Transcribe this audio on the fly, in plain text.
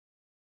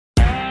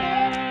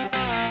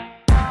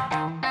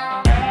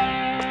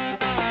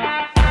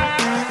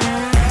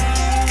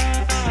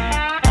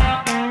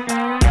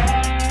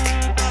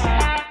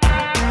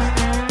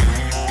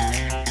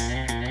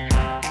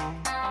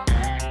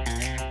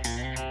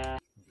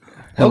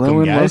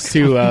Welcome, guys,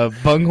 to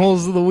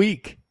Bungholes of the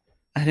Week.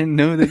 I didn't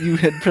know that you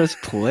had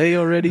pressed play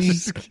already.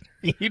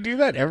 You do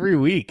that every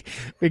week.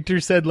 Victor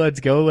said, let's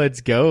go,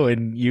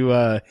 and you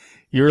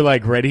were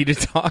like ready to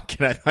talk,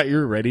 and I thought you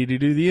were ready to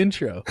do the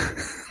intro.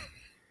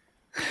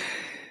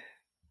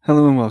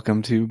 Hello and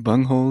welcome to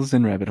Bungholes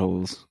and Rabbit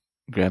Holes.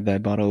 Grab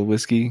that bottle of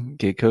whiskey,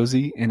 get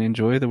cozy, and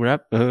enjoy the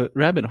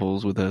rabbit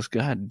holes with us.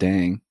 God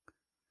dang.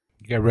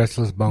 You got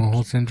restless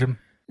bunghole syndrome?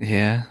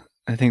 Yeah,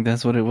 I think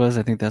that's what it was.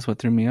 I think that's what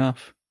threw me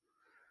off.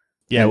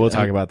 Yeah, we'll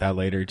talk about that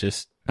later.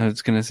 I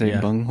was going to say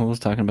bungholes,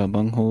 talking about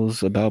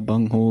bungholes, about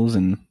bungholes,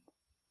 and...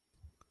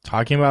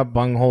 Talking about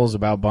bungholes,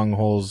 about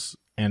bungholes,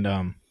 and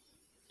I'm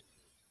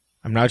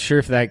not sure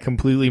if that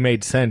completely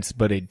made sense,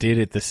 but it did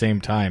at the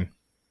same time.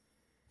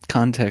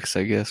 Context,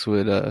 I guess,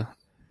 would...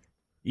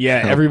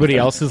 Yeah, everybody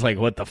else is like,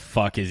 what the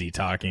fuck is he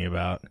talking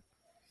about?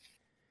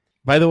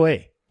 By the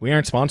way, we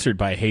aren't sponsored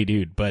by Hey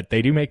Dude, but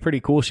they do make pretty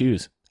cool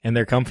shoes, and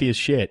they're comfy as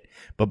shit,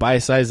 but buy a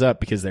size up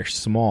because they're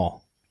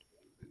small.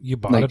 You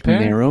bought like a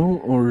pair? Narrow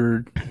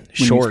or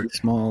short?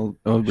 Small.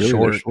 Oh,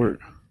 really? Short.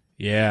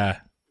 Yeah.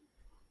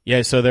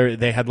 Yeah, so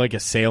they had like a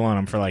sale on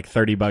them for like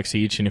 $30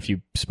 each, and if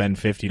you spend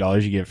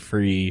 $50, you get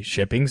free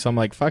shipping. So I'm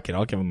like, fuck it,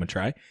 I'll give them a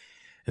try. And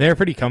they're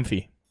pretty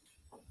comfy.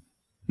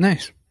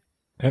 Nice.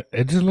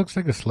 It just looks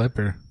like a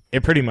slipper.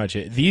 It pretty much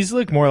is. These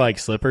look more like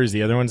slippers.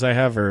 The other ones I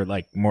have are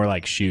like more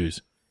like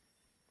shoes.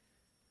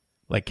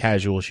 Like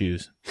casual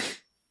shoes.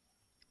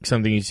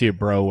 Something you see a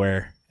bro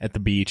wear at the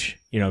beach,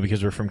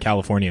 because we're from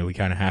California, we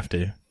kind of have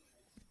to.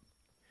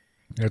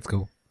 That's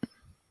cool.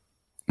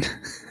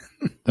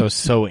 That was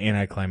so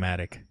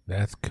anticlimactic.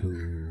 That's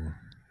cool.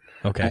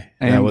 Okay.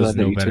 I am glad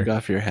that you took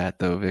off your hat,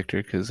 though,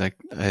 Victor, because I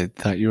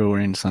thought you were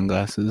wearing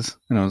sunglasses,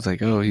 and I was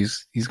like, oh,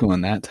 he's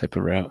going that type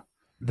of route.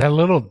 That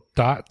little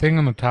dot thing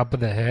on the top of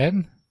the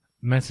head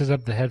messes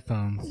up the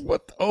headphones.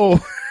 What?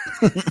 Oh.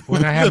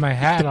 When I have my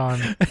hat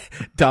on.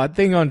 Dot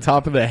thing on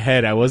top of the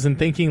head. I wasn't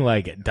thinking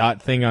like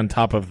dot thing on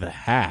top of the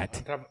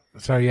hat.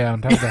 Sorry, yeah,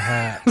 on top of the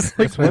hat.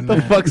 Like, what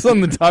the fuck's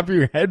on the top of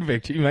your head,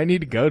 Victor? You might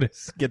need to go to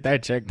get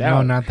that checked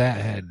out. No, not that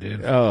head,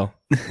 dude. Oh,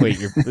 wait,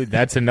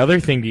 that's another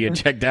thing to get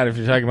checked out if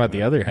you're talking about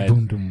the other head.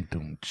 Boom, boom,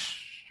 boom.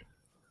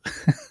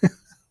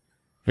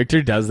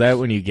 Victor does that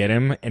when you get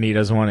him, and he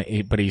doesn't want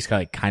to, but he's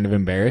like kind of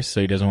embarrassed,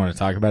 so he doesn't want to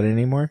talk about it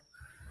anymore.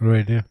 What do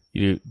I do?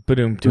 You do,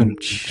 ba-doom, doom.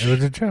 It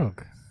was a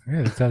joke.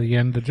 Yeah, that's how you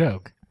end the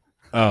joke.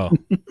 Oh.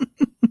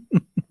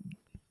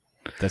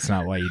 That's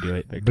not why you do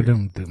it, Victor.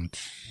 Ba-doom, doom.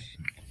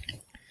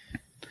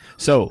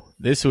 So,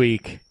 this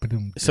week,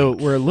 so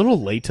we're a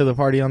little late to the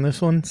party on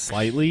this one,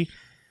 slightly.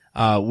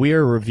 We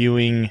are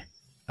reviewing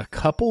a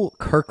couple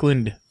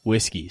Kirkland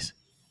whiskeys.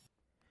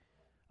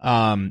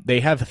 They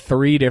have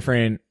three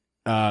different,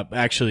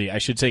 actually, I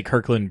should say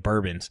Kirkland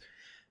bourbons.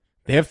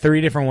 They have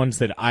three different ones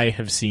that I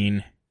have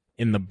seen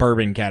in the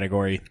bourbon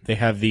category. They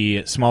have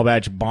the small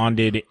batch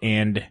bonded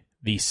and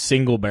the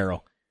single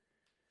barrel.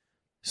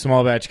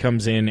 Small batch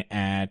comes in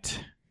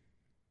at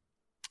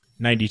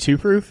 92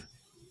 proof.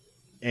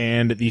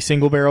 And the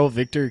single barrel,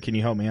 Victor, can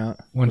you help me out?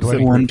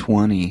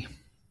 120.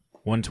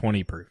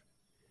 120 proof.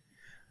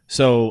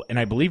 So, and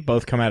I believe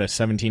both come out of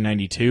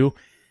 1792.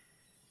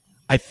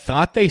 I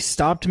thought they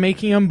stopped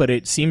making them, but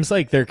it seems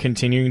like they're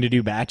continuing to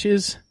do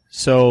batches.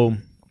 So,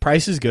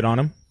 price is good on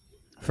them.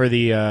 For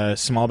the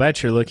small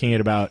batch, you're looking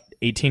at about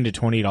 $18 to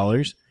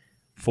 $20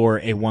 for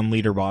a 1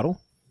 liter bottle.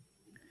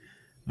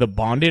 The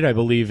bonded, I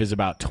believe, is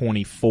about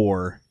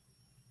 $24.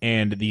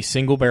 And the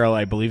single barrel,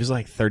 I believe, is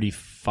like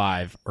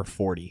 $35 or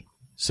 $40.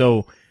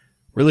 So,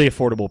 really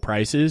affordable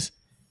prices.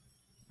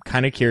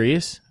 Kind of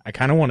curious. I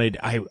kind of wanted...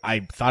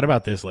 I thought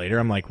about this later.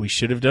 I'm like, we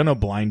should have done a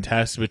blind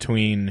test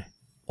between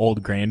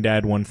Old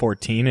Granddad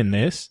 114 and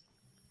this.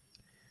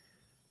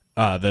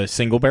 The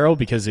single barrel,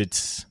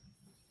 because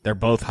they're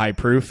both high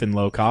proof and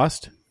low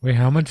cost. Wait,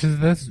 how much is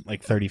this?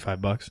 Like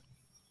 $35.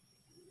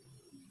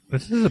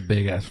 This is a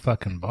big-ass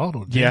fucking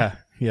bottle, dude.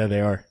 Yeah, they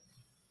are.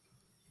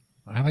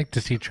 I like to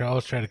see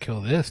Charles try to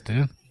kill this,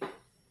 dude.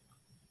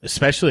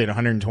 Especially at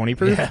 120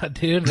 proof? Yeah,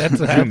 dude, that's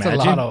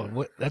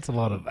a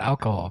lot of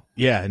alcohol.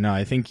 Yeah, no,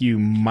 I think you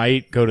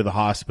might go to the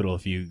hospital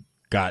if you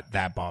got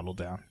that bottle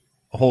down.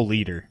 A whole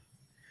liter.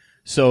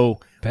 So,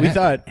 we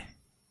thought,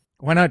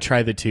 why not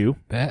try the two?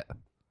 Bet.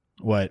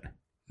 What?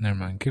 Never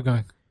mind, keep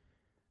going.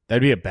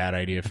 That'd be a bad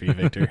idea for you,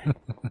 Victor.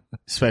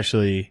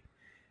 Especially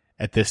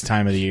at this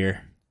time of the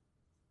year.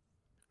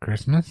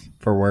 Christmas?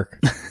 For work.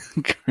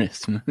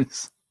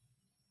 Christmas.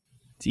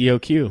 It's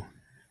EOQ.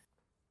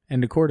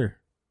 End of quarter.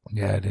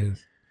 Yeah, it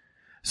is.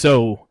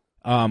 So,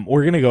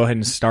 we're going to go ahead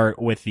and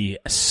start with the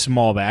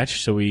small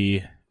batch. So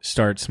we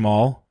start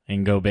small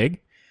and go big.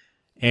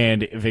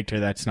 And Victor,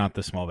 that's not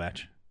the small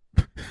batch.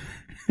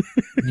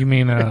 You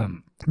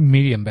mean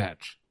medium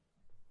batch?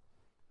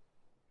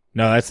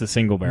 No, that's the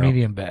single barrel.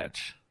 Medium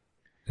batch.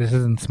 This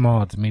isn't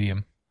small, it's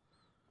medium.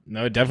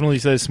 No, it definitely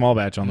says small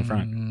batch on the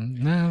front.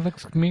 No, it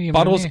looks medium.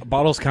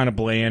 Bottle's kind of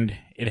bland.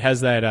 It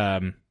has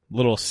that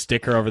little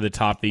sticker over the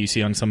top that you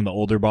see on some of the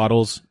older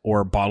bottles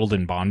or bottled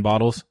in bond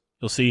bottles.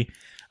 You'll see,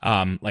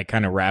 like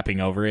kind of wrapping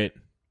over it.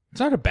 It's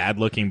not a bad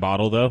looking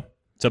bottle though.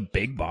 It's a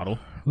big bottle.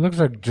 Looks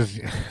like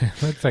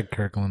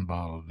Kirkland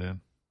bottle, dude.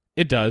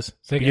 It does.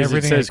 It's like because it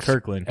everything says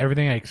Kirkland.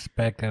 Everything I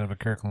expect out of a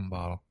Kirkland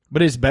bottle.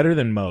 But it's better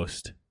than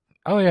most.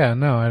 Oh yeah,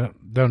 no, I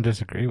don't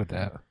disagree with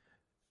that.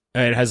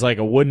 It has like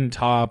a wooden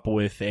top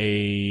with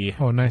a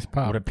nice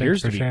pop. what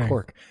appears to Thanks be for sharing.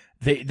 cork.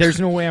 There's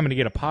no way I'm going to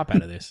get a pop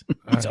out of this.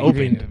 It's You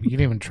open.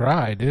 didn't even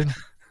try, dude.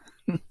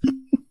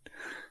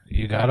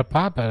 You got a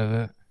pop out of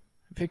it.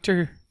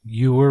 Victor,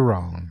 You were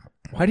wrong.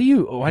 why do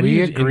you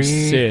agree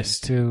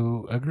insist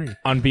to agree?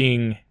 on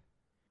being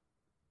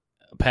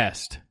a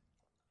pest?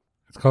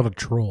 It's called a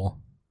troll.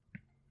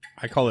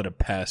 I call it a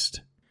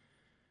pest.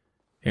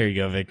 Here you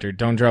go, Victor.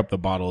 Don't drop the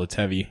bottle. It's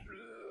heavy.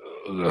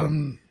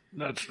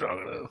 Not strong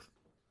enough.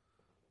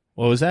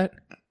 What was that?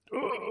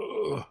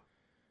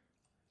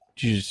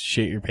 Did you just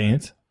shit your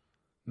pants?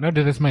 No,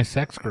 dude, that's my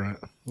sex grunt.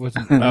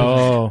 Wasn't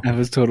Oh. I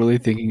was totally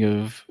thinking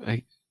of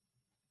I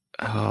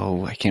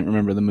can't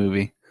remember the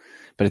movie,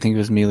 but I think it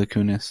was Mila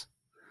Kunis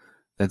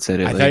that said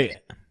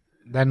it.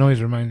 That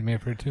noise reminds me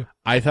of her too.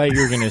 I thought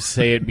you were going to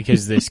say it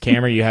because this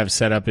camera you have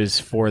set up is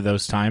for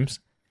those times.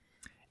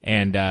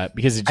 And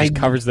because it just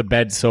covers the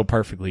bed so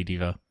perfectly,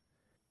 Devo.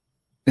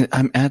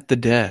 I'm at the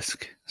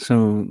desk,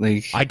 so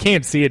like I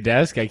can't see a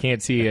desk. I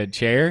can't see a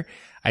chair.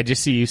 I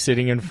just see you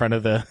sitting in front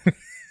of the...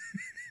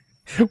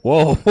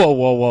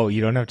 Whoa.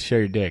 You don't have to show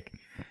your dick.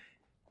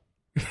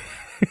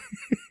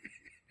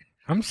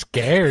 I'm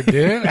scared,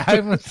 dude.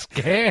 I'm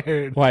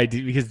scared. Why?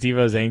 Because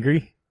Devo's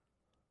angry?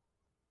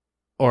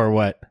 Or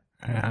what?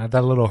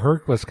 That little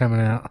herc was coming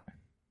out.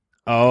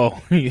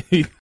 Oh,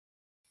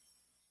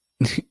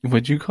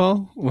 what'd you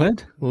call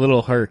what?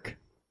 little herc.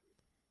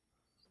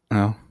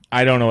 Oh,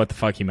 I don't know what the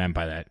fuck he meant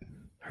by that.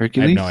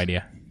 Hercules. I have no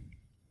idea.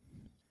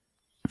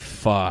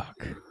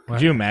 Fuck. What?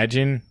 Could you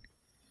imagine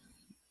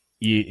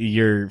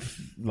your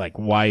like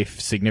wife,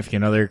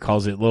 significant other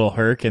calls it little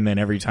herc, and then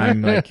every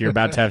time like you're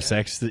about to have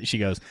sex, she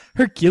goes,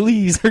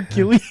 Hercules.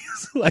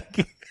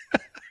 Like,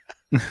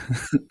 I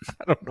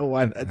don't know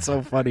why that's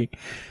so funny.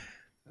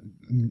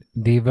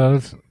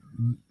 Devo's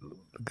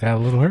got a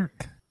little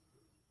herc.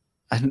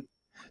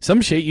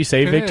 Some shit you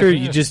say, Victor,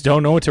 you just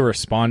don't know what to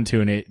respond to,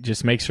 and it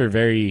just makes for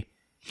very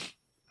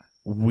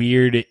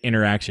weird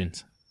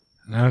interactions.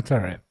 No, it's all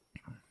right.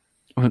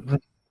 What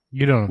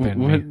You don't offend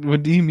me.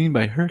 what do you mean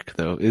by Herc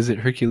though? Is it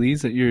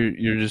Hercules that you're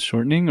just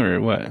shortening or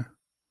what?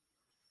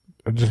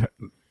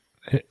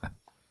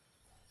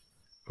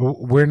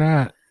 We're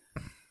not.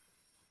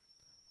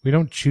 We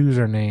don't choose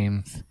our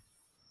names.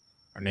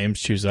 Our names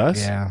choose us?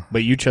 Yeah.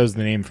 But you chose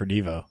the name for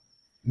Devo.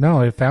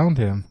 No, I found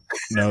him.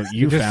 No,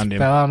 you It just found him.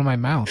 fell out of my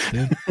mouth,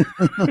 dude.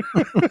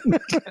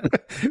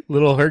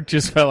 Little herc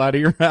just fell out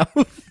of your mouth.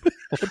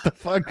 What the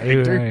fuck,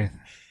 Victor? Hey.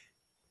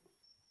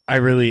 I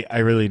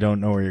really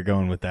don't know where you're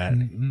going with that.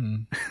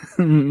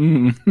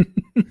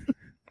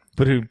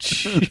 But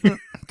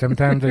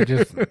Sometimes I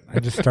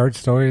just start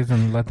stories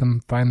and let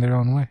them find their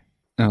own way.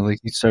 No, like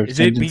you start. is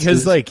it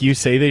because like you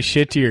say this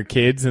shit to your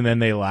kids and then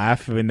they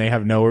laugh and they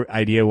have no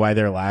idea why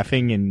they're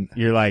laughing and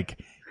you're like,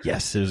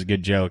 yes, it was a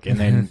good joke, and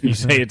then you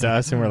say it to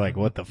us and we're like,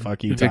 what the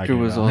fuck are you Victor talking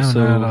was about?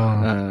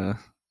 also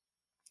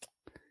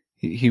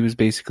he was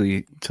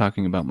basically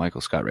talking about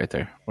Michael Scott right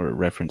there, or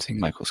referencing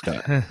Michael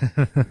Scott.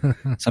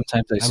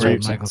 Sometimes I love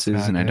start Michael sentences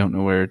Scott, and I dude. don't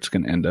know where it's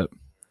going to end up.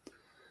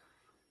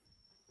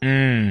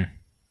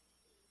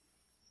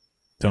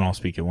 Don't all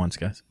speak at once,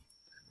 guys.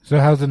 So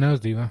how's the nose,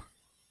 Devo?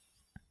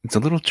 It's a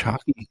little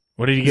chalky.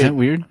 What did you Is get? that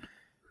weird?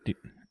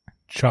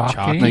 Chalky?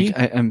 Chalky?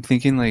 Like I'm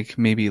thinking like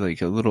maybe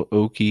like a little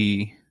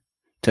oaky,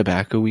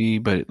 tobacco-y,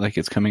 but like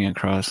it's coming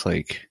across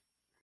like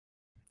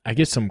I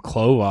get some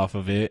clove off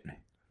of it.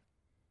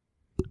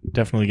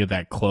 Definitely get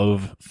that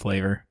clove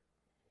flavor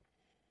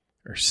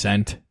or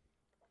scent.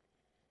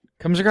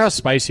 Comes across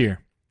spicier,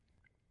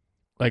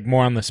 like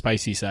more on the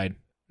spicy side.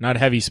 Not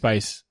heavy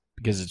spice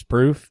because it's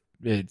proof.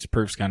 Its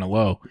proof's kind of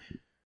low.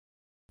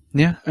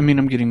 yeah. I mean,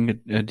 I'm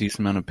getting a decent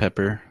amount of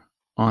pepper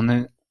on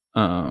it.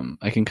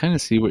 I can kind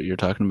of see what you're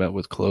talking about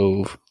with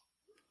clove.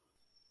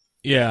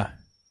 Yeah.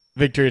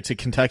 Victor, it's a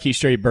Kentucky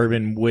straight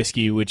bourbon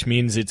whiskey, which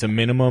means it's a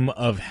minimum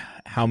of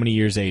how many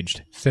years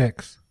aged?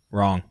 6,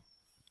 Wrong.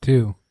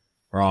 2,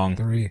 Wrong.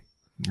 3,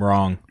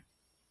 Wrong.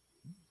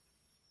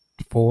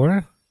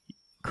 4.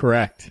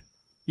 Correct.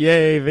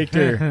 Yay,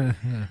 Victor.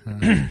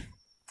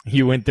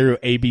 You went through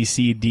A, B,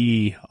 C,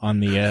 D on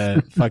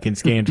the fucking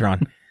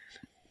Scantron.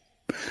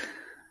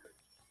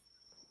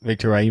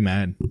 Victor, why are you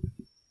mad?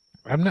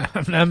 I'm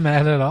not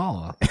mad at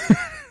all.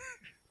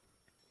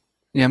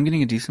 Yeah, I'm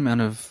getting a decent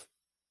amount of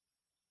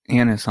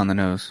anise on the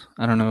nose.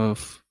 I don't know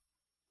if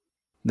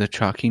the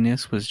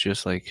chalkiness was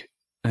just like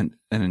an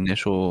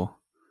initial,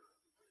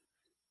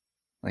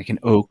 like an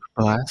oak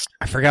blast.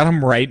 I forgot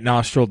I'm right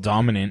nostril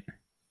dominant.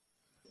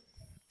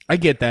 I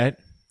get that.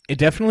 It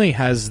definitely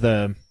has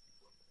the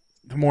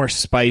more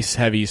spice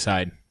heavy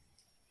side.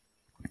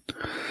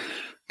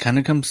 Kind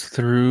of comes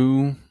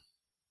through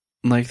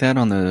like that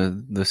on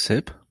the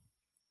sip.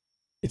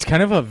 It's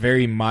kind of a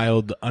very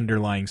mild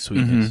underlying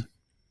sweetness.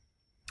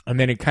 And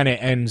then it kind of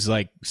ends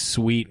like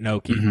sweet and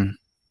oaky. Mm-hmm.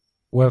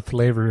 What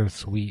flavor is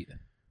sweet?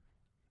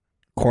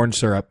 corn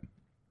syrup.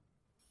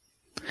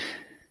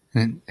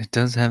 And it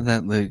does have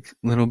that like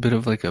little bit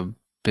of like a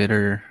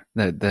bitter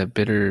that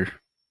bitter.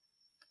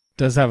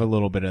 Does have a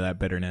little bit of that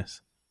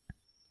bitterness.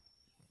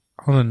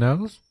 On the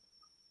nose?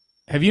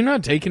 Have you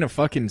not taken a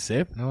fucking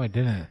sip? No, I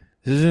didn't.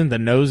 This isn't the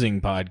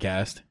nosing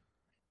podcast.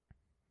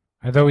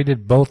 I thought we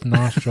did both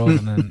nostrils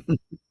and then...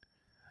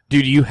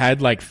 Dude, you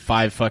had like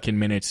 5 fucking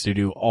minutes to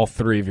do all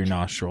 3 of your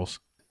nostrils.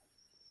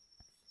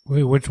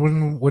 Wait, which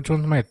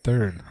one's my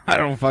third? I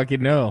don't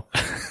fucking know.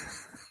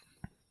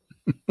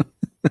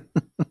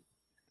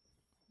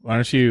 Why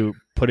don't you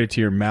put it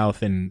to your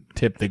mouth and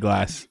tip the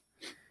glass?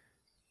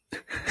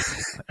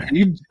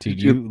 Dude,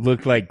 you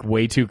look like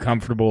way too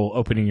comfortable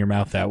opening your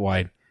mouth that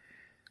wide.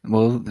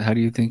 Well, how do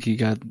you think you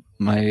got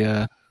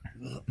my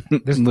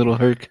this little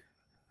Herc?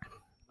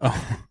 Oh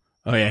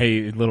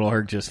yeah, little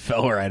Herc just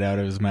fell right out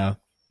of his mouth.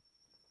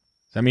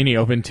 Does that mean he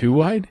opened too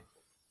wide?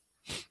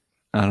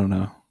 I don't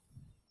know.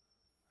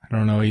 I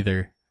don't know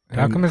either.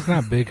 How come it's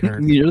not Big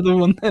Herc? You're the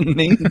one that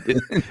named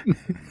it.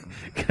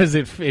 Because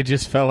it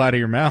just fell out of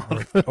your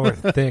mouth. Or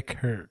Thick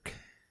Herc.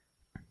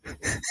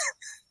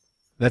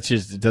 That's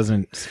just, it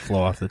doesn't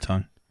flow off the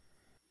tongue.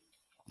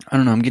 I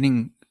don't know. I'm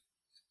getting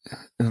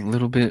a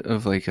little bit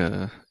of like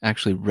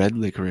actually red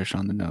licorice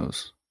on the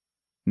nose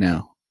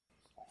now.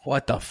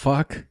 What the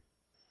fuck?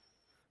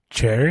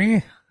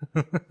 Cherry?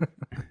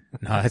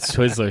 No, it's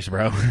Twizzlers,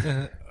 bro.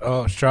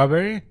 Oh,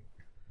 strawberry?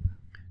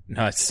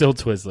 No, it's still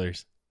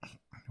Twizzlers.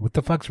 What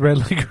the fuck's red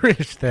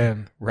licorice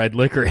then? Red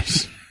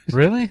licorice.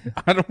 Really?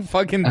 I don't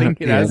fucking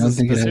think it has a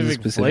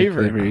specific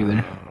flavor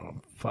either. Oh,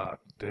 fuck,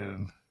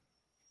 dude.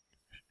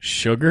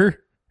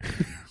 Sugar?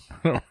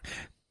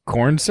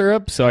 Corn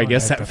syrup? So I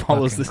guess that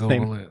follows the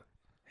same.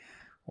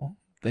 Well,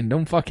 then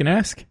don't fucking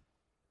ask.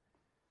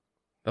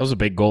 That was a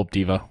big gulp,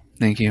 Devo.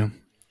 Thank you.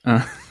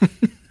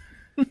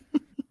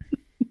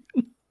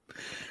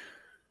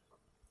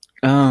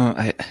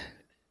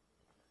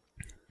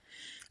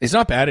 It's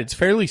not bad. It's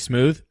fairly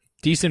smooth.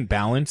 Decent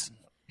balance.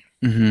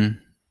 Mm-hmm.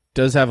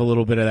 Does have a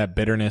little bit of that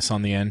bitterness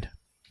on the end.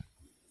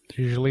 It's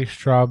usually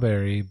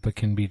strawberry, but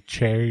can be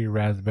cherry,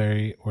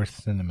 raspberry, or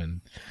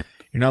cinnamon.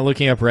 You're not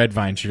looking up red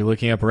vines. You're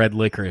looking up red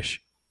licorice.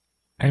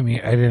 I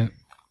mean, I didn't...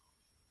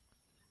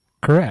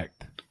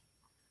 Correct.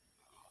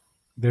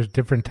 There's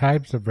different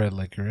types of red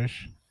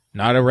licorice.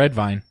 Not a red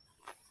vine.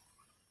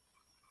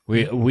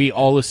 We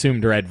all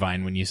assumed red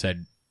vine when you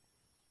said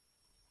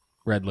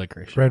red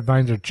licorice. Red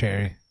vines are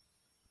cherry.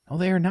 No,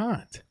 they are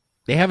not.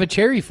 They have a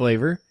cherry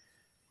flavor.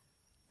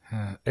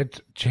 It's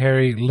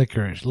cherry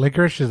licorice.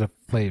 Licorice is a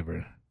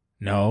flavor.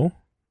 No.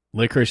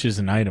 Licorice is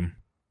an item.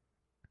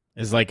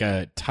 It's like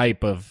a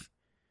type of...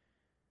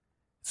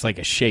 It's like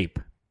a shape.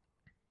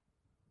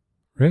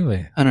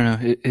 Really? I don't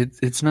know.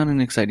 It's not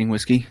an exciting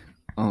whiskey.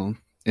 I'll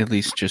at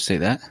least just say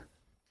that.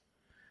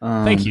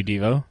 Thank you,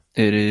 Devo.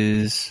 It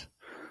is...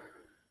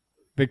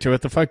 Victor,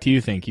 what the fuck do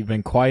you think? You've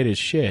been quiet as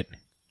shit.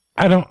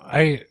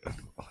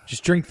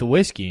 Just drink the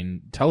whiskey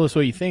and tell us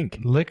what you think.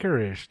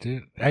 Licorice,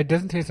 dude. It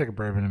doesn't taste like a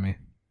bourbon to me.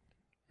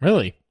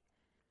 Really?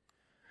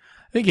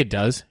 I think it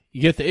does.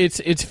 You get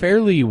it's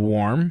fairly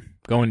warm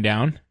going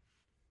down.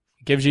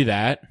 It gives you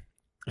that.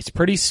 It's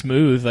pretty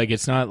smooth, like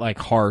it's not like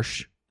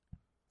harsh.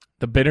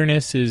 The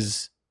bitterness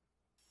is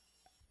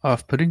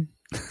off-putting.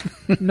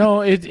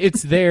 No,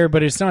 it's there,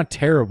 but it's not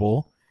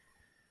terrible.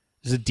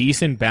 There's a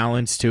decent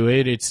balance to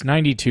it. It's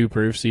 92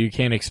 proof, so you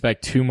can't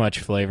expect too much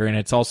flavor, and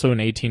it's also an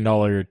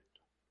 $18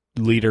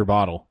 liter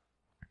bottle.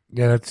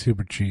 Yeah, that's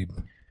super cheap.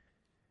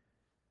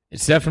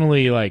 It's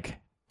definitely like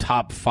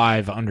top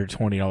 5 under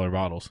 $20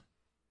 bottles.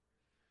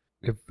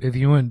 If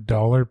you went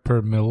dollar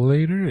per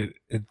milliliter,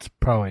 it's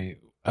probably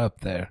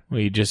up there. Well,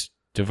 you just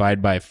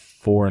divide by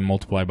 4 and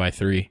multiply by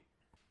 3.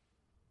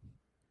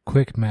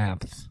 Quick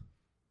maths.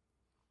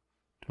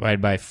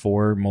 Divide by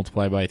 4,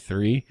 multiply by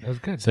 3. That was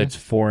good. So it's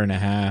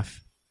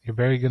 4.5. You're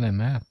very good at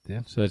math,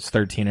 dude. So it's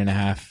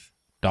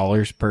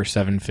 $13.50 per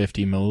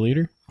 750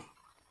 milliliter.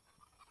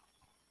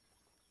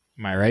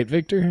 Am I right,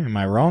 Victor? Am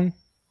I wrong?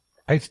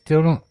 I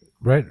still don't.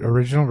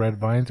 Original red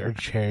vines are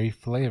cherry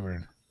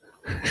flavored.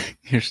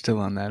 You're still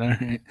on that, all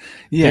right?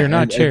 Yeah, they're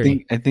not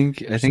cherry. I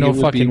think no it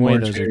would fucking be way more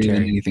those are cherry than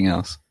cherry. anything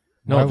else.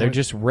 No, they're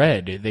just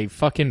red. They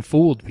fucking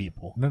fooled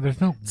people. No, there's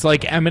no. It's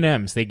like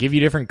M&Ms. They give you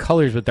different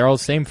colors, but they're all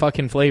the same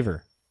fucking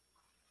flavor.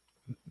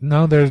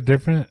 No, there's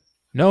different.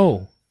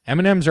 No,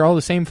 M&Ms are all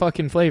the same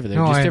fucking flavor.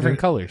 They're just different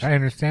colors. I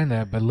understand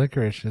that, but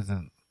licorice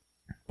isn't.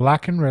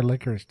 Black and red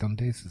licorice don't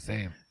taste the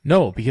same.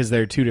 No, because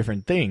they're two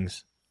different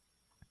things.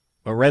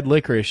 But red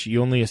licorice,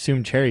 you only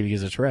assume cherry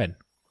because it's red.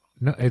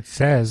 No, it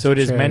says so. It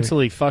is cherry.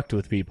 mentally fucked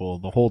with people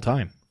the whole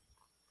time.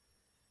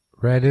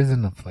 Red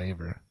isn't a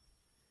flavor.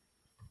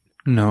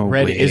 No,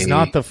 red way. is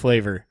not the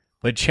flavor,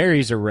 but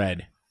cherries are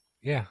red.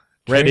 Yeah,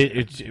 red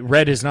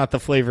is not the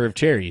flavor of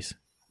cherries.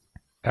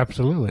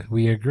 Absolutely,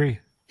 we agree.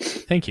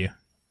 Thank you.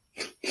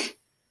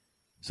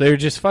 So they're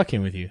just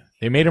fucking with you.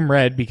 They made them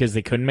red because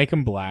they couldn't make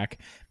them black.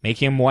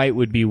 Making them white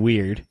would be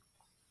weird.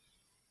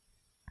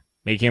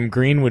 Making them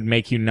green would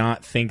make you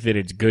not think that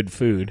it's good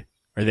food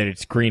or that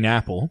it's green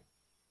apple.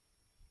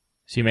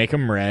 So you make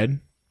them red.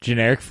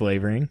 Generic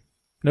flavoring.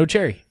 No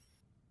cherry.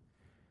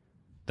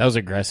 That was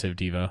aggressive,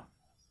 Devo.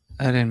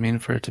 I didn't mean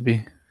for it to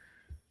be.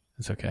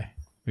 It's okay.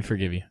 We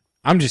forgive you.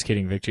 I'm just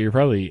kidding, Victor. You're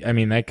probably... I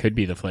mean, that could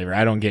be the flavor.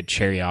 I don't get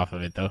cherry off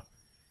of it, though.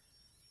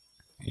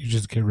 You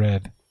just get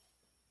red.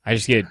 I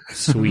just get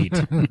sweet,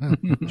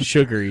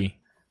 sugary,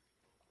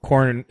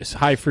 corn,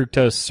 high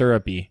fructose,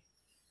 syrupy.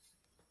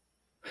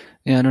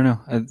 Yeah, I don't know.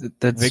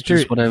 That's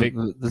Victor- just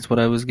that's what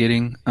I was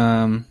getting.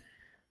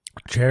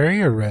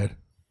 Cherry or red?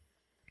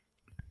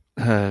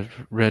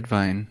 Red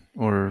vine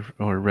or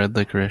red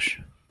licorice.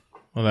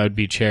 Well, that would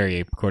be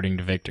cherry, according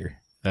to Victor.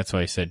 That's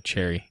why I said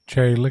cherry.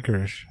 Cherry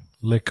licorice.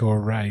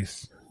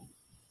 Licorice.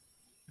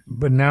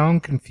 But now I'm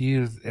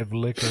confused if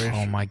licorice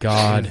Oh, my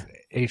God. is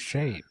a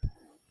shape.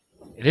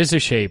 It is a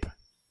shape.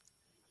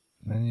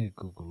 I need to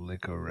Google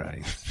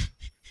licorice.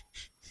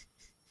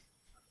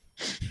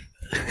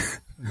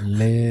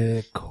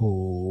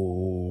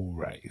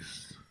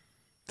 Licorice.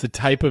 It's a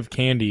type of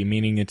candy,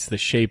 meaning it's the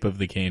shape of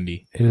the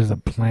candy. It is a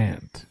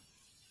plant.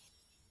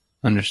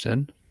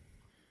 Understood.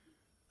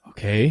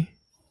 Okay.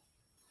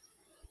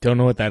 Don't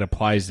know what that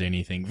applies to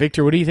anything.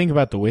 Victor, what do you think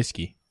about the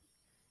whiskey?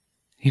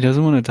 He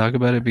doesn't want to talk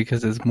about it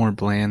because it's more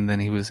bland than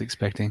he was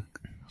expecting.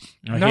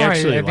 Oh, he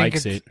actually I think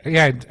likes it's- it.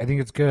 Yeah, I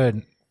think it's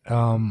good.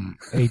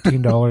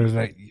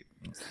 $18.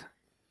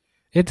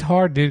 It's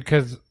hard, dude,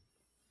 because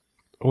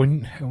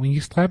when you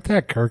slap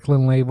that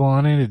Kirkland label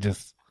on it, it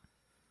just...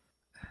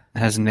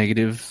 Has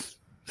negative.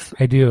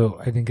 I do.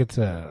 I think it's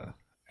a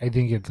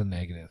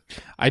negative.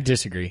 I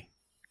disagree.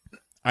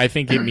 I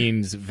think it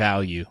means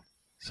value.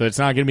 So it's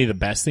not going to be the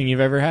best thing you've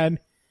ever had,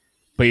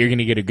 but you're going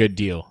to get a good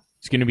deal.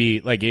 It's going to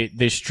be like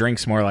this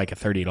drink's more like a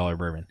 $30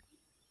 bourbon.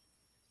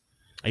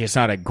 Like it's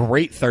not a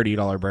great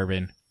 $30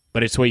 bourbon,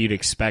 but it's what you'd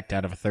expect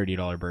out of a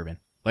 $30 bourbon.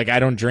 Like I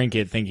don't drink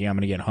it thinking I'm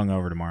going to get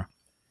hungover tomorrow.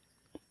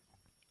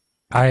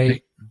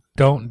 I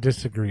don't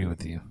disagree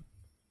with you.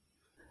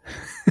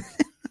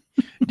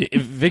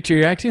 Victor,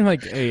 you're acting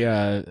like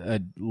a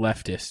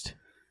leftist.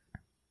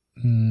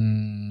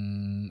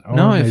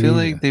 No, I feel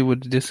like they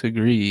would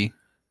disagree.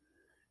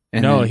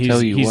 And No, then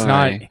tell you he's why.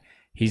 not.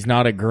 He's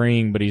not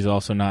agreeing, but he's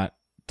also not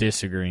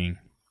disagreeing.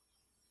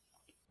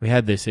 We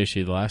had this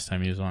issue the last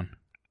time he was on.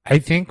 I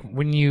think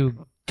when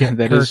you get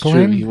That is true.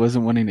 Kirkland, He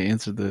wasn't wanting to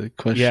answer the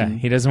question. Yeah,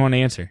 he doesn't want to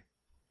answer.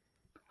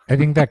 I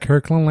think that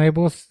Kirkland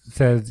label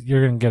says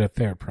you're going to get a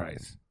fair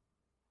price.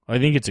 I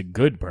think it's a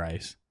good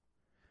price.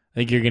 I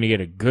think you're going to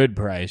get a good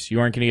price. You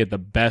aren't going to get the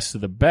best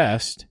of the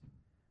best.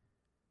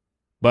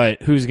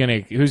 But who's gonna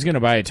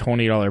buy a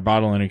 $20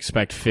 bottle and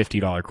expect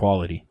 $50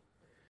 quality?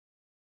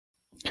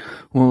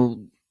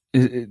 Well,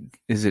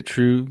 is it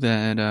true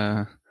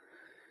that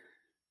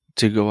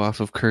to go off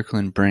of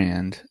Kirkland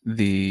brand,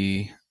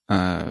 the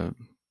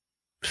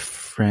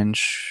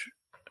French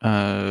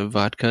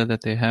vodka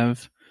that they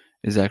have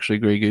is actually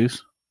Grey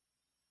Goose?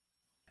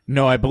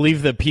 No, I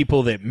believe the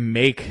people that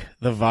make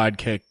the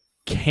vodka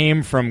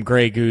came from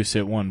Grey Goose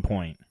at one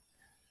point.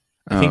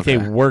 I think they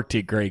worked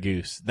at Grey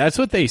Goose. That's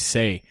what they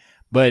say.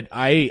 But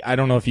I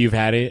don't know if you've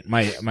had it.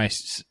 My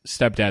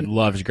stepdad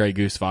loves Grey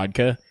Goose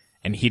vodka,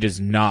 and he does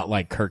not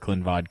like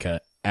Kirkland vodka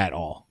at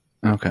all.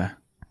 Okay.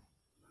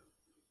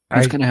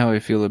 That's kind of how I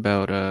feel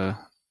about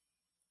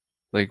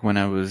like when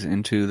I was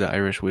into the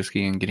Irish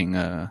whiskey and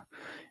getting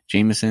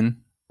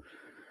Jameson,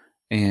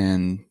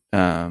 and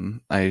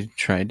I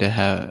tried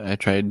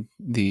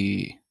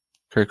the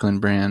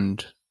Kirkland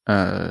brand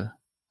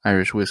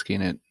Irish whiskey,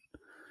 and it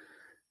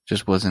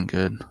just wasn't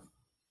good.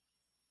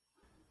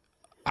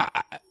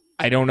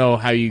 I don't know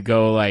how you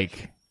go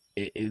like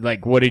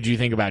what did you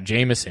think about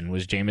Jameson?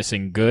 Was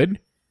Jameson good?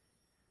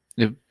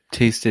 It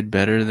tasted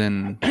better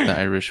than the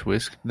Irish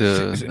whiskey.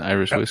 The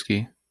Irish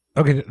whiskey.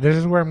 Okay, this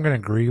is where I'm going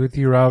to agree with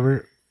you,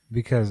 Robert,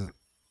 because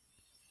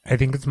I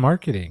think it's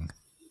marketing.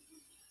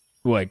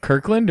 What,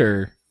 Kirkland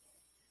or?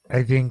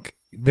 I think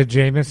the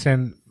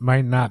Jameson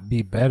might not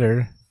be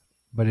better,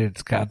 but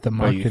it's got the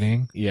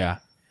marketing. Yeah.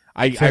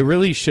 I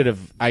really should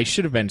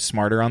have been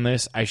smarter on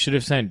this. I should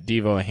have sent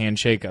Devo a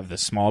handshake of the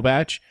small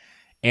batch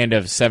and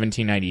of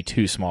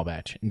 1792 small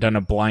batch and done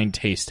a blind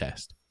taste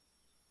test.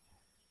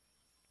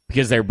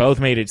 Because they're both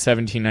made at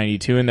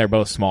 1792 and they're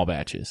both small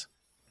batches.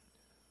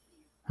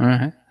 All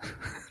right.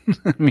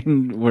 I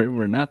mean,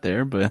 we're not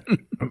there, but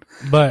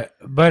but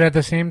at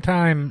the same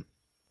time,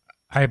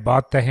 I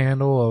bought the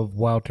handle of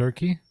Wild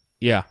Turkey.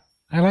 Yeah.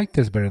 I like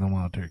this better than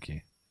Wild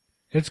Turkey.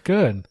 It's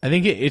good. I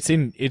think it's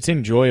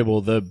enjoyable.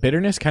 The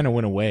bitterness kind of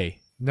went away.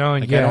 No,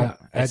 Like, yeah,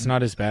 it's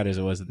not as bad as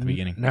it was at the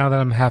beginning. Now that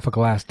I'm half a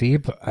glass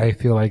deep, I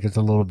feel like it's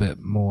a little bit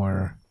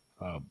more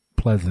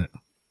pleasant.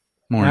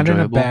 more Not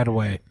enjoyable. in a bad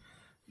way,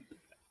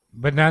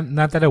 but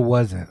not that it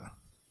wasn't.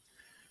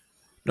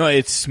 No,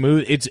 it's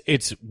smooth.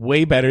 It's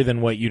way better than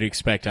what you'd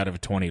expect out of a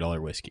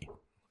 $20 whiskey.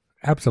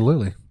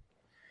 Absolutely.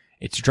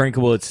 It's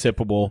drinkable. It's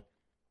sippable.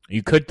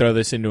 You could throw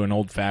this into an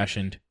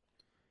old-fashioned.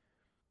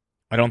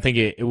 I don't think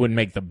it wouldn't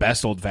make the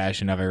best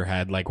old-fashioned I've ever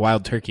had. Like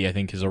Wild Turkey, I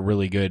think, is a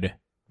really good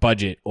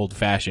budget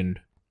old-fashioned.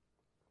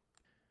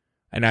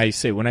 And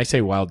when I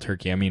say Wild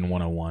Turkey, I mean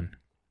 101.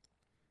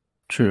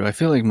 True. I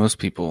feel like most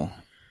people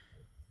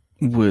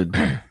would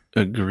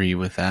agree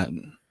with that.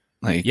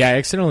 Like, Yeah, I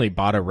accidentally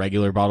bought a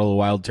regular bottle of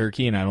Wild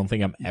Turkey, and I don't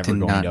think I'm ever did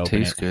going not to open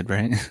taste it. good,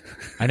 right?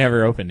 I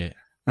never opened it.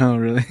 Oh,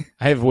 really?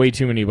 I have way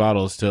too many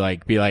bottles to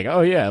like be like,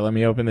 oh yeah, let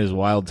me open this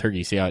Wild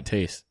Turkey, see how it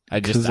tastes. I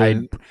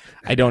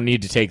don't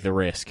need to take the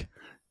risk.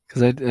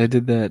 Because I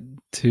did that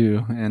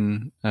too,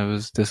 and I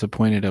was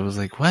disappointed. I was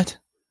like, what?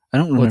 I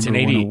don't Well, it's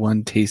remember an 80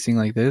 101 tasting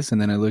like this. And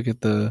then I look at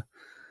the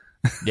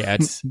Yeah,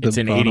 it's the it's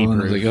an bottle 80 and I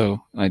proof. was like,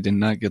 oh, I did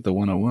not get the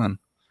 101.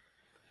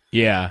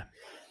 Yeah.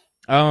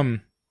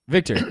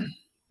 Victor,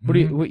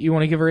 what you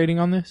want to give a rating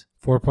on this?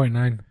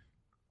 4.9.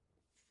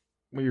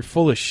 Well, you're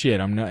full of shit.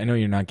 I know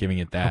you're not giving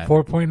it that.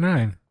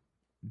 4.9.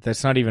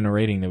 That's not even a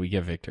rating that we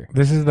give Victor.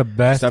 This is the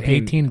best Stop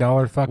being-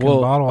 $18 fucking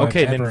Well, bottle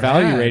okay, I've then ever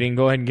value had. rating.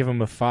 Go ahead and give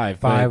him a 5.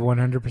 5,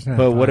 100%.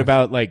 But what 5.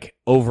 about like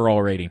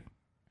overall rating?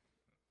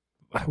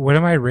 What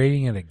am I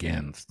rating it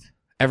against?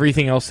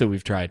 Everything else that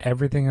we've tried.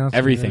 Everything else?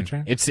 Everything.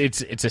 It's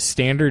a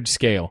standard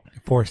scale.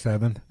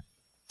 4.7.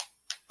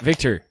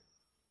 Victor,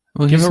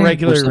 Well, Give he's a saying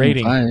regular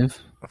rating. 4.75.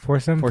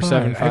 4.75.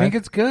 4.75. I think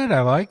it's good.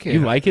 I like it.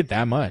 you like it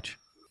that much?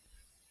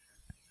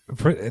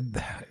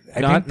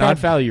 Not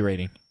value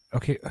rating.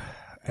 Okay,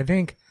 I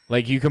think.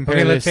 Like you compare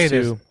Okay, this let's say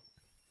to. this.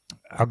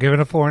 I'll give it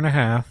a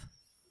 4.5.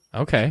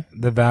 Okay.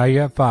 The value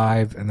at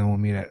 5, and then we'll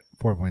meet at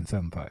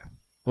 4.75.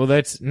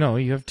 Well,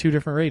 you have two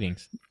different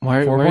ratings. Why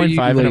 4.5 are you,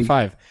 and a like,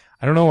 5.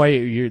 I don't know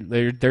why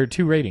there are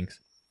two ratings.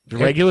 The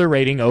regular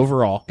rating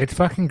overall. It's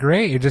fucking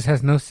great. It just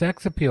has no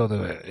sex appeal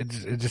to it.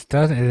 It just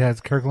doesn't. It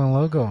has Kirkland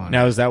logo on it.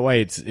 Now, is that why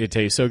it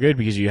tastes so good?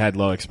 Because you had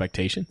low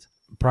expectations?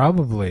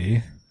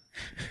 Probably.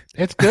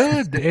 It's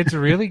good. It's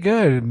really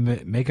good.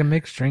 Make a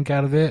mixed drink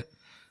out of it.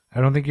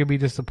 I don't think you'll be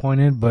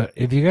disappointed, but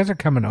if you guys are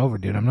coming over,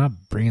 dude, I'm not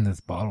bringing this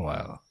bottle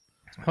out.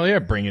 Hell yeah,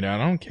 bring it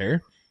out. I don't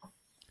care.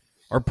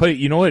 Or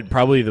you know what?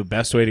 Probably the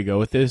best way to go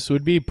with this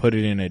would be put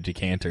it in a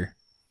decanter.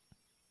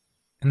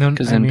 And then,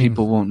 Because then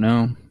people won't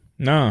know.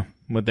 No,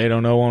 what they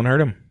don't know won't hurt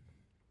them.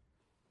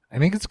 I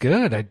think it's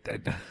good.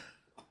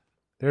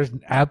 There's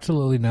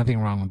absolutely nothing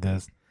wrong with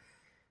this.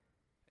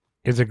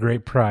 It's a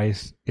great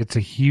price. It's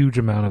a huge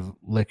amount of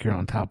liquor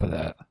on top of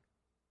that.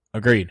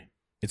 Agreed.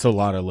 It's a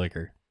lot of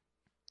liquor.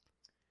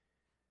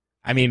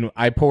 I mean,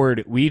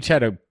 we each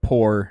had a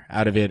pour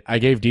out of it. I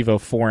gave Devo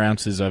 4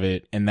 ounces of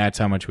it, and that's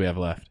how much we have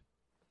left.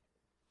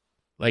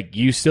 Like,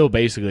 you still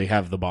basically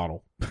have the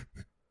bottle.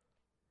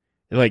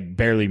 It, like,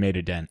 barely made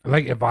a dent.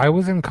 Like, if I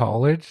was in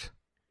college,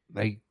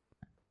 like,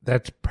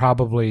 that's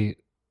probably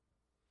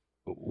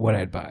what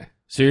I'd buy.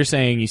 So you're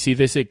saying you see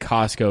this at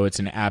Costco, it's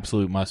an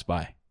absolute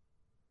must-buy?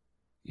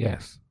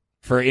 Yes.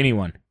 For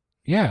anyone?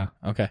 Yeah.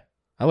 Okay.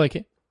 I like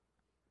it.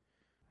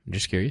 I'm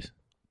just curious.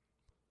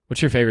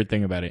 What's your favorite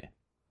thing about it?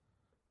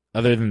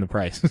 Other than the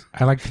price.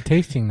 I like the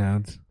tasting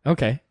notes.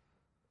 Okay.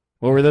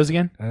 What were those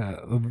again?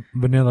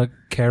 Vanilla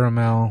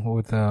caramel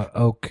with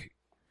oak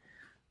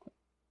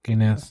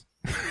Guinness.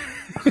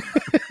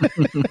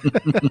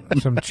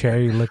 Some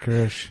cherry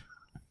licorice.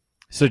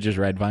 So just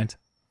red vines?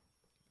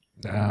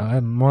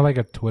 More like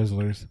a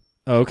Twizzlers.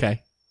 Oh,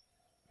 okay.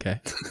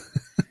 Okay.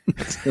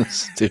 So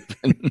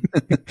stupid.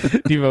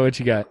 Devo, what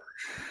you got?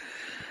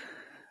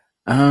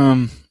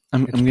 I'm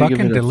It's gonna give fucking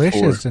it a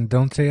delicious, 4. and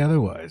don't say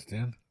otherwise,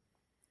 dude.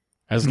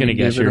 I was going to I'm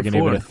gonna guess give you were it a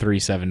going to give it a 4.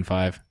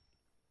 3.75.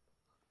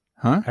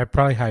 Huh? I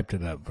probably hyped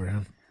it up for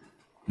him.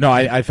 No,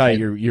 I thought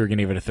you were going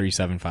to give it a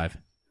 3.75.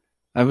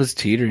 I was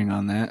teetering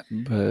on that,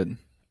 but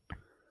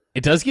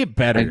It does get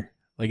better.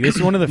 Like, this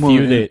is one of the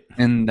few that...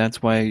 and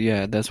that's why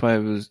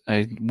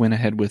I went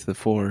ahead with the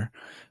 4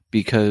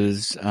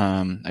 because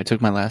I took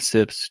my last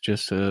sips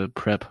just to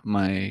prep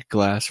my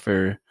glass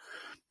for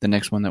the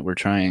next one that we're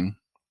trying.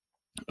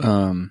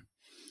 And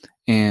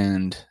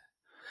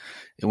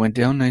it went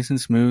down nice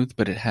and smooth,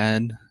 but it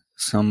had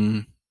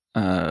some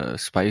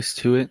spice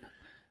to it.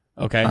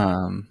 Okay.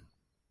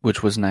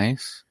 Which was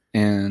nice,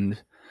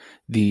 and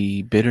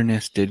the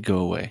bitterness did go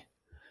away.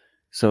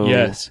 So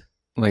yes.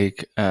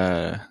 like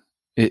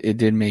it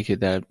did make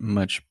it that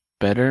much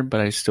better, but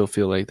I still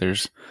feel like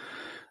there's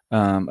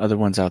other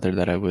ones out there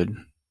that I would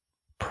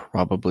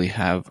probably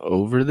have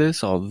over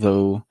this,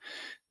 although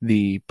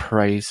the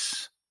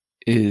price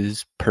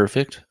is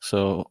perfect.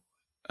 So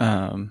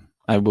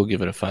I will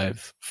give it a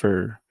 5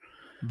 for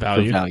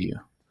value.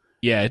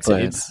 Yeah, it's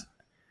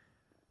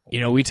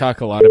we talk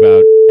a lot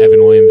about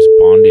Evan Williams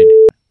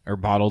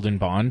bottled in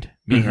bond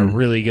being a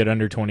really good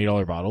under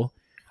 $20 bottle.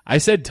 I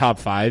said top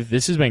 5.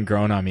 This has been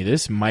growing on me.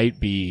 This might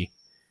be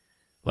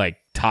like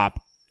top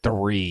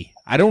 3.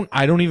 I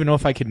don't even know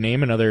if I could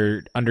name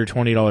another under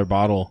 $20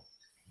 bottle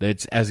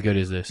that's as good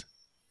as this.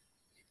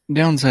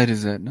 Downside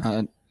is that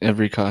not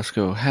every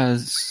Costco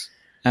has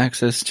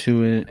access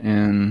to it,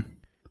 and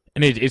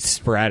it's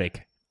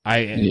sporadic.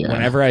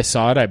 Whenever I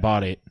saw it, I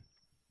bought it.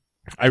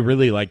 I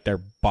really like their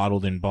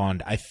bottled in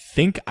bond. I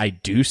think I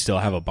do still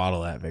have a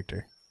bottle of that,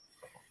 Victor.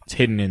 It's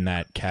hidden in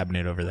that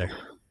cabinet over there.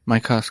 My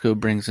Costco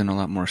brings in a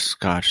lot more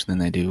scotch than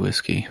they do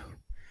whiskey.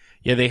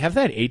 Yeah, they have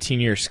that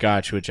 18-year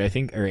scotch, which I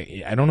think, or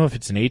I don't know if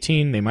it's an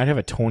 18. They might have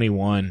a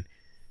 21,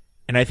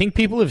 And I think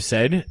people have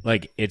said,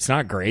 like, it's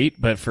not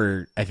great, but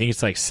I think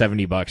it's like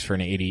 $70 for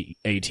an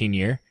 18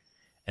 year.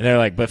 And they're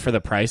like, but for the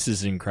price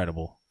is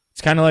incredible.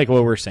 It's kind of like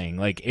what we're saying.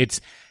 Like,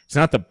 it's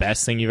not the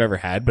best thing you've ever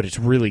had, but it's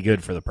really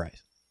good for the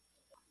price.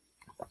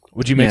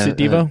 Would you mix it,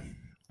 Devo?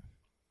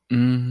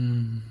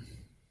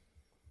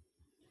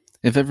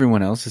 If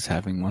everyone else is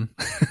having one,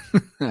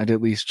 I'd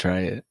at least try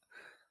it.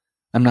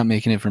 I'm not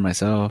making it for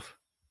myself.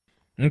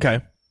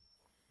 Okay.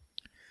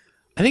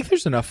 I think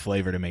there's enough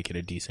flavor to make it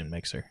a decent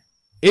mixer.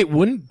 It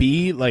wouldn't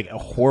be like a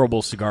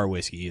horrible cigar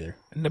whiskey either.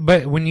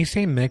 But when you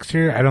say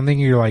mixer, I don't think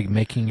you're like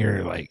making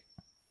your like.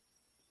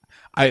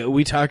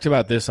 We talked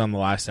about this on the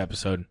last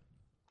episode.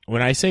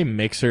 When I say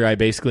mixer, I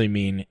basically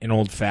mean an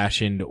old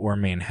fashioned or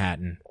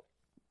Manhattan.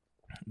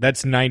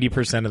 That's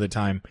 90% of the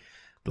time.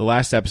 The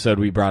last episode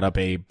we brought up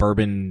a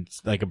bourbon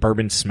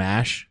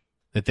smash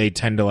that they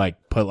tend to like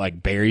put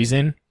like berries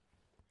in.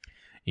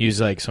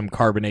 Use like some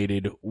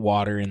carbonated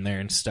water in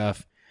there and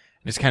stuff.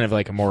 It's kind of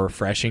like a more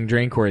refreshing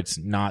drink where it's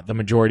not, the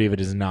majority of it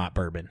is not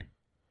bourbon.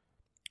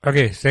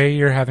 Okay, say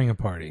you're having a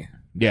party.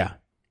 Yeah.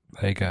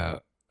 Like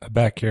a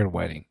backyard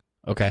wedding.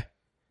 Okay.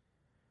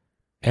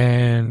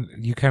 And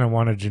you kind of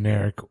want a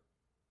generic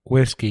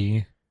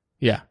whiskey.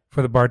 Yeah.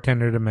 For the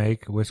bartender to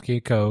make whiskey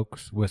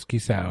cokes, whiskey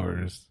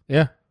sours.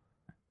 Yeah.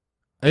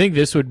 I think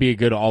this would be a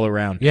good all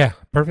around. Yeah,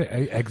 perfect.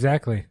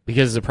 Exactly.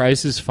 Because the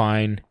price is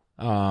fine.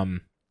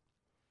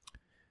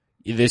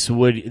 This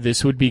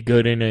would be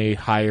good in a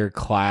higher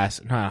class,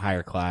 not a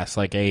higher class,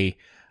 like a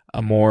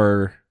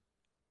more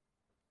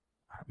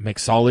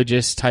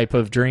mixologist type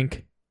of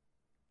drink.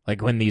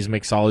 Like when these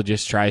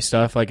mixologists try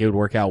stuff, like it would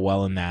work out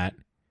well in that.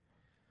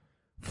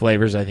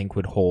 Flavors I think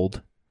would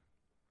hold.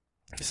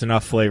 It's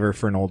enough flavor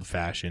for an old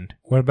fashioned.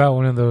 What about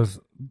one of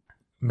those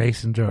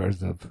mason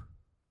jars of?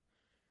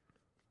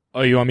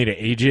 Oh, you want me to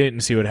age it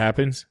and see what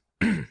happens?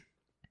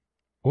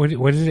 What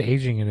is it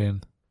aging it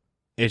in?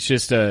 It's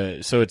just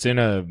so it's in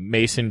a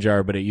mason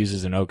jar, but it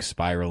uses an oak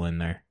spiral in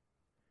there.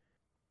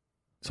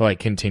 So I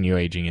continue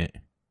aging it.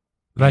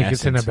 Like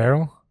it's in a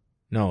barrel?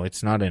 No,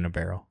 it's not in a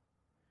barrel.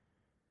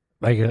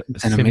 Like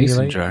it's in a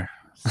mason jar.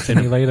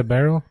 Simulate a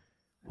barrel?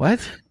 What?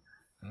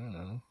 I don't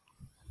know.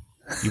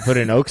 You put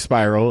an oak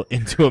spiral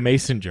into a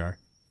mason jar.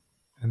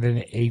 And then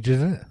it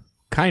ages it?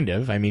 Kind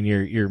of. I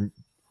mean,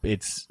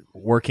 it's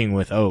working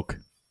with oak.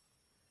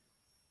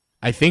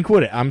 I think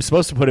I'm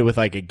supposed to put it with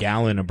like a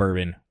gallon of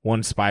bourbon,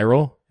 one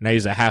spiral, and I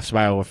use a half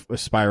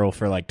spiral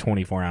for like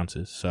 24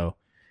 ounces. So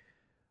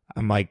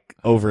I'm like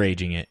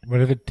overaging it.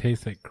 What if it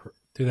tastes like?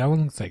 Dude, that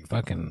one looks like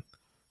fucking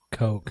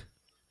Coke.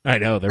 I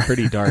know, they're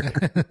pretty dark.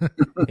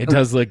 It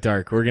does look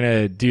dark. We're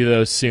gonna do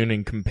those soon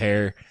and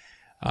compare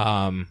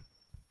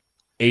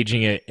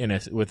aging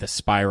it with a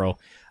spiral.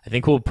 I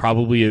think we'll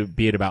probably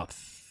be at about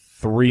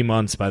 3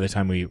 months by the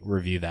time we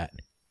review that.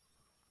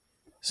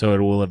 So it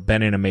will have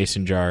been in a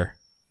mason jar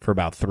for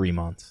about 3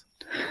 months.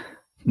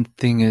 The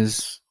thing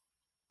is,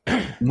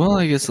 well,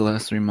 I guess the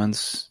last 3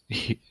 months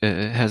it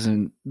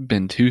hasn't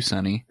been too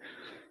sunny.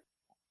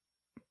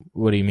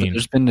 What do you mean? But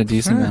there's been a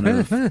decent amount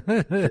of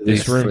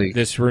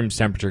this room's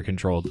temperature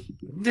controlled.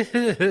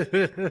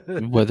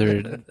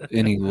 Whether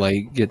any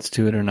light gets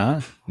to it or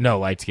not. No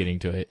light's getting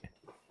to it.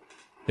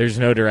 There's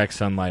no direct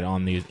sunlight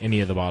on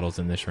any of the bottles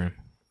in this room.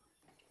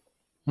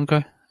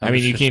 Okay. I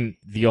mean,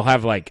 you'll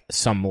have like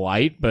some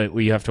light, but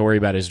what you have to worry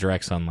about is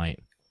direct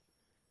sunlight.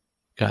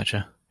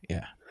 Gotcha.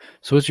 Yeah.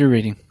 So what's your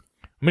rating?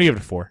 I'm gonna give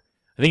it a 4.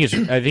 I think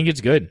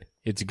it's good.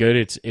 It's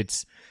good.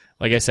 It's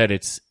like I said.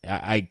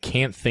 I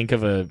can't think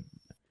of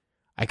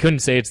I couldn't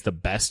say it's the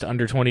best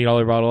under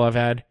 $20 bottle I've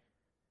had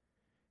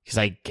because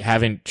I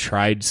haven't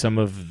tried some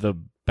of the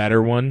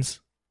better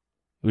ones.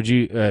 Would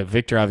you?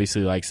 Victor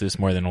obviously likes this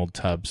more than Old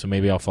Tub, so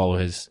maybe I'll follow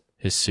his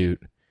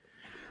suit.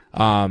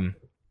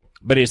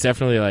 But it's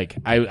definitely like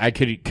I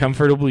could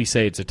comfortably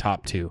say it's a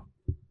top 2.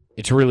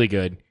 It's really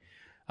good,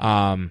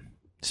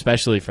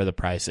 especially for the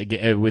price.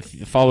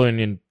 With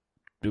following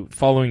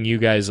you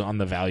guys on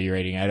the value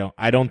rating,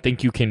 I don't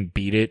think you can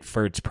beat it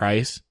for its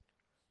price.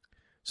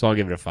 So I'll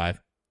give it a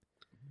 5.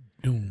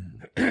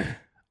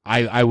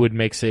 I would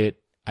mix it.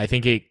 I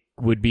think it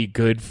would be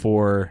good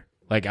for,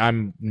 like,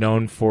 I'm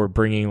known for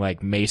bringing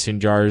like mason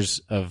jars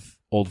of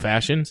old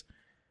fashions.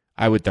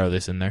 I would throw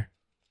this in there.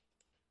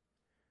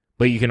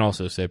 But you can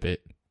also sip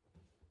it.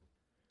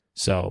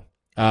 So,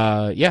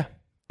 yeah,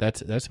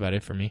 that's about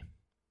it for me.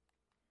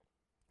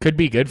 Could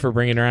be good for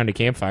bringing around a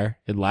campfire.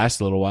 It'd last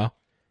a little while.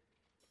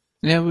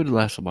 Yeah, it would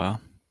last a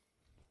while.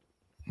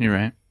 You're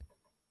right.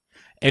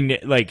 And,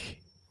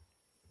 like,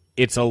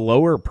 it's a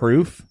lower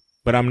proof,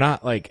 but I'm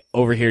not, like,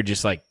 over here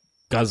just, like,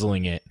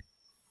 guzzling it.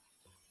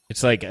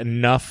 It's, like,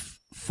 enough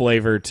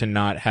flavor to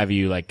not have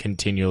you, like,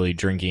 continually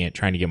drinking it,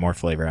 trying to get more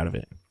flavor out of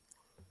it.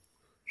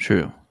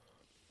 True.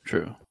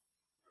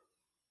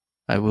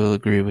 I will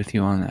agree with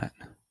you on that.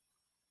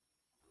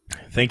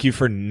 Thank you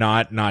for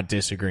not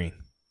disagreeing.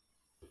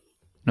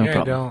 No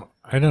problem.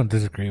 I don't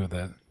disagree with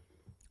that.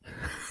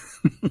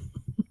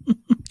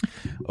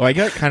 Oh, I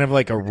got kind of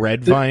like a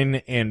red vine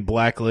and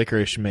black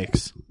licorice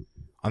mix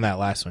on that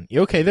last one.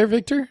 You okay there,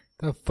 Victor?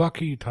 The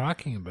fuck are you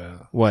talking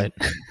about? What?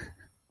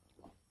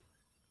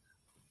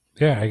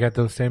 Yeah, I got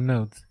those same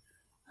notes.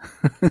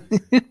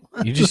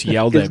 You just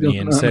yelled at me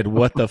and said,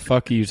 "What the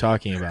fuck are you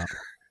talking about?"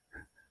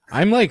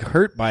 I'm like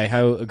hurt by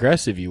how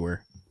aggressive you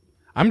were.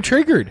 I'm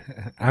triggered.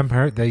 I'm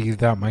hurt that you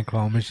thought my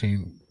claw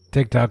machine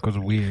TikTok was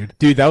weird.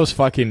 Dude, that was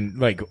fucking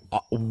like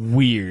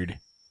weird.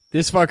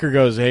 This fucker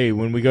goes, "Hey,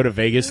 when we go to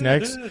Vegas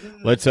next,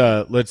 let's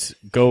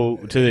go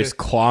to this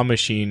claw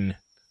machine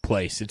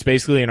place. It's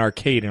basically an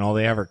arcade and all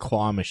they have are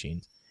claw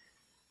machines."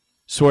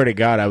 Swear to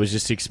God, I was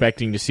just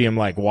expecting to see him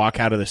like walk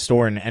out of the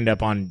store and end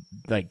up on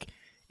like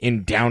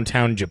in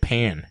downtown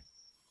Japan.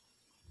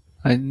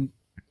 I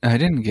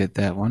didn't get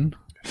that one.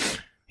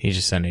 He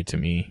just sent it to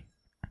me.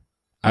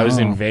 I was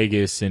in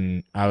Vegas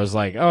and I was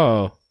like,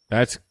 "Oh,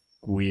 that's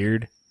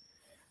weird."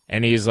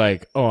 And he's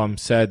like, "Oh, I'm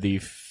sad that you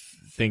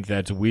think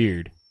that's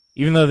weird."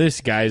 Even though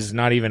this guy's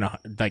not even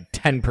like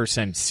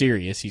 10%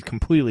 serious, he's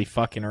completely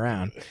fucking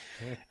around.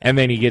 And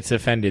then he gets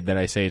offended that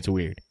I say it's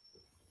weird.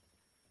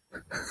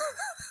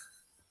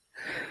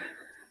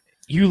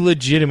 You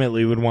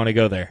legitimately would want to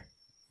go there.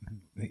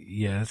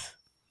 Yes.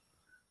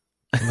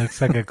 It looks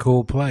like a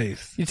cool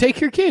place. You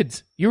take your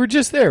kids. You were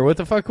just there. What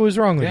the fuck was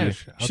wrong with you?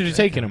 Should have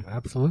taken them.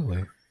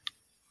 Absolutely.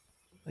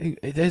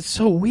 That's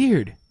so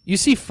weird. You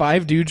see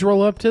 5 dudes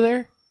roll up to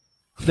there?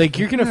 Like,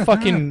 you're going to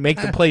fucking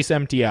make the place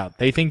empty out.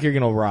 They think you're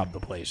going to rob the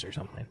place or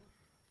something.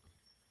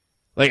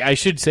 Like, I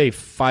should say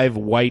 5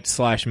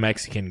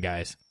 white/Mexican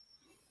guys.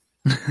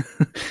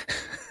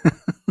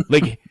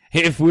 Like,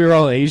 if we were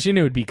all Asian,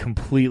 it would be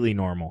completely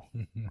normal.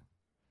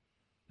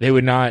 They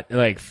would not,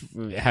 like,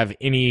 have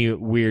any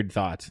weird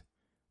thoughts.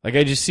 Like,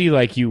 I just see,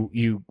 like,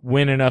 you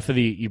win enough of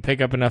you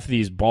pick up enough of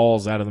these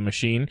balls out of the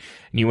machine,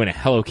 and you win a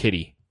Hello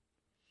Kitty.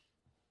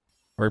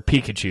 Or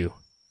Pikachu.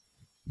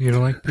 You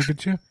don't like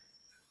Pikachu?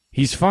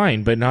 He's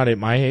fine, but not at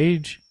my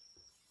age.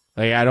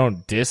 Like, I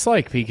don't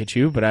dislike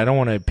Pikachu, but I don't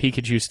want a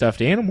Pikachu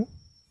stuffed animal.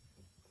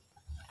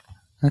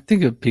 I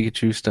think a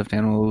Pikachu stuffed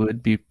animal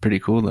would be pretty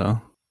cool, though.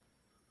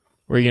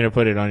 Where are you going to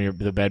put it on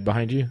the bed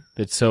behind you?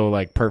 That's so,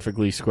 like,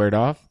 perfectly squared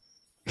off?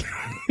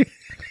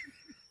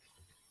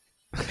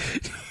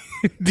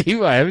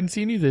 Diva, I haven't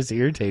seen you this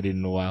irritated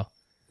in a while.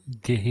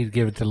 He'd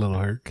give it to Little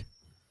Herc.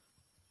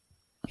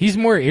 He's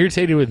more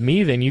irritated with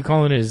me than you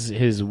calling his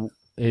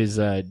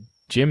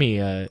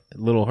Jimmy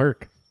Little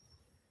Herc.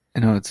 I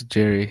know it's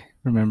Jerry,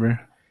 remember?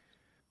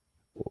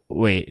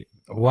 Wait.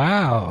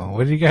 Wow,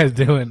 what are you guys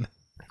doing?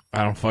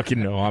 I don't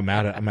fucking know. I'm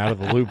out of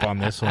the loop on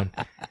this one.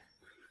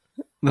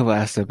 The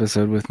last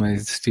episode with my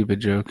stupid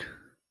joke.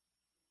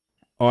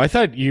 Oh, I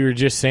thought you were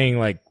just saying,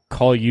 like,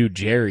 call you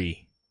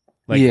Jerry.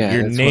 Like, yeah,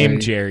 your name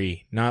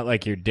Jerry, not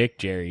like your dick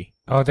Jerry.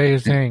 Oh, they were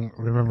saying,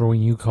 remember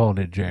when you called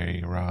it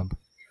Jerry, Rob?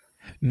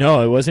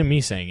 No, it wasn't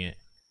me saying it.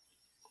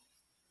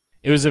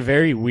 It was a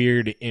very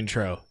weird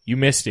intro. You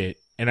missed it,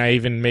 and I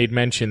even made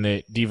mention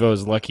that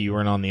Devo's lucky you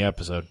weren't on the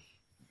episode.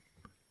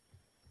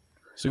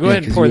 So go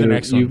ahead and pour the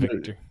next one,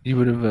 Victor. You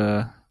would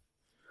have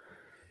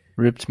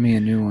ripped me a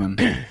new one,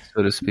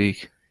 so to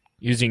speak.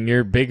 Using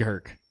your big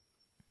herc.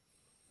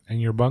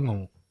 And your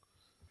bungle.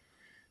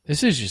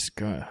 This is just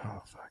good.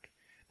 Oh, fuck.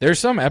 There's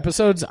some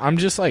episodes I'm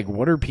just like,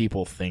 what are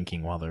people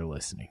thinking while they're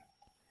listening?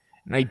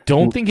 And I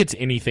don't think it's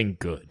anything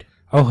good.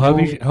 Oh,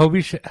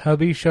 Hubby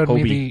showed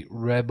me the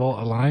Rebel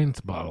Alliance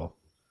bottle.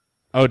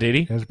 Oh, did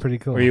he? It was pretty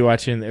cool. Were you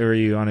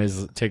on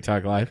his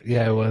TikTok live?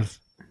 Yeah, it was.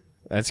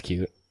 That's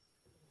cute.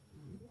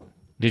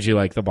 Did you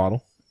like the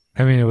bottle?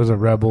 I mean, it was a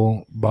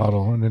Rebel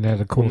bottle, and it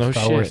had a cool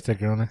Star Wars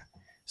sticker on it.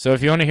 So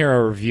if you want to hear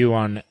a review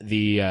on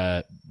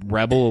the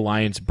Rebel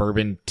Alliance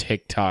Bourbon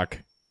TikTok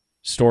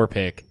store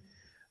pick,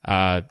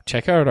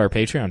 check out our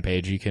Patreon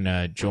page. You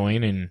can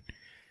join and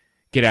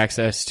get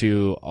access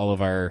to all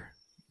of our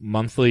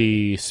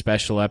monthly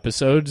special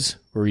episodes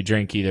where we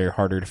drink either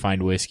harder to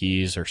find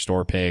whiskeys or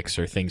store picks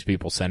or things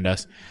people send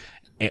us.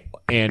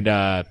 And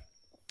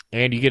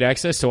you get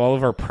access to all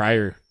of our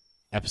prior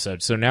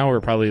episodes. So now we're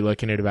probably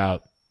looking at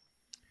about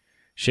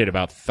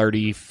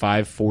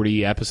 35,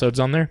 40 episodes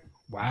on there.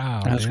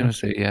 Wow. I was going to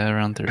say, yeah,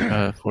 around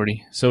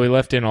 40. So we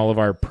left in all of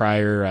our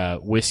prior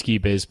Whiskey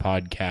Biz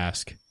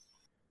podcast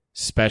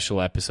special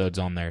episodes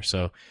on there.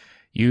 So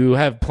you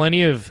have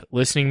plenty of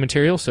listening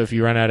material. So if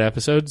you run out of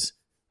episodes,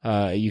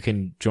 you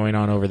can join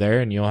on over there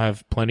and you'll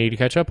have plenty to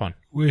catch up on.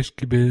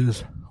 Whiskey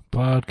Biz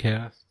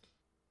podcast.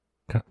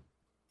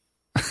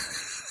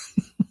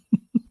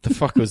 The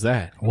fuck was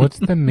that? What's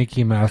the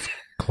Mickey Mouse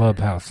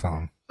Clubhouse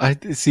song? I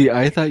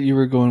thought you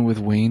were going with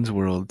Wayne's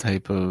World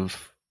type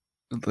of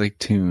like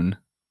tune.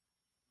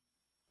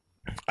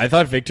 I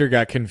thought Victor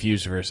got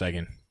confused for a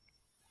second.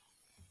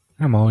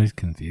 I'm always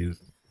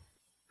confused.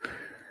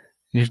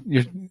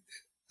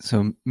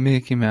 So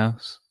Mickey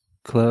Mouse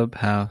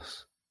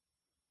Clubhouse.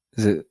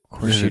 Is it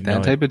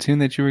that type of tune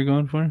that you were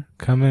going for?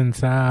 Come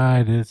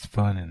inside, it's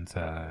fun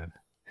inside.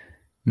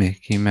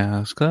 Mickey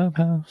Mouse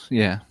Clubhouse.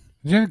 Yeah.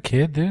 Is that a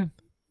kid, dude?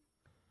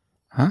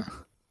 Huh?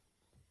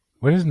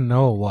 What does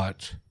Noah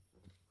watch?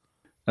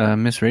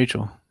 Miss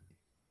Rachel.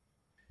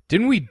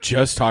 Didn't we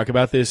just talk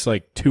about this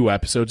like 2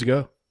 episodes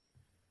ago?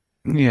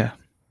 Yeah.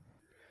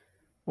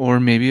 Or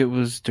maybe it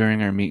was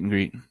during our meet and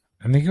greet.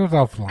 I think it was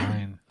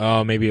offline.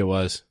 Oh, maybe it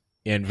was.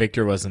 And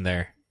Victor wasn't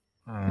there.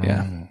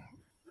 Yeah.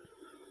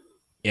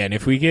 Yeah, and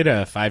if we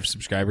get 5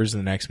 subscribers in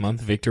the next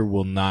month, Victor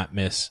will not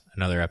miss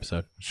another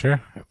episode.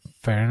 Sure.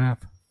 Fair enough.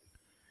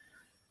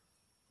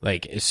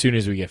 Like, as soon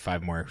as we get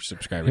 5 more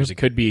subscribers. It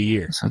could be a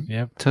year. So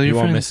Yep. tell You your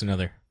won't friends. miss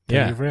another.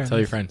 Tell your friends. Tell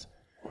your friends.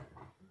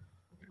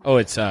 Oh,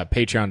 it's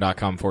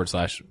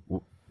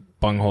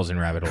patreon.com/bungholes and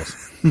rabbit holes.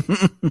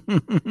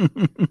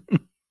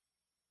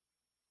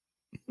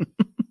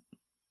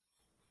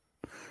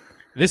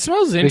 This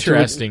smells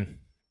interesting.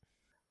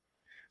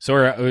 So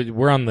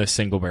we're on the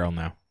single barrel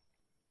now.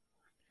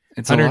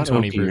 It's a lot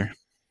 120 oakier. proof.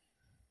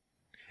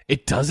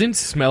 It doesn't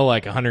smell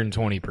like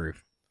 120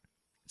 proof.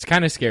 It's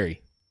kind of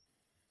scary.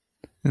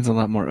 It's a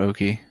lot more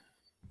oaky.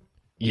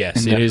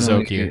 Yes, And it is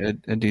definitely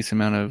oaky. A decent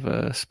amount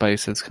of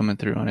spice that's coming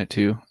through on it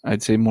too.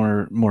 I'd say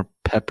more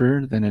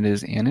pepper than it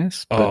is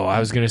anise. but Oh, I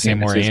was going to say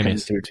more is coming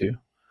anise. through too.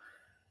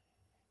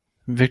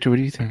 Victor, what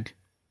do you think?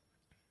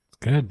 It's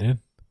good, dude.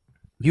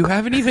 You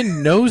haven't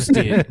even nosed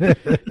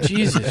it.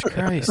 Jesus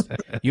Christ.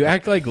 You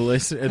act like the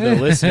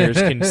listeners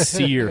can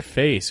see your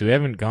face. We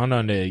haven't gone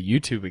onto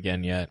YouTube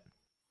again yet.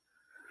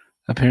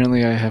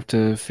 Apparently, I have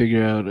to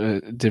figure out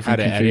a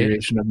different How to edit?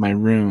 configuration of my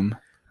room.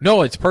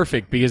 No, it's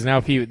perfect because now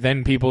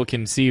then people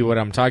can see what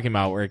I'm talking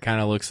about, where it kind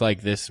of looks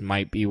like this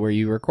might be where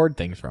you record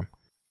things from.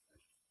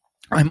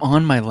 I'm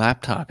on my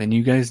laptop, and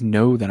you guys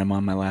know that I'm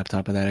on my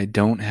laptop and that I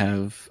don't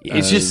have...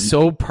 It's just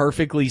so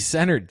perfectly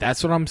centered.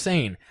 That's what I'm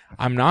saying.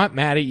 I'm not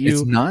mad at you.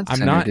 It's not I'm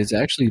centered. not. It's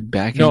actually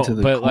back No, into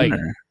the but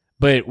corner.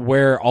 but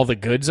where all the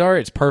goods are,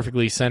 it's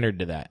perfectly centered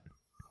to that.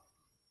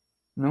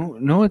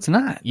 No, it's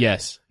not.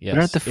 Yes. They're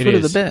at the foot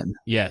of the bed.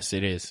 Yes,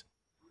 it is.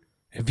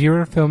 If you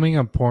were filming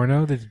a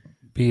porno, that'd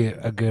be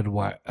a good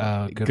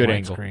Good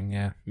angle. widescreen.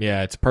 Yeah.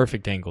 Yeah, it's a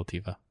perfect angle,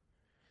 Tiva.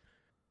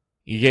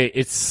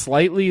 It's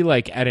slightly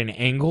like at an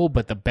angle,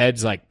 but the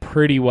bed's like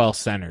pretty well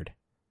centered.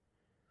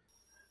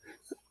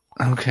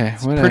 Okay,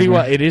 It's whatever. pretty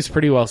well. It is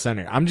pretty well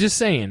centered. I'm just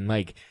saying,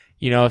 like,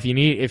 if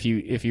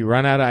you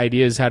run out of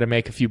ideas how to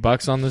make a few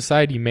bucks on the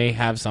side, you may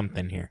have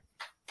something here.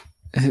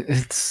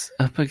 It's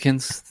up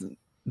against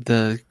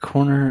the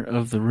corner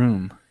of the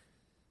room.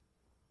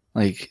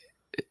 Like,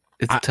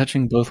 it's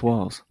touching both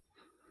walls.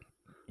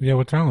 Yeah,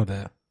 what's wrong with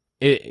that?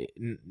 You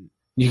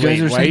Wait,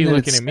 guys are why are saying you that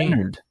looking it's at me?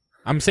 centered.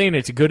 I'm saying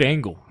it's a good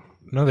angle.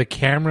 No, the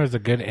camera is a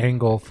good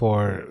angle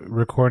for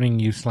recording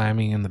you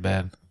slamming in the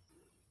bed.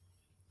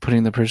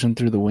 Putting the person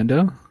through the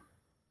window?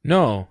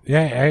 No.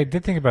 Yeah, I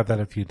did think about that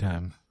a few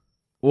times.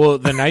 Well,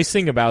 the nice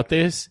thing about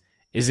this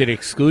is it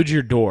excludes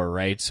your door,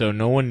 right? So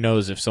no one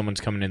knows if someone's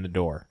coming in the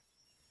door.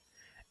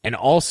 And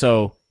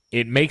also,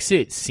 it makes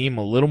it seem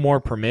a little more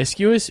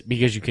promiscuous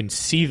because you can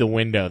see the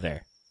window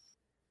there.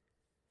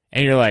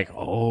 And you're like,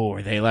 oh,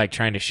 are they like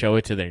trying to show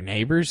it to their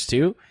neighbors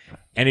too?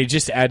 And it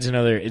just adds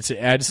it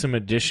adds some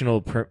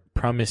additional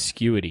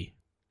promiscuity.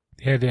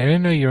 Yeah, I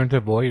didn't know you were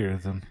into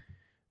voyeurism.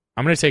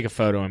 I'm going to take a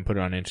photo and put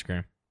it on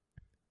Instagram.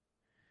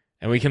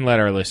 And we can let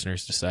our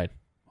listeners decide.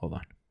 Hold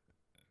on.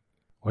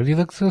 Why do you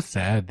look so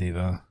sad,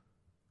 Devo?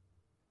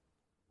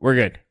 We're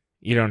good.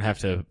 You don't have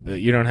to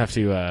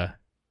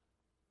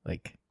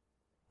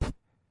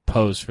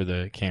pose for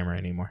the camera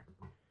anymore.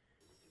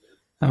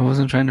 I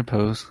wasn't trying to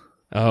pose.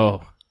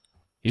 Oh.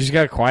 You just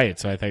got quiet,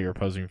 so I thought you were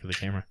posing for the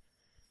camera.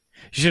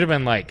 You should have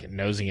been like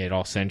nosing it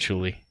all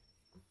sensually.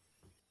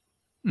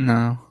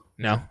 No.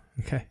 No?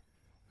 Okay.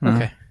 No.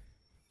 Okay.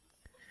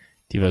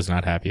 Devo's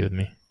not happy with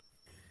me.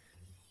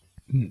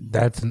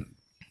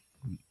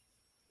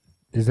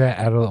 Is that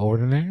out of the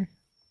ordinary?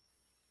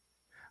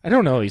 I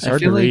don't know. He's I hard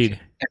to feel like- read.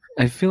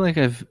 I feel like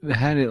I've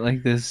had it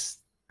like this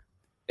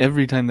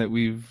every time that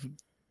we've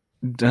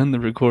done the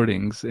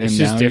recordings. And It's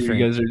just now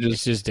different. you guys are It's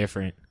just... just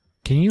different.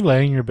 Can you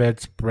lay in your bed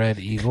spread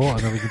eagle and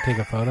then we can take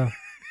a photo?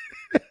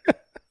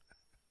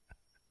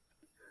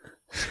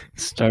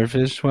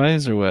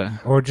 Starfish-wise or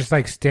what? Or just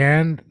like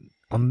stand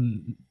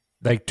on,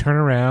 like turn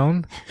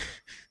around,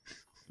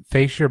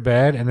 face your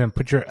bed, and then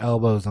put your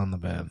elbows on the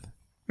bed.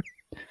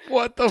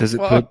 What the Does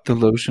fuck? it put the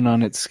lotion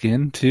on its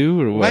skin too,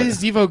 or what? Why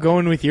is Devo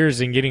going with yours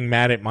and getting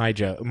mad at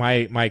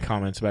my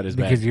comments about his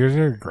Because bed? yours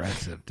are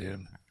aggressive, dude.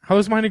 How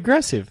is mine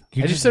aggressive?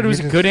 You I just- just said it was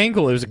a you're good just-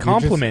 angle. It was a You're just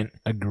compliment.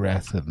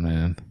 aggressive,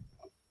 man.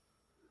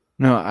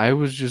 No, I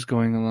was just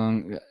going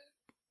along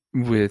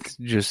with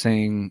just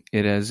saying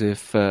it as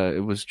if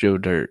it was Joe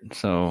Dirt.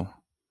 So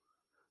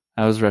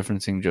I was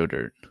referencing Joe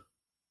Dirt.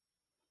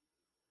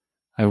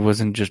 I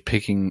wasn't just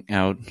picking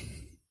out.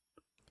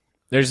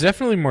 There's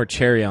definitely more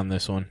cherry on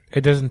this one.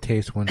 It doesn't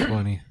taste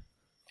 120.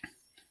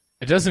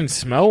 It doesn't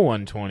smell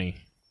 120.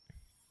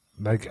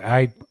 Like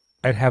I'd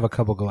have a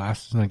couple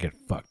glasses and I get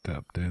fucked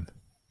up, dude.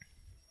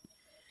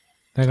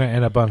 Then I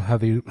end up on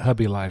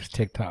hubby Live's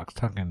TikToks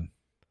talking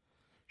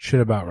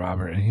shit about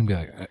Robert, and he'd be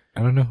like,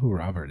 I don't know who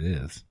Robert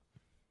is.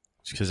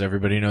 It's because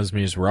everybody knows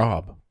me as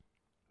Rob.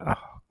 Oh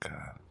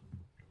god,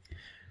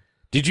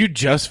 Did you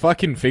just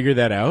fucking figure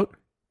that out?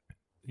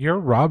 you're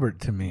Robert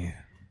to me.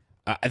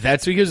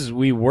 That's because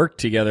we worked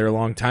together a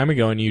long time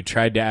ago and you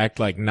tried to act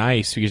like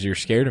nice because you're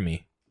scared of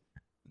me.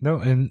 No,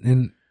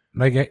 and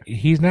like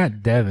he's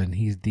not Devin,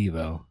 he's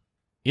Devo.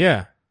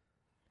 Yeah,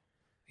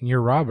 And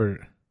you're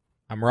Robert.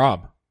 I'm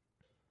Rob.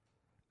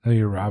 No,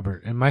 you're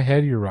Robert. In my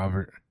head, you're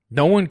Robert.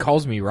 No one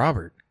calls me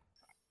Robert.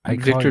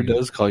 Victor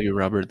does call you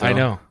Robert,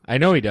 though. I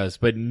know he does,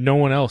 but no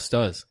one else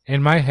does.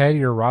 In my head,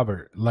 you're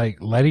Robert. Like,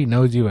 Letty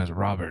knows you as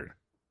Robert.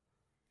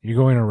 You're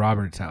going to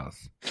Robert's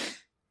house.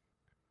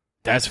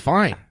 That's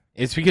fine.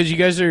 It's because you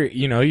guys are,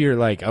 you're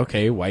like,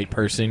 okay, white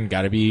person,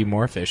 got to be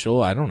more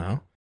official. I don't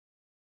know.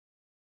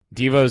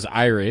 Devo's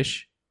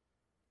Irish.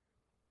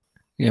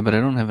 Yeah, but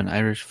I don't have an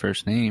Irish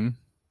first name.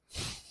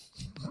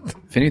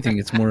 If anything,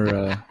 it's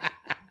more...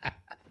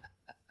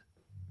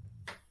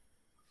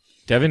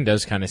 Devin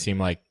does kind of seem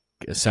like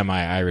a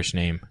semi-Irish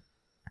name.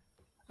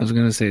 I was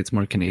going to say it's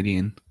more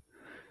Canadian.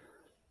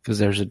 Because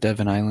there's a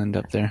Devon Island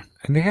up there.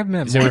 I think I've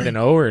met Is it with an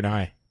O or an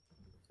I?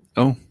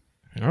 Oh.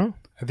 Oh.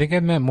 I think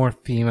I've met more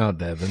female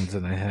Devons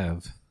than I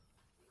have.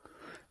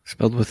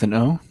 Spelled with an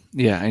O?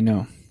 Yeah, I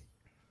know.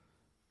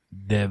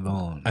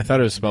 Devon. I thought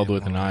it was spelled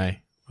with an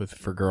I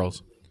for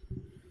girls.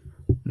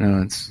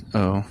 No, it's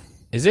O.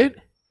 Is it?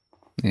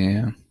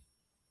 Yeah.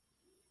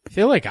 I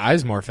feel like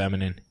I's more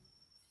feminine.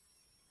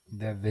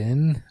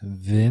 Devin?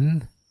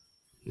 Vin?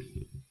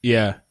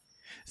 Yeah.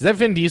 Is that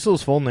Vin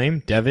Diesel's full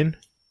name? Devin?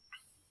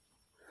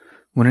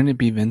 Wouldn't it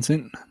be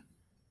Vincent?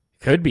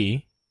 Could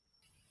be.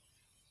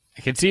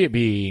 I could see it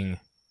being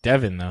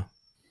Devin, though.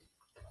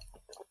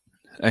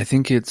 I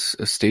think it's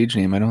a stage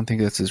name. I don't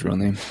think that's his real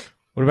name.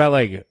 What about,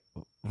 like,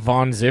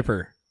 Von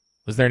Zipper?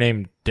 Was their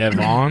name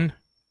Devon?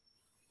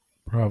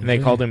 Probably. And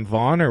they called him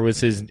Vaughn, or was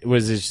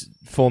his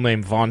full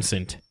name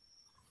Vincent?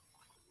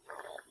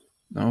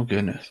 Oh,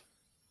 goodness.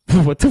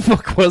 What the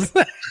fuck was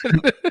that?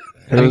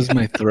 That was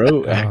my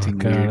throat acting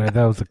God, weird.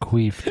 that was a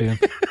queef, dude.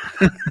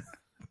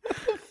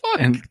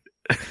 And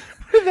Where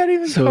did that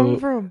even come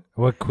from?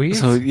 What queef?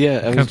 so, yeah,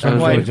 I Comes was from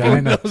Why the did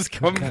vagina. those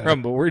come Okay.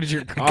 from? But where did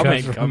your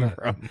comment comes come from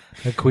from?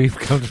 A queef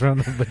comes from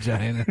the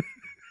vagina.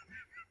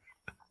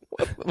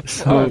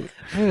 So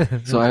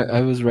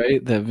I was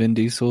right that Vin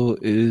Diesel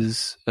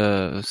is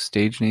a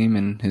stage name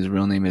and his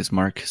real name is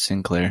Mark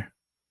Sinclair.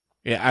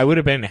 Yeah, I would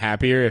have been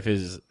happier if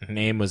his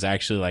name was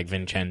actually like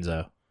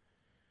Vincenzo.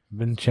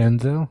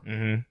 Vincenzo?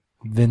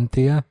 Mm-hmm.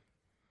 Vintia?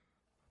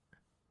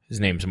 His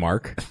name's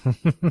Mark.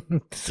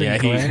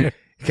 Sinclair? Yeah,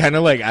 he kind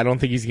of like, I don't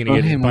think he's going to Oh,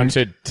 get hey, a bunch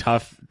of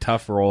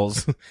tough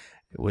roles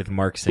with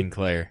Mark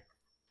Sinclair.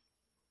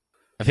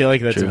 I feel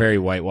like that's True. a very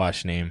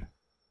whitewashed name.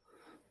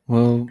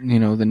 Well,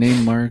 the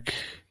name Mark,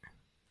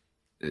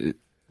 I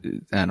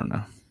don't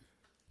know.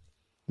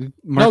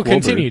 No, continue,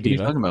 Wahlberg. What are you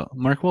Diva. talking about?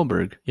 Mark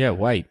Wahlberg. Yeah,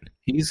 white.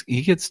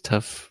 He gets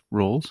tough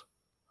roles.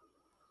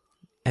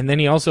 And then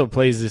he also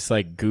plays this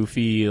like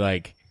goofy,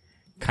 like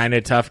kind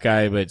of tough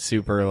guy, but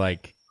super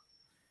like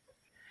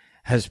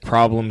has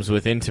problems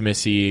with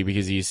intimacy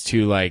because he's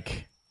too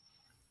like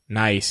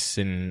nice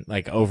and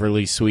like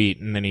overly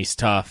sweet, and then he's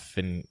tough,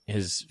 and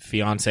his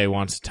fiance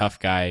wants a tough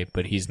guy,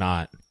 but he's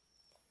not.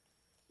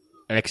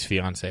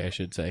 Ex-fiance, I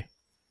should say.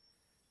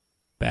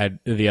 Bad,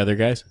 the other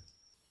guys?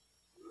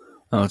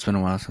 Oh, it's been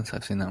a while since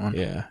I've seen that one.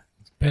 Yeah.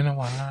 Been a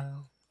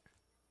while.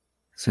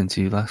 Since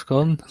you last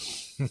called?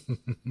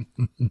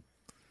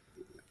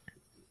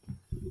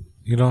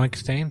 You don't like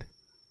Stained?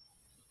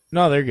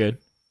 No, they're good.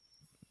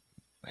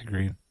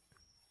 Agreed.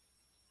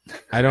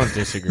 I don't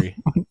disagree.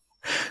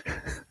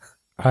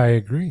 I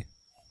agree.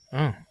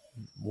 Oh,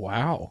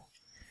 wow.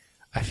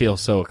 I feel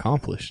so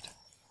accomplished.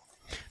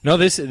 No,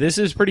 this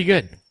is pretty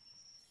good.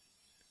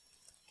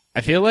 I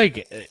feel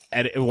like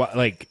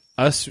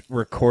us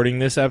recording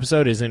this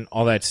episode isn't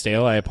all that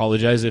stale. I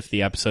apologize if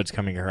the episode's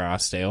coming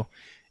across stale.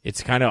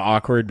 It's kind of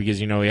awkward because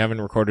we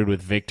haven't recorded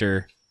with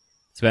Victor.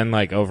 It's been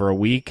like over a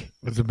week.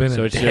 It's been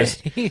So a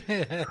it's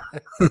day.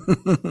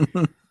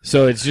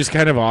 So it's just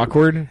kind of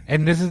awkward.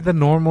 And this is the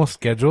normal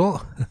schedule?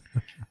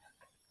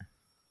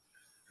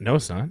 No,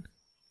 it's not.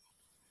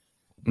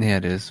 Yeah,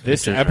 it is.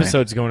 This Victor's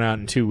episode's going out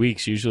in 2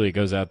 weeks. Usually it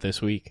goes out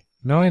this week.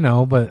 No, I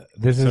know, but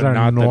this is So our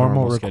not the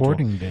normal normal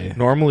recording day.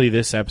 Normally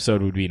this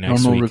episode would be right.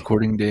 next Normal week.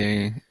 recording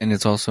day, and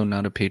it's also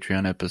not a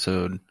Patreon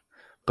episode.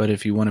 But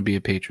if you want to be a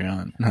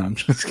Patreon, no, I'm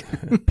just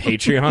kidding.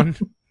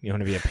 Patreon? You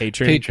want to be a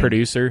patron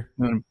producer?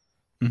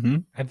 Mm-hmm.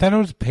 I thought it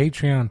was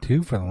Patreon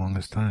too for the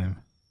longest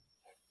time.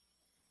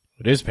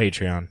 It is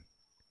Patreon.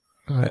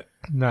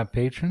 Not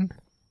patron?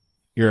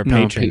 You're a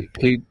No, patron.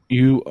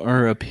 you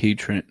are a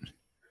patron.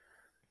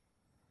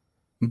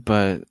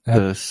 But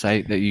the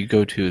site that you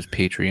go to is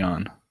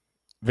Patreon.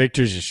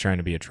 Victor's just trying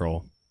to be a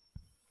troll.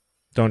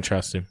 Don't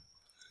trust him.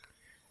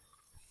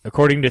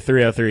 According to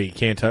 303, you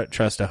can't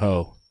trust a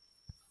hoe.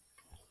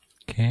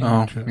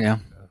 Yeah.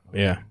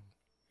 Yeah.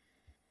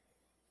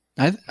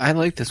 I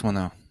like this one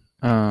though.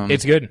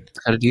 It's good. It's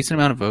got a decent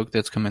amount of oak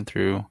that's coming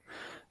through.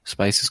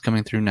 Spice is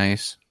coming through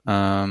nice.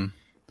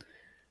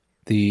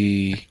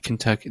 The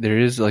Kentucky, there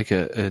is like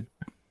a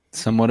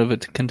somewhat of a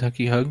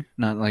Kentucky hug,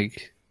 not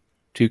like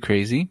too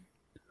crazy.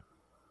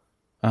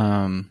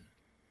 But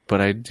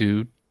I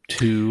do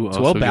too. It's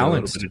well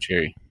balanced. A little bit of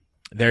cherry.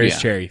 There is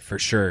cherry for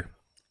sure.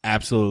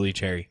 Absolutely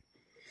cherry.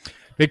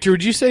 Victor,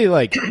 would you say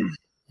like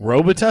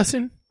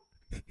Robitussin?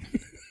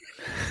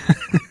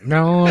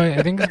 No,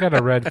 I think it's got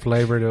a red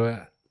flavor to it.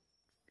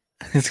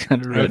 It's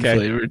got a red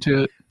flavor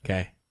to it.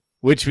 Okay.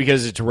 Which,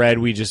 because it's red,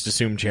 we just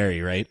assume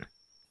cherry, right?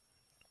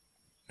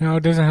 No,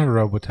 it doesn't have a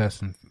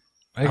Robitussin.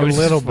 Like I was a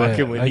little just bit.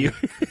 fucking with like, you.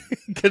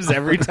 Because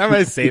every time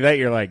I say that,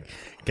 you're like,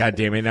 God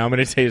damn it, now I'm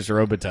going to taste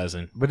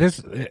Robitussin. But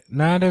it's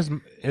not as.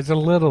 It's a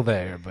little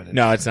there, but it's,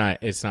 No, it's not.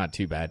 It's not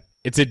too bad.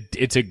 It's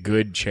a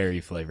good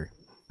cherry flavor.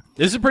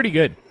 This is pretty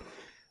good.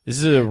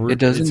 This is It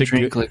doesn't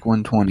drink like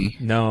 120.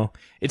 No,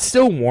 it's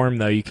still warm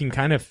though. You can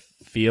kind of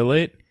feel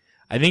it.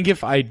 I think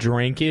if I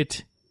drank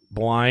it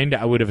blind,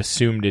 I would have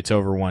assumed it's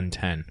over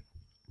 110.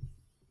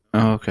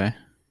 Oh, okay.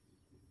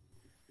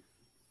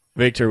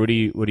 Victor, what do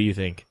you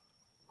think?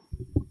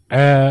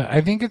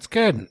 I think it's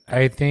good.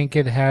 I think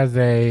it has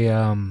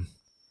a.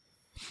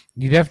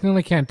 You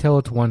definitely can't tell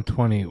it's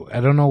 120.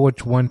 I don't know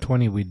which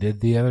 120 we did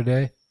the other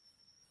day,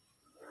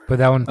 but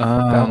that one,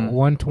 that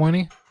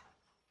 120.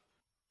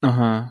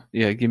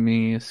 Yeah, give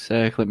me a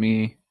sec. Let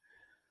me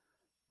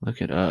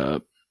look it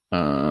up.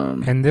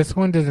 And this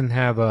one doesn't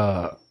have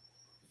a.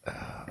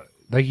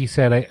 Like you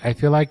said, I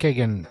feel like I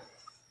can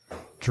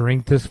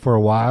drink this for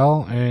a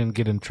while and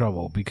get in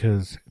trouble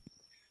because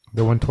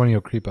the 120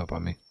 will creep up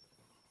on me.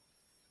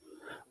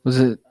 Was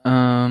it?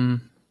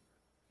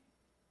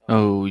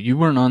 Oh, you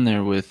weren't on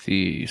there with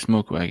the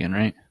smoke wagon,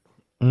 right?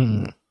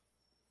 Mm-mm.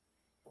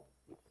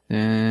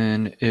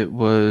 Then it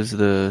was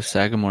the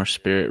Sagamore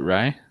Spirit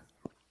Rye.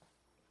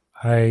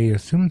 I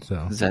assume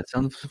so. Does that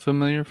sound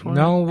familiar for you?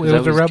 No, 'Cause it that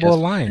was the Rebel just-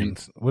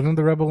 Alliance. Wasn't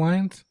the Rebel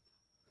Alliance?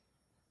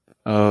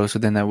 Oh, so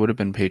then that would have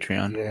been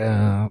Patreon.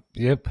 Yeah.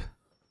 Yep.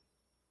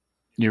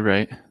 You're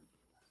right.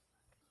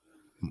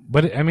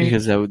 But I mean,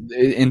 Because that would,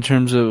 in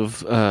terms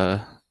of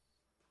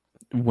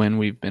when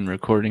we've been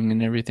recording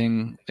and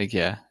everything, like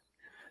yeah,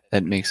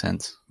 that makes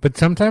sense. but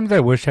sometimes I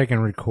wish I can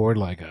record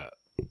like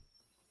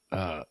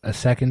a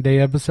second day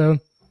episode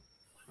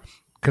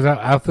because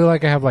I feel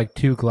like I have like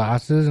 2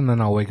 glasses and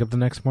then I'll wake up the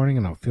next morning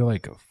and I'll feel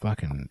like a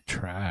fucking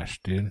trash,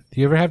 dude. Do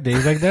you ever have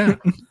days like that?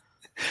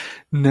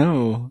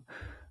 No,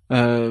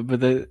 but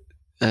that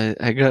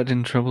I got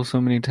in trouble so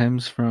many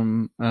times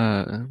from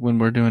when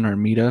we're doing our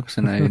meetups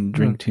and I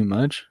drink too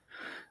much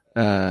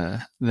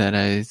that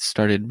I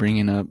started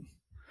bringing up.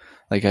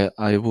 Like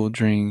I will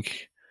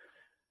drink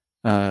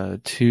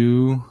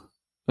 2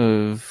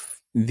 of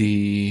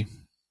the,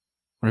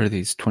 what are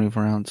these,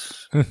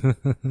 24-ounce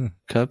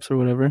cups or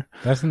whatever?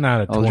 That's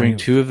not a 20. I'll drink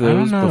 2 of I don't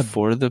those know.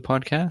 before the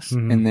podcast,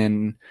 Mhm. and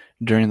then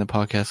during the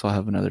podcast I'll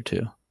have another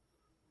 2.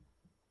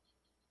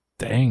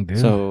 Dang, dude.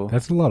 So-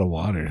 that's a lot of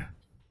water.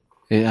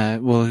 Yeah,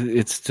 well,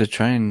 it's to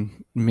try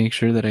and make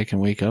sure that I can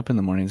wake up in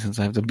the morning since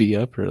I have to be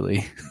up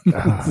early.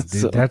 Ah, dude,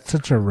 So- that's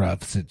such a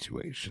rough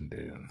situation,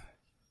 dude.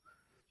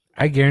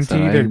 I guarantee So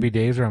you I- there'd be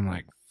days where I'm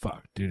like,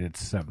 fuck, dude, it's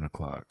 7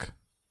 o'clock.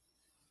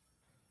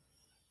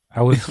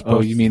 I was Oh,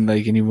 supposed you mean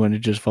like anyone to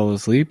just fall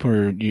asleep,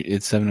 or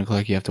it's 7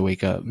 o'clock you have to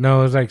wake up? No,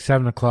 it was like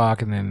 7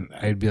 o'clock, and then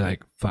I'd be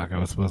like, fuck, I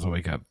was supposed to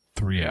wake up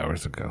 3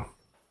 hours ago.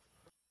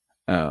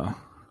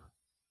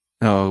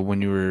 Oh,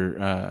 when you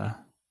were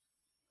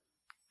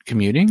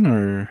commuting,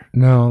 or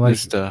No, like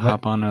just to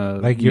hop on a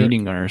like your-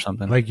 meeting or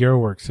something? like your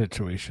work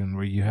situation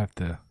where you have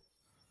to.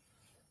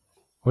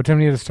 What time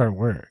do you have to start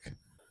work?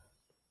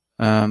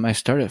 I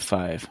start at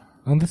 5.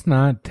 Oh, that's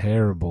not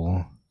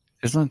terrible.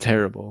 It's not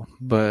terrible,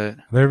 but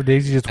There are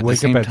days you just at the wake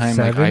same up at time,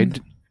 7,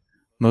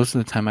 most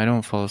of the time I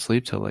don't fall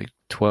asleep till like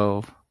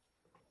 12.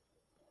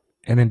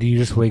 and then do you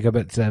just wake up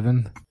at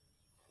 7?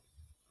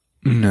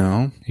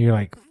 No, You're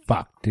like,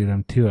 fuck, dude,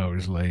 I'm 2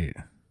 hours late.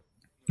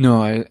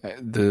 no. I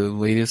the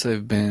latest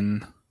I've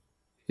been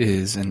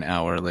is an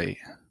hour late,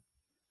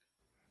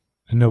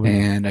 And nobody.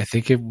 and I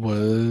think it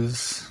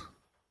was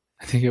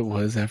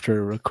after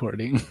a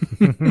recording.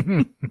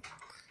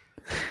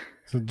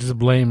 So just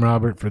blame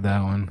Robert for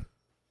that one.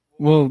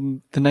 Well,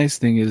 the nice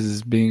thing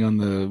is being on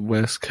the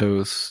West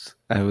Coast,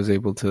 I was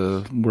able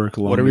to work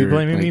longer. What are we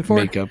blaming me for?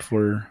 Make up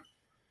for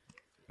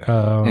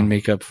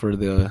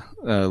the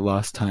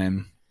lost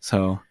time.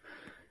 So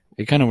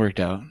it kind of worked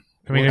out.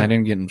 I mean, I if,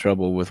 didn't get in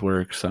trouble with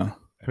work, so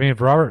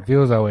if Robert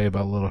feels that way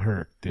about Little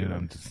Herc,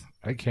 dude,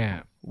 I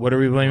can't. What are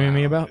we blaming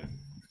me about?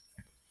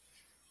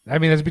 I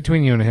mean, that's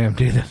between you and him,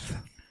 dude.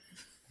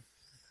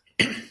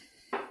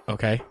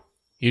 Okay.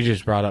 You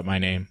just brought up my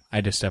name. I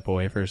had to step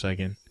away for a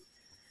second.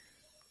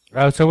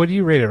 Oh, so what do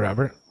you rate it,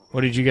 Robert?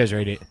 What did you guys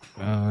rate it?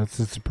 It's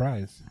a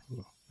surprise.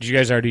 Did you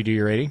guys already do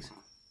your ratings?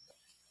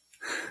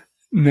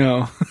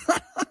 no.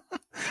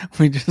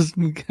 We just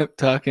kept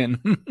talking.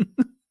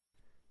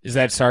 Is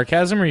that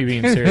sarcasm or are you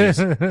being serious?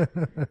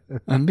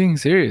 I'm being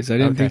serious. I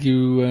didn't Okay. think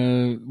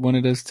you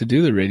wanted us to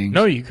do the ratings.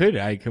 No, you could.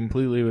 I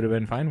completely would have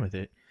been fine with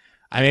it.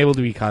 I'm able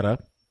to be caught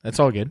up. That's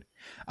all good.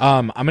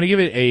 I'm going to give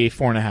it a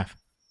 4.5.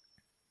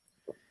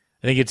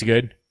 I think it's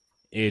good.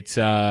 It's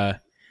I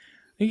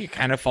think it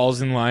kind of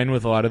falls in line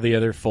with a lot of the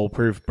other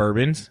foolproof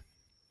bourbons.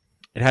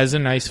 It has a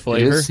nice It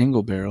flavor. is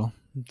single barrel,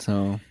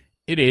 so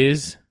It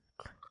is.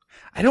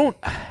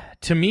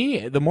 To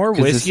me, the more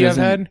 'Cause this whiskey I've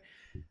isn't- had,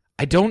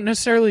 I don't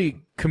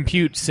necessarily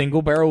compute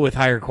single barrel with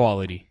higher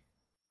quality.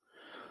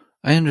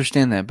 I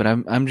understand that, but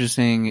I'm just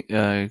saying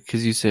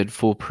because you said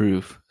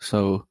foolproof.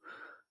 So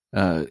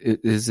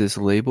is this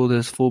labeled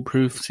as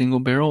foolproof single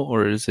barrel,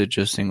 or is it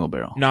just single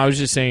barrel? No, I was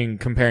just saying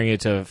comparing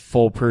it to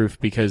foolproof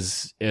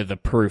because of the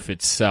proof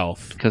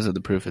itself. Because of the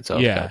proof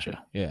itself. Yeah,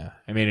 Gotcha. yeah.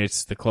 I mean,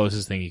 it's the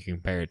closest thing you can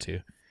compare it to.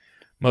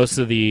 Most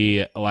of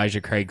the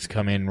Elijah Craigs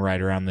come in right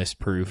around this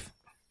proof.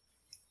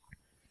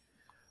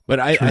 But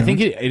I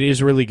think it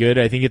is really good.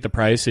 I think at the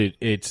price,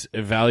 it's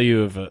a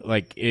value of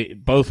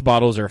both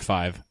bottles are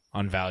 $5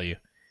 on value.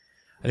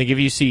 I think if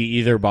you see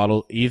either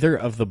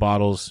of the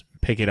bottles,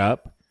 pick it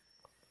up.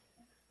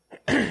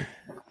 Pick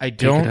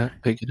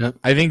it up.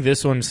 I think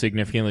this one's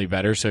significantly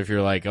better. So if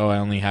you're like, oh, I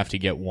only have to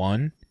get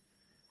one,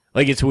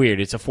 like it's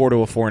weird. It's a 4 to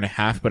a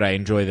 4.5, but I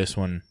enjoy this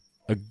one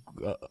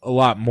a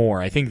lot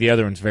more. I think the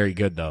other one's very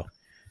good though.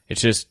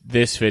 It's just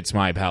this fits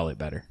my palate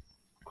better.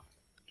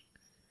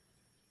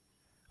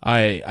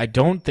 I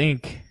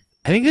think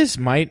this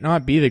might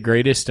not be the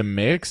greatest to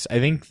mix. I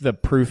think the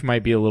proof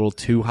might be a little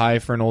too high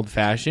for an old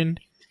fashioned.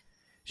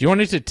 You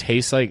want it to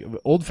taste like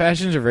old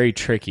fashions are very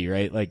tricky,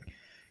 right? Like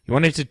you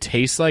want it to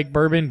taste like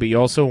bourbon, but you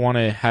also want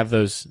to have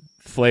those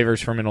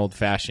flavors from an old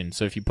fashioned.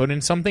 So if you put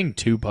in something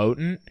too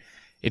potent,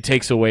 it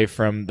takes away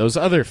from those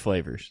other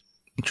flavors.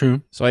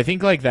 True. So I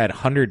think like that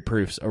 100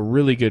 proof's a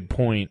really good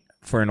point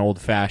for an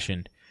old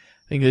fashioned.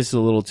 I think this is a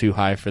little too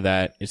high for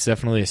that. It's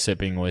definitely a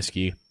sipping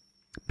whiskey.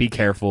 Be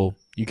careful.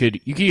 You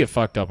could get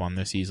fucked up on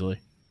this easily.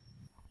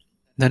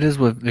 That is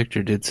what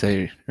Victor did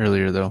say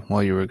earlier, though,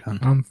 while you were gone.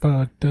 I'm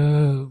fucked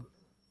up.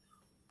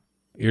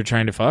 You're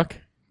trying to fuck?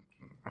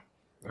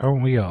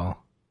 Aren't we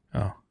all?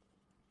 Oh.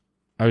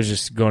 I was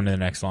just going to the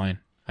next line.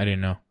 I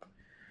didn't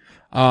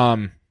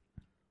know.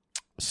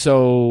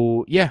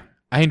 So, yeah,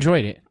 I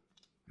enjoyed it.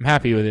 I'm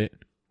happy with it.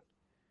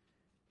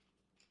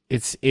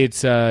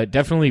 It's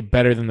definitely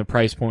better than the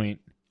price point.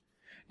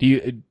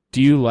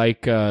 Do you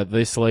like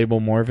this label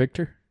more,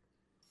 Victor?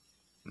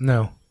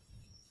 No.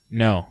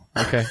 No.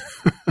 Okay.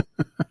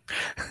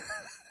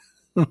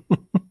 I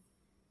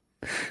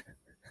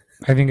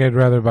think I'd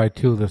rather buy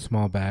 2 of the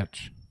small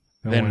batch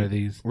than one of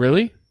these.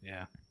 Really?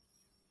 Yeah.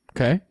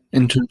 Okay.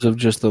 In terms of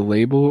just the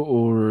label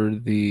or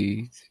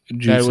the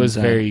juice? That was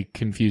inside? very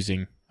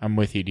confusing. I'm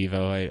with you,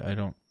 Devo. I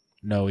don't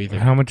know either.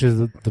 How much is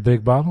the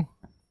big bottle?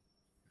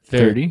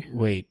 30?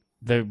 Wait.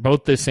 They're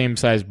both the same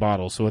size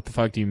bottle, so what the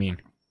fuck do you mean?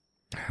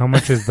 How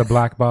much is the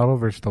black bottle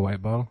versus the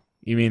white bottle?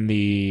 You mean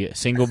the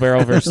single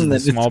barrel versus the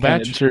small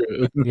batch?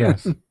 True.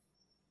 Yes.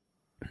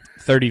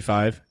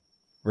 35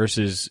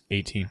 versus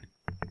 18.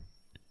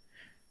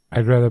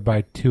 I'd rather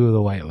buy 2 of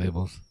the white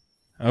labels.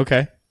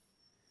 Okay.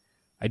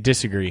 I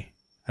disagree.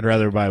 I'd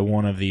rather buy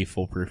one of the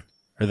full proof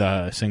or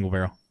the single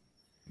barrel.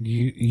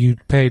 You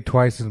pay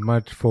twice as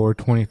much for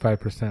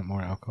 25%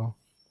 more alcohol.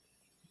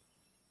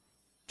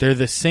 They're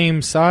the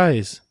same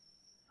size.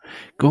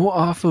 Go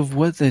off of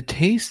what the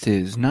taste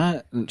is,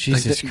 not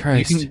Jesus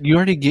Christ. You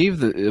already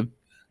gave you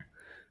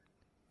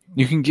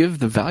can give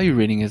the value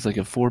rating as like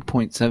a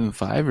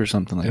 4.75 or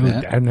something like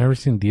that. I've never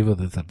seen Devo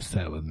this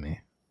upset with me.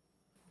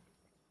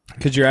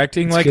 Because you're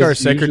acting It's like 'cause our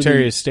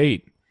Secretary usually- of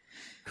State.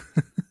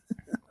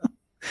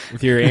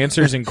 With your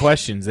answers and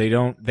questions, they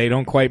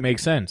don't quite make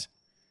sense.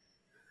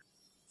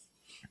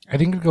 I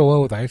think it'd go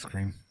well with ice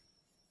cream.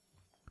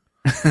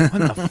 What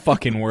in the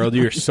fucking world?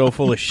 You're so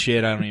full of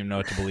shit. I don't even know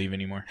what to believe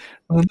anymore.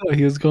 Oh no,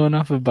 he was going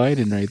off of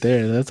Biden right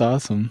there. That's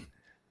awesome.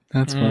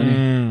 That's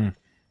funny.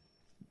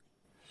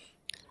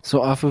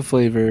 So off of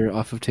flavor,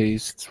 off of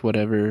taste,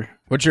 whatever.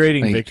 What's your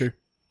rating, Like- Victor?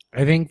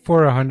 I think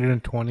for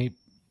 120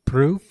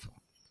 proof,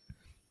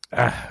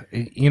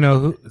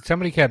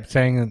 somebody kept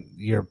saying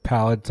your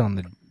palate's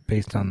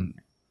based on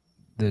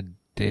the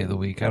day of the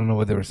week. I don't know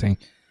what they were saying,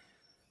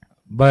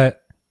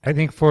 but I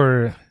think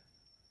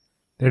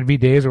there'd be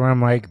days where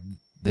I'm like,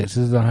 this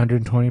is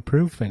 120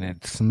 proof and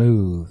it's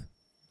smooth.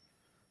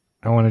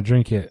 I want to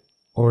drink it.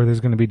 Or there's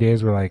going to be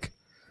days where like,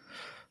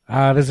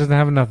 this doesn't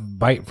have enough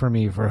bite for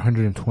me for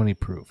 120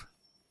 proof.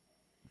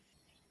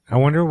 I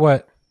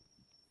wonder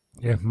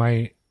if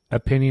my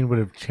opinion would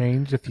have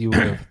changed if you would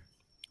have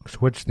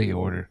switched the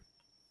order.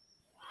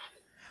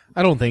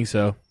 I don't think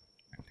so.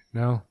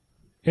 No.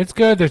 It's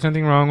good. There's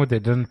nothing wrong with it.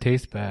 It doesn't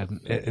taste bad.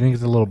 I think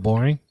it's a little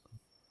boring.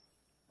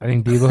 I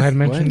think Devo had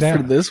mentioned that.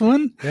 For this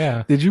one?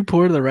 Yeah. Did you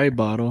pour the right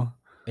bottle?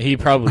 He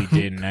probably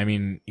didn't. I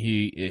mean,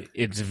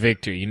 it's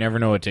Victor. You never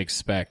know what to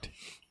expect.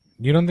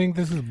 You don't think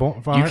this is for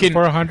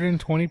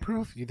 120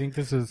 proof? You think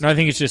this is... No, I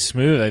think it's just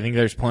smooth. I think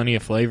there's plenty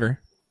of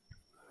flavor.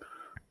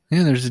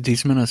 Yeah, there's a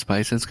decent amount of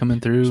spice that's coming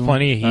through. There's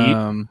plenty of heat.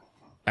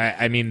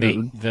 I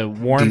mean, the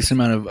warmth...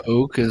 Decent amount of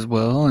oak as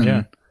well. And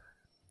yeah.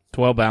 It's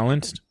well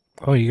balanced.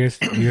 Oh, you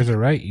guys are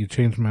right. You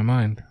changed my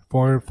mind.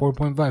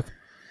 4.5.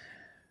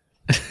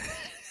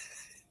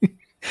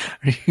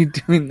 Are you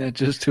doing that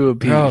just to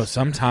appease? Bro,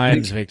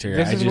 sometimes, Victor.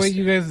 This is what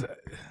you guys...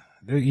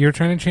 You're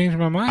trying to change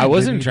my mind. I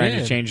wasn't trying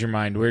to change your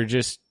mind. We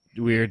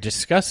were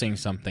discussing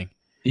something.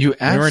 You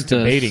asked us. We weren't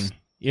debating.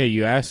 Yeah,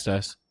 you asked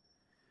us.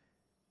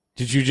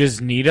 Did you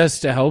just need us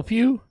to help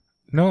you?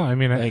 No, I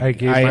mean, Like, I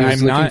gave I- my...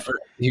 I'm not-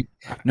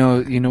 No,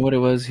 you know what it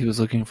was? He was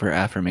looking for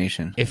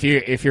affirmation. If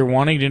you're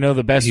wanting to know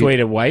the best way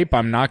to wipe,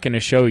 I'm not going to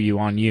show you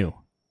on you.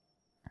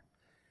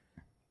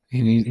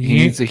 He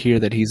needs to hear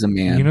that he's a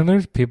man. You know,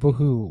 there's people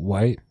who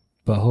wipe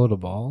butthole to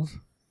balls.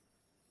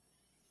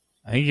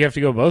 I think you have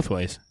to go both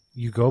ways.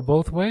 You go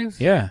both ways?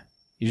 Yeah.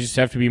 You just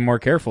have to be more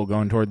careful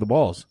going toward the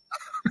balls.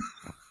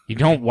 You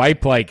don't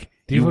wipe like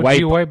Do you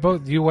wipe. wipe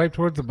both? Do you wipe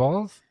towards the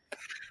balls?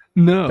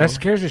 no. That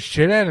scares the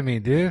shit out of me,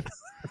 dude.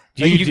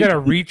 Do Like, you you do- gotta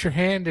reach your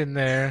hand in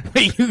there.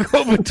 You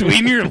go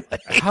between your legs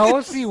How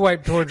else do you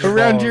wipe towards your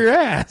around balls? your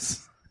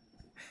ass.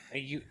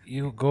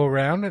 You go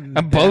around and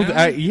Both.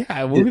 down? Yeah.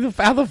 How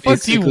the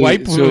fuck do you Basically,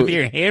 wipe so- with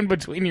your hand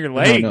between your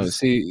legs? No,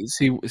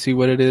 see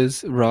what it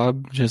is?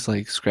 Rob just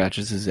like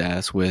scratches his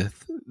ass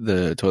with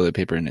the toilet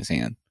paper in his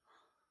hand.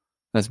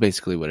 That's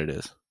basically what it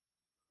is.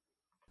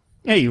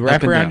 Yeah, you wrap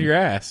Up and around down. your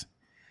ass.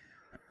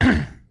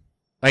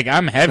 Like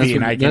I'm heavy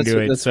and I can do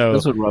it. That's So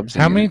what Rob's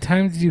saying. How many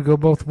times do you go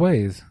both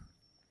ways?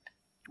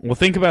 well,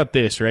 think about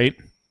this, right?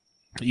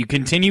 You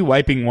continue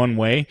wiping one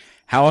way.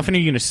 How often are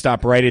you going to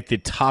stop right at the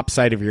top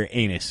side of your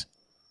anus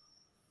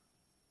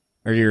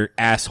or your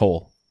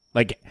asshole?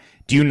 Like,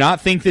 do you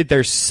not think that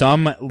there's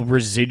some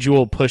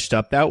residual pushed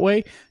up that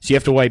way? So you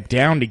have to wipe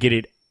down to get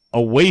it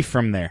away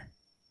from there.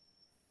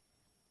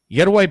 You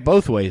got to wipe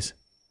both ways.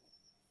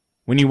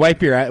 When you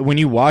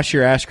wash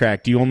your ass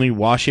crack, do you only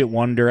wash it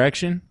one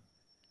direction?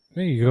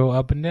 There you go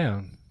up and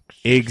down.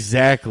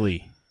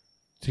 Exactly.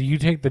 So you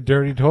take the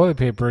dirty toilet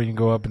paper and you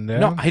go up and down?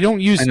 No, I don't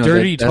use I know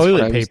dirty that's what I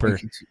toilet was paper.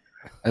 thinking too.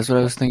 That's what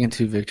I was thinking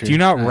too, Victor. Do you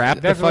not wrap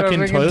the That's what I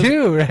was fucking thinking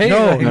toilet? too, right?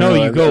 No, Like- no,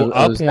 you go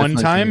I up was one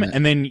definitely time thinking that.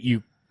 and then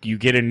you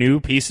get a new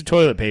piece of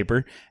toilet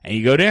paper and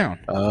you go down.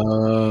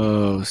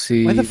 Oh,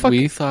 see, Why the fuck-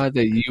 we thought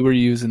that you were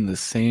using the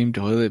same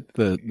toilet,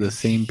 the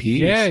same piece.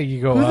 Yeah,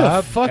 you go Who the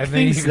up fuck and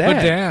then you thinks go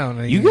that? down.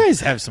 And You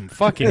guys have some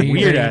fucking you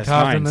weird get ass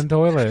top in minds. the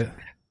toilet.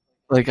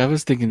 Like I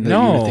was thinking that you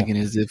No. were thinking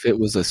as if it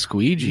was a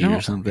squeegee No.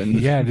 or something.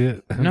 Yeah,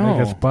 dude. No.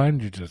 Like a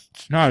sponge, you just...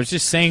 No, I was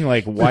just saying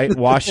like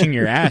washing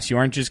your ass. You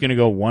aren't just gonna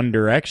go one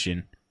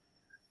direction.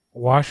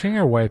 Washing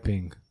or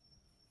wiping?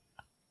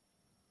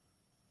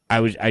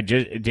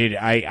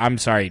 I'm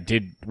sorry.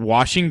 Did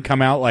washing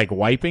come out like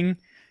wiping?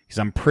 Because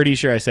I'm pretty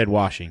sure I said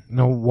washing.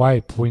 No,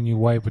 wipe when you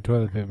wipe with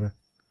toilet paper.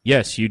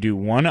 Yes, you do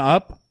one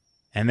up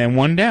and then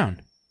one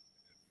down.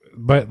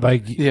 But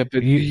like, Yeah,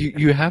 but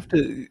you have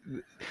to.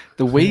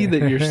 The way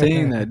that you're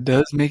saying that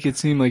does make it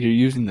seem like you're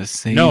using the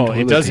same. No, toilet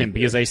it doesn't paper.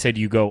 because I said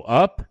you go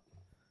up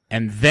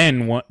and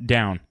then one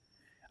down.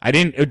 I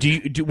didn't.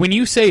 Do when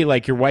you say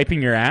like you're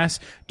wiping your ass?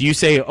 Do you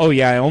say, "Oh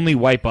yeah, I only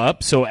wipe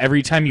up"? So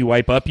every time you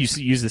wipe up, you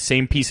use the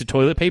same piece of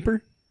toilet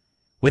paper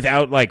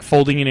without like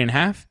folding it in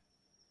half?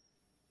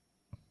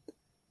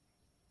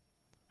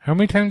 how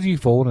many times do you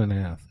fold in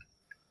half?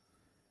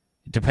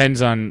 It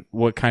depends on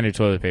what kind of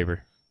toilet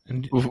paper.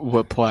 And,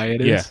 What ply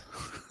it is.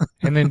 Yeah.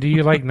 and then do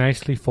you like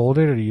nicely fold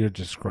it, or do you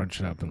just scrunch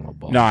it up in a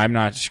ball? No, I'm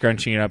not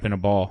scrunching it up in a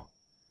ball.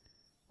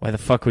 Why the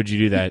fuck would you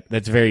do that?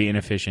 That's very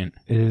inefficient.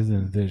 It is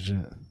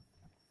inefficient.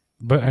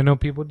 But I know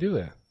people do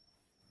it.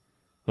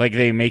 Like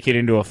they make it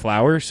into a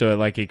flower so it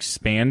like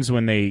expands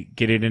when they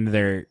get it into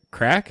their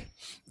crack.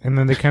 And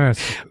then they kind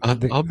of...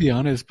 I'll be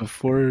honest.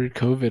 Before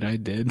COVID, I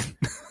did.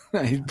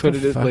 I put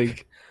it in fuck?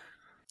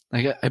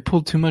 like I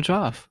pulled too much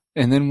off,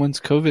 and then once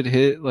COVID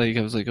hit, like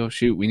I was like, oh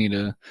shoot, we need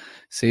to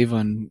save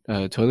on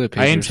toilet paper.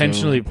 I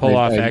intentionally so pull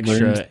off I extra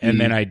learned and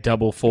the- then I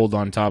double fold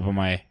on top of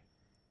my,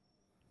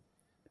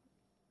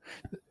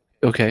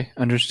 Okay,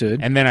 understood.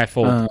 and then I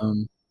fold.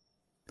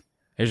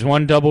 There's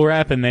one double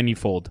wrap and then you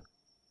fold.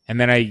 And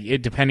then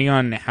depending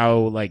on how,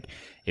 like,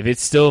 if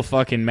it's still a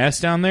fucking mess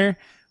down there,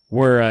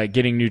 we're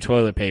getting new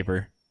toilet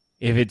paper.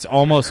 If it's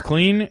almost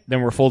clean,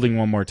 then we're folding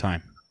one more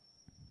time.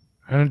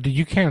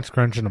 You can't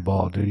scrunch in a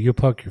ball, dude. You'll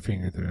poke your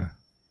finger through.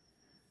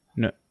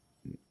 No.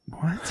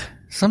 What?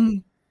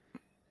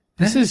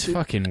 This is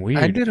fucking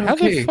weird. I did How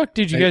the okay. fuck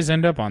did you guys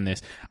end up on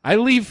this? I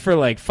leave for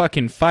like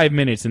fucking 5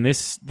 minutes and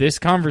this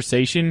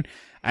conversation,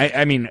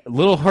 I mean,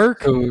 Little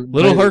Herc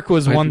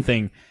was one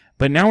thing,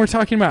 but now we're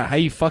talking about how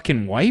you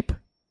fucking wipe?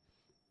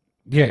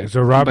 Yeah, so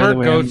Robert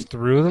way, goes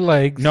through the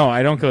legs. No,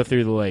 I don't go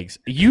through the legs.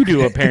 You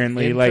do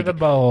apparently. into Like the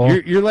bowl.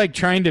 you're like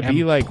trying to be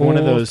and like one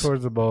of pulls those.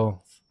 towards the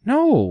bowl.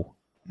 No.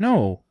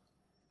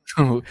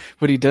 So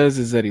what he does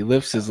is that he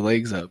lifts his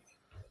legs up.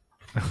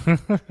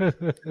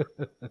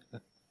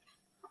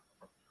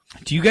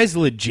 Do you guys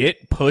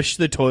legit push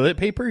the toilet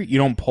paper? You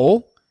don't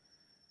pull?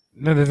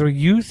 No, that's what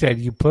you said.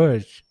 You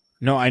push.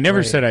 No, I never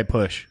Right. said I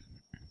push.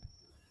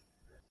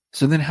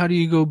 So then, how do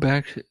you go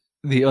back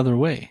the other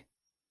way?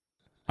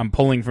 I'm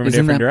pulling from a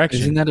different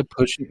direction. Isn't that a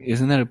pushing?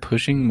 Isn't that a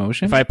pushing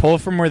motion? If I pull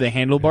from where the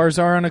handlebars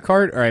are on a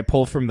cart, or I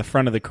pull from the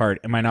front of the cart,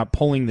 am I not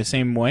pulling the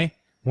same way?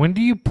 When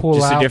do you pull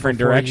Just a out? different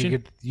before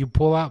direction? You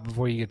pull out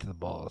before you get to the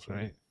balls,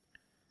 right?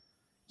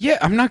 Yeah,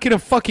 I'm not gonna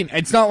fucking.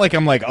 It's not like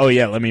I'm like, oh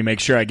yeah, let me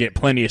make sure I get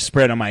plenty of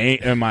spread on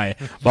my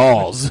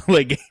balls.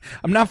 Like,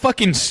 I'm not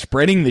fucking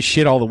spreading the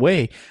shit all the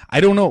way.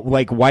 I don't know.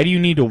 Like, why do you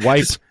need to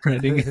wipe?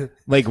 Spreading.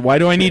 Like, why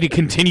do I need to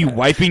continue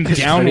wiping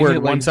downward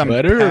like once I'm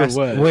butter past? or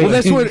what? Well,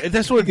 Wait.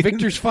 that's what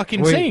Victor's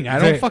fucking saying. I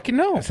don't fucking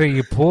know. So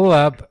you pull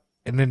up,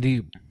 and then do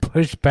you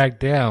push back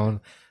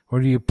down, or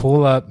do you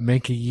pull up,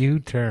 make a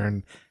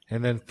U-turn,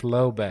 and then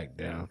flow back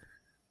down?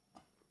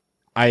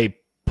 I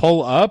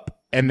pull up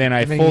and then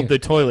I And then fold you- the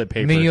toilet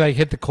paper. And then you like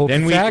hit the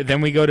cul-de-sac then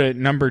we go to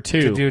number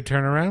to 2. do a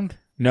turnaround?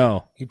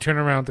 No, You turn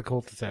around the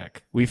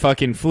cul-de-sac. we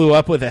fucking flew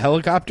up with a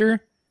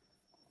helicopter,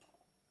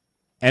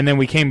 and then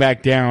we came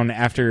back down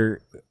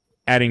after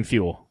adding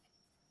fuel,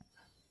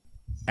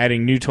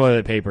 adding new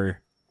toilet paper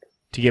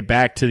to get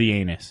back to the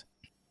anus.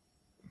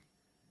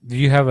 Do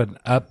you have an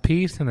up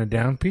piece and a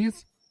down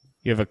piece?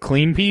 You have a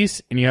clean piece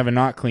and you have a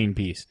not clean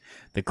piece.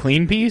 The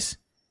clean piece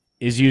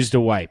is used to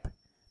wipe.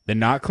 The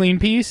not clean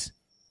piece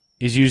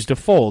is used to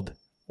fold.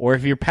 Or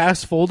if you're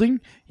past folding,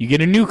 you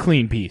get a new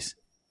clean piece.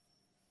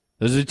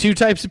 Those are the 2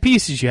 types of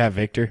pieces you have,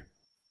 Victor.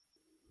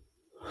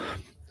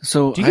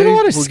 So Do you get a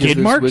lot of will skid give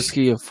this marks?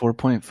 whiskey a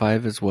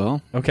 4.5 as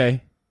well.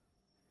 Okay.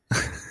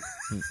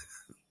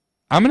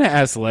 I'm going to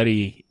ask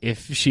Letty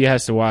if she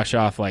has to wash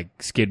off,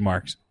 like, skid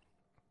marks.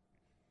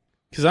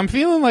 Because I'm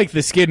feeling like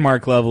the skid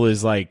mark level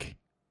is, like,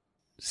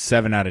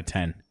 7 out of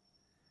 10.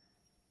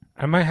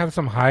 I might have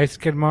some high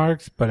skid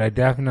marks, but I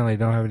definitely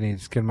don't have any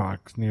skid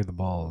marks near the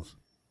balls.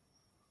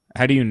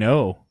 How do you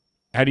know?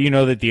 How do you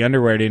know that the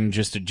underwear didn't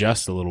just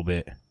adjust a little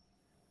bit?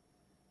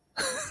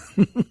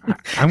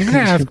 I'm gonna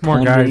ask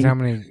more guys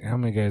Pondering. how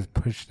many guys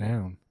push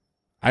down.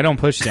 I don't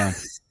push down.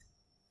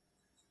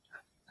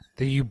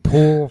 That you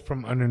pull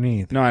from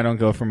underneath. No, I don't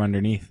go from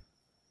underneath.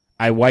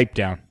 I wipe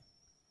down.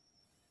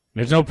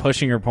 There's no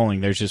pushing or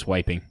pulling. There's just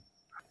wiping.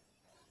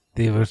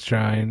 Deva's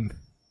trying.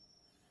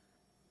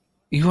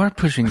 You are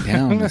pushing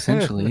down,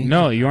 essentially.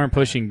 No, you aren't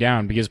pushing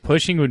down because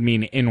pushing would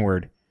mean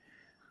inward.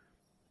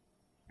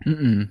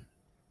 Mm-mm.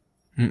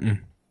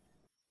 Mm-mm.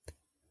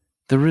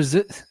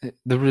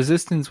 The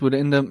resistance would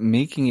end up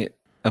making it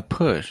a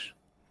push.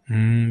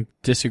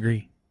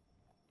 Disagree.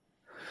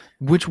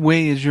 Which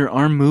way is your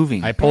arm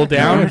moving? I pull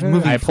Your arm's down,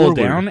 moving I pull forward.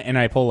 down, and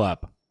I pull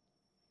up.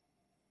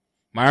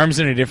 My arm's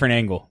in a different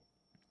angle.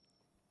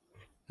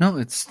 No,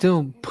 it's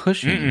still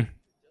pushing. Mm-mm.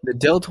 The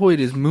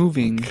deltoid is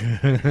moving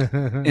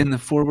in the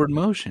forward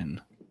motion.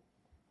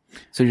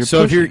 So you're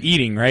So if you're pushing.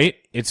 eating, right?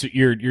 It's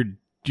your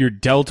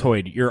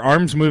deltoid. Your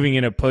arm's moving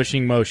in a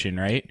pushing motion,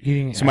 right?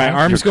 Eating So my ass?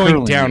 arm's You're going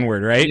curling it.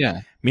 downward, right?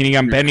 Yeah. Meaning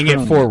I'm You're bending it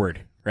curling it.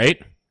 forward,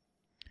 right?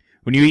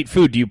 When you eat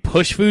food, do you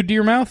push food to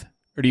your mouth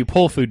or do you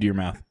pull food to your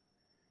mouth?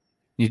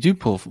 You do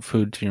pull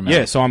food to your mouth.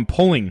 Yeah, so I'm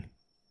pulling.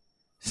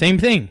 Same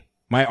thing.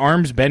 My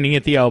arm's bending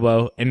at the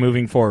elbow and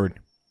moving forward.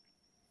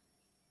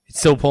 It's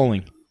still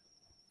pulling.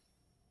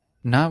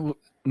 No.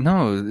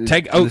 Actually,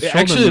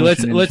 the shoulder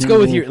let's motion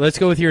go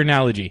in with your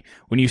analogy.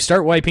 When you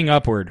start wiping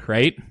upward,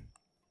 right?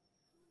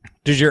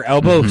 Does your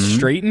elbow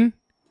straighten?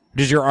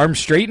 Does your arm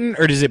straighten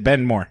or does it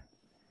bend more?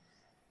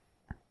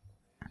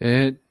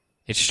 It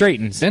It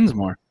straightens. bends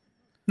more.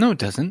 No, it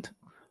doesn't.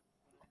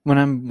 When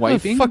I'm How the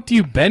wiping, fuck do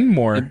you bend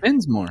more? it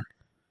bends more.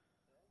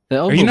 The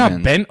elbow Are you not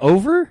bends. bent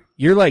over?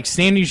 You're like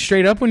standing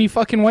straight up when you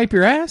fucking wipe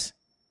your ass?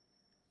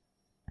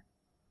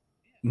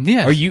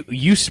 Yeah. Or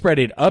you spread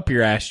it up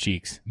your ass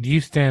cheeks? Do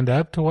you stand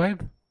up to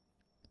wipe?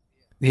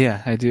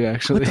 Yeah, I do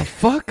actually. What the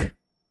fuck?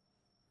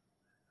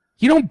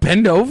 You don't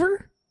bend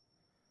over?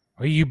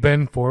 Or you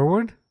bend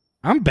forward?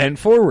 I'm bent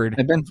forward.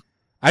 I bend.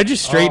 I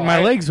just straighten my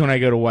legs when I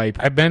go to wipe.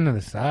 I bend to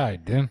the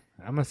side, dude.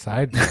 I'm a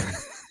side bend.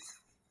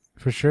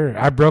 For sure.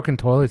 I've broken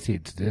toilet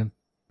seats, dude.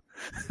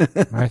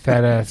 My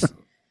fat ass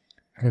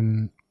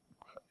and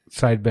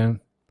side bend.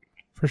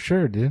 For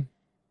sure, dude.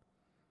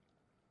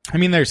 I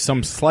mean, there's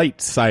some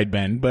slight side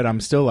bend, but I'm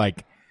still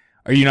like,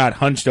 are you not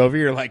hunched over?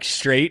 You're like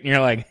straight, and you're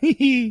like,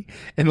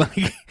 and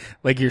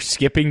like you're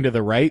skipping to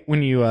the right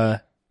when you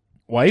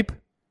wipe.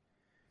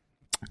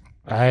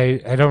 I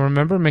don't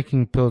remember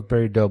making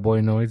Pillsbury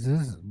Doughboy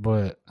noises,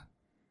 but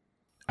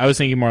I was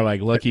thinking more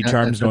like Lucky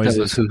Charms I thought that was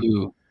noises.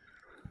 hoo-hoo.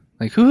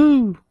 Like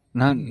hoo,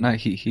 not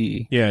hee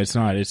hee. Yeah, it's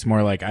not. It's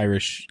more like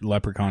Irish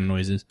leprechaun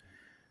noises.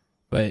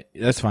 But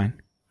that's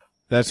fine.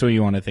 That's what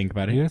you want to think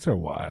about it. you guys are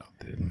wild,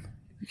 dude.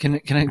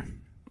 Can I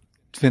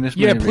finish?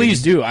 Yeah, my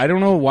please reading? do. I don't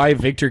know why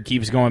Victor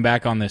keeps going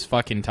back on this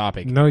fucking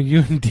topic. No,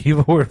 you and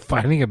Diva were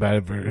fighting about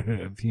it for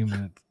a few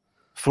minutes.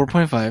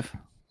 4.5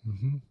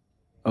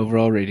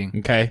 overall rating.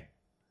 Okay.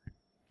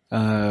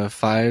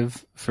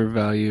 5 for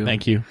value.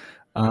 Thank you.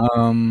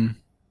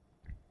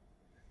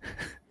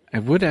 I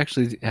would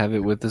actually have it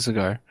with the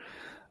cigar.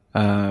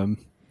 And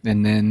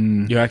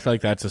then You act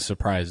like that's a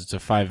surprise. It's a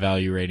 5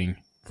 value rating,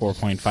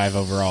 4.5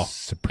 overall.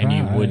 Surprise. And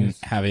you wouldn't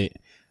have it.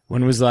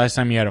 When was the last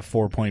time you had a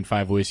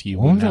 4.5 whiskey? You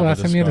When was wouldn't the have last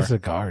with time you had a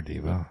cigar? cigar,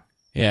 Diva?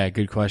 Yeah,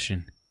 good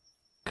question.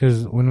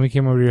 Because when we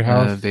came over to your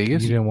house,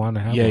 Vegas? you didn't want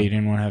to have Yeah, one. you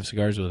didn't want to have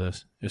cigars with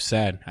us. It was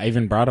sad. I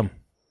even brought them.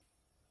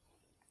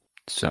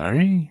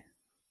 sorry.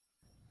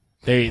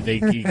 They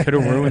could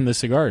have ruined the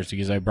cigars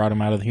because I brought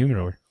them out of the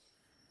humidor.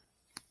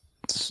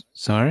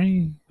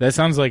 Sorry? That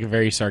sounds like a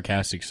very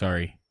sarcastic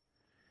sorry.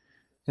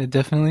 It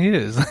definitely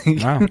is.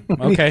 Wow.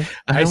 Okay.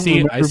 I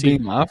see.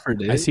 Being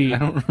offered it. I see. I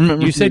don't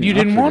remember. You said you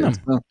didn't want him.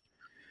 So.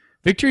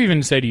 Victor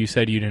even said you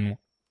didn't.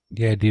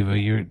 Yeah,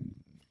 Devo,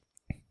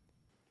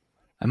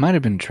 I might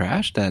have been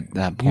trashed at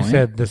that point. you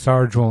said the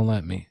Sarge won't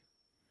let me.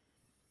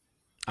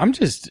 I'm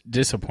just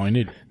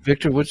disappointed.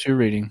 Victor, what's your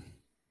rating?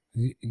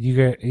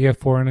 You have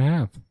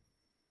 4.5.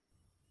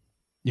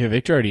 Yeah,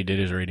 Victor already did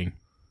his rating.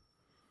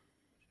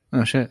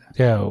 Oh shit.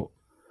 Yeah,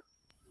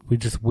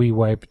 we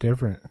wipe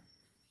different.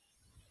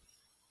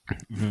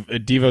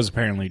 Devo's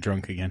apparently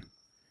drunk again.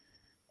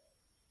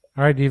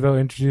 All right, Devo,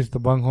 introduce the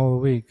bunghole of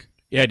the week.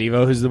 Yeah,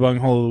 Devo, who's the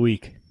bunghole of the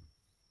week?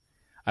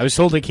 I was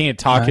told I can't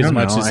talk as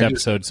much this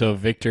episode, so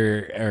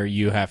Victor or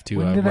you have to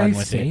when did run I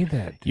with say it.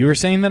 that? Dude? You were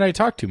saying that I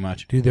talk too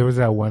much. Dude, there was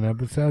that one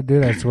episode.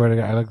 Dude, I swear to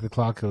God, I looked at the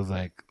clock. It was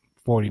like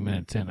 40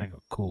 minutes in. I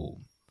go, cool.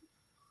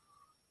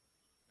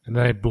 And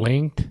then I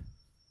blinked,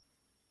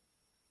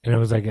 and it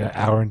was like an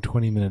hour and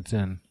 20 minutes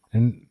in.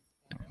 And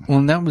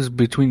that was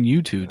between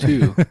you two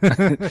too.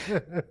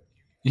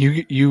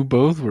 You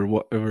both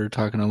were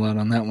talking a lot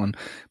on that one,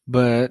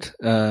 but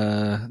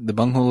the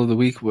bunghole of the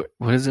week.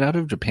 What is it out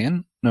of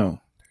Japan? No,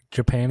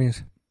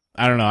 Japanese.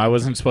 I don't know. I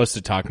wasn't supposed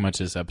to talk much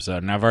this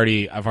episode, and I've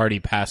already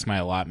passed my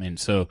allotment.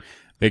 So,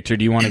 Victor,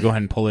 do you want to go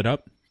ahead and pull it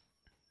up?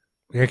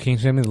 Yeah, can you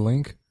send me the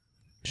link?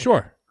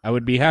 Sure, I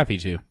would be happy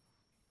to.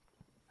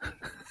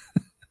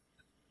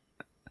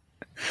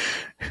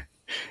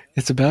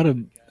 It's about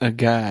a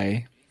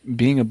guy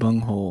being a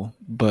bunghole,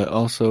 but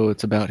also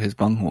it's about his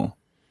bunghole.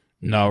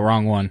 No,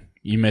 wrong one.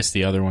 You missed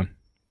the other one.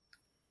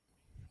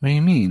 What do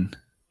you mean?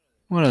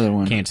 What other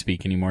one? Can't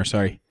speak anymore.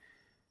 Sorry.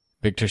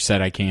 Victor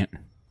said I can't.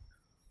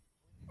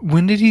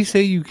 When did he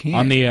say you can't?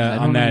 On the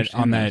on that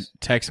this.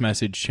 text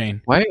message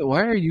chain. Why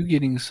are you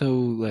getting so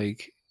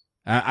like?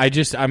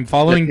 I'm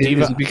following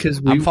Devo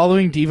because I'm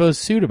following Devo's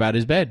suit about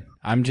his bed.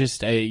 I'm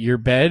just your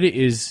bed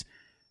is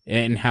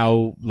and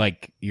how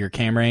like your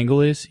camera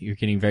angle is. You're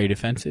getting very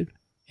defensive,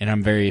 and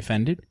I'm very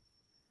offended.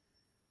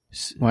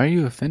 Why are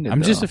you offended?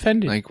 I'm just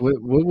offended. Like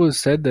what was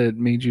said that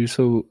made you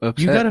so upset?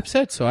 You got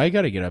upset, so I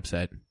got to get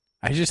upset.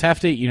 I just have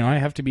to, I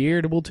have to be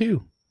irritable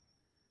too.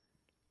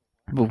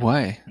 But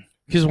why?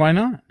 Because why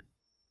not?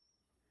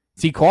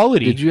 It's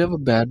equality. Did you have a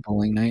bad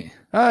bowling night?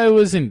 It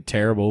wasn't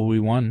terrible. We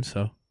won,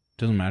 so it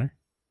doesn't matter.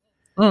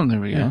 Oh, there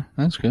we go.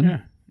 That's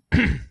good.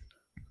 Yeah.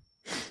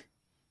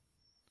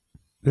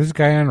 This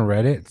guy on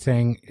Reddit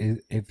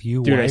saying if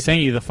you Dude, wipe, I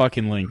sent you the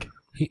fucking link.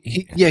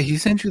 He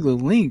sent you the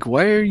link.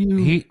 Why are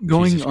you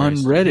going Jesus on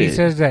Christ. Reddit? He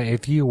says that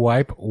if you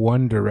wipe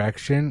one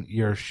direction,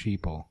 you're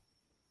sheeple.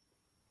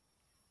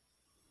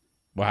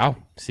 Wow.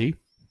 See?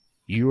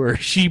 You were a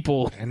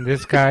sheeple. And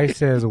this guy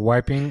says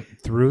wiping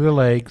through the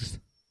legs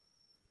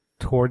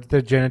towards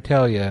the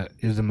genitalia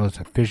is the most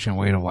efficient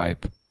way to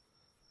wipe.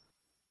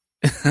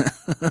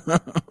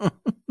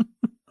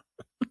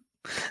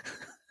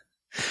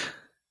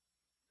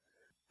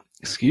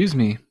 Excuse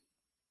me.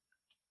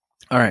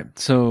 All right.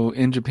 So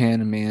in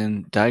Japan, a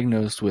man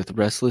diagnosed with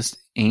restless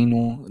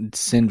anal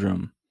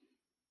syndrome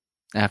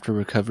after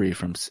recovery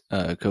from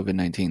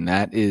COVID-19.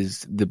 That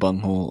is the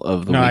bunghole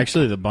of the week. No,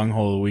 actually, the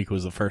bunghole of the week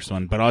was the first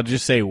one. But I'll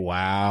just say,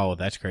 wow,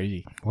 that's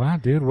crazy. Wow,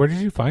 dude, where did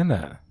you find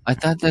that? I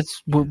thought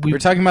that's what We're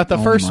talking about the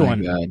first my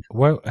one.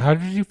 God. How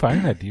did you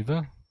find that,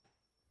 Diva?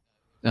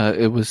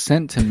 It was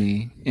sent to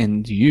me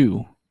and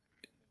you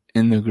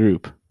in the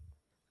group.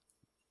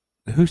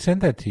 Who sent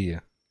that to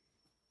you?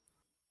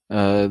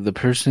 The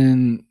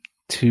person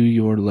to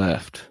your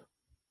left.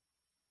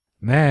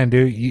 Man,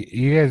 dude,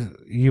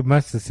 you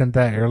must have sent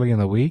that early in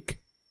the week.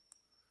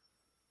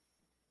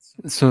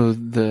 So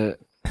the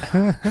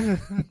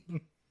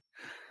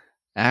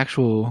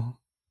actual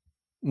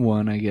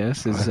one, I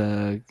guess,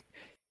 is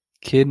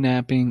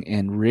kidnapping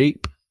and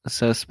rape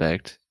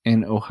suspect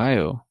in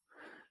Ohio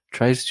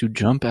tries to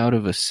jump out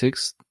of a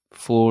 6th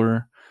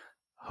floor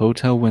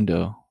hotel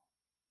window,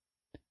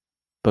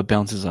 but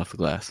bounces off the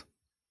glass.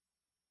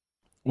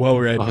 Well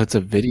read. Oh, it's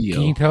a video.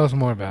 Can you tell us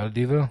more about it,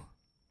 Divo?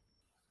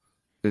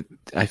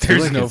 I feel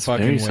There's like no it's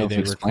fucking very way they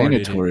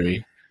recorded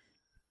self-explanatory.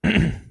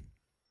 I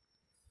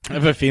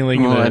have a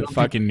feeling Well, I the don't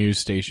fucking news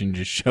station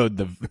just showed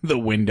the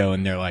window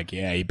and they're like,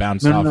 yeah, he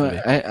bounced No, off no, of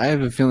it. I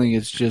have a feeling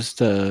it's just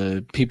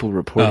people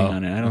reporting Oh,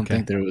 on it. I don't okay.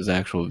 think there was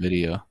actual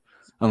video.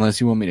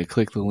 Unless you want me to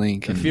click the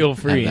link and Feel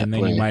free, have that and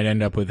then play. you might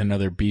end up with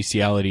another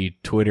bestiality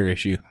Twitter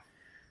issue.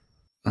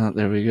 Oh,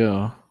 there we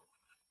go.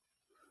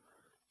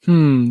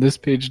 This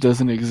page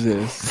doesn't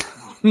exist.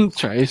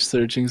 Try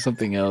searching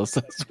something else.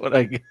 That's what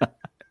I got.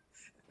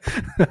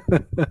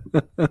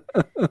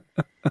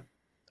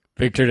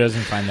 Victor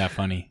doesn't find that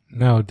funny.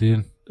 No,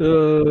 dude.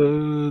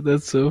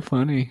 That's so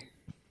funny.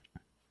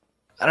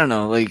 I don't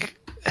know. Like,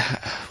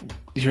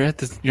 you're on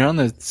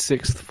the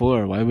 6th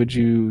floor. Why would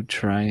you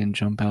try and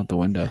jump out the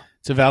window?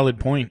 It's a valid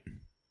point.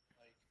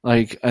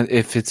 Like,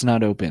 if it's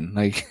not open,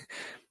 like,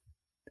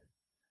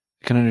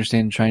 I can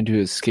understand trying to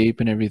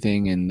escape and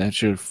everything, and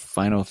that's your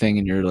final thing,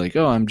 and you're like,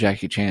 oh, I'm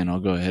Jackie Chan. I'll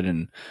go ahead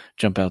and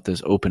jump out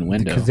this open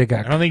window. Because they I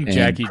got, don't think And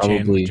Jackie Chan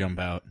probably- would jump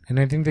out. and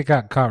I think they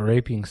got caught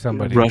raping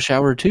somebody. Rush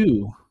Hour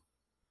 2.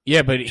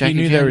 Yeah, but Jackie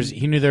he knew Chan-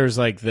 he knew there was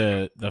like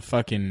the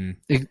fucking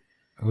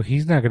Well,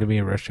 he's not going to be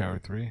in Rush Hour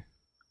 3.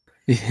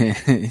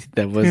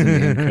 That wasn't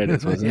the end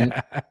credits, wasn't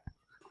it? Yeah.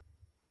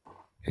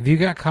 If you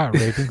got caught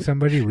raping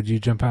somebody, would you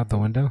jump out the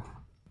window?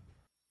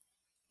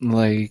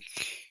 Like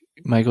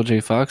Michael J.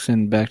 Fox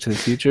in Back to the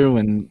Future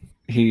when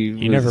he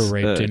was never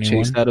raped anyone.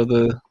 chased out of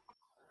the...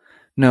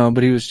 No,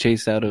 but he was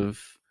chased out of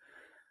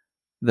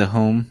the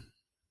home.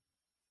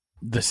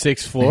 the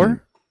 6th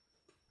floor.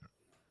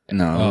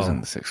 No, it was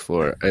on the 6th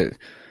floor.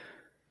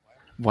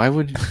 Why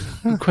would...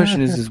 The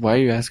question is why are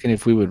you asking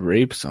if we would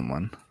rape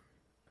someone?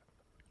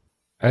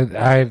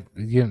 I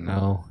you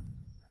know.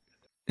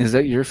 Is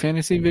that your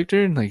fantasy,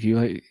 Victor? Like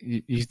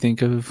you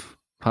think of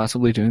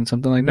possibly doing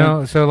something like that?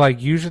 No, so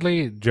like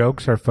usually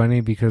jokes are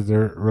funny because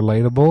they're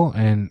relatable,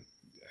 and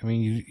I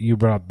mean you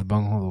brought up the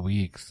bunghole of the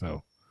week,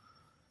 so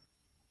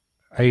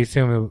I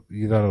assume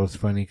you thought it was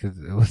funny because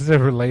it was a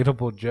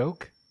relatable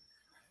joke.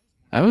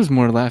 I was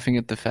more laughing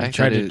at the fact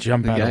tried that to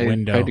jump the out a guy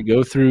window. tried to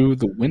go through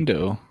the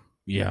window,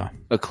 Yeah,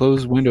 a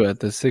closed window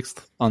at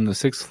on the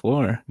 6th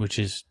floor. which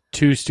is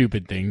two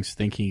stupid things: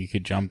 thinking you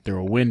could jump through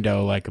a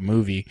window like a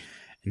movie,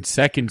 and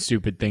second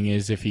stupid thing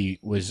is if he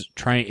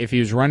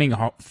was running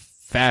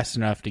fast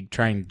enough to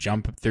try and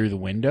jump through the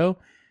window,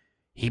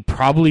 he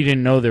probably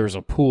didn't know there was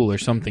a pool or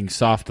something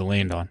soft to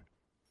land on.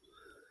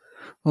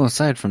 Well,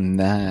 aside from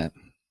that,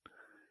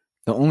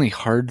 the only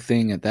hard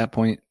thing at that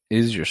point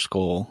is your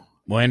skull.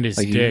 Well, and his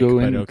Like you dick, go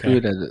but into okay,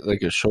 it as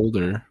like a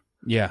shoulder.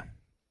 yeah,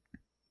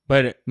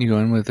 but You go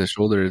in with a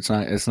shoulder, it's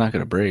not going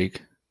to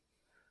break.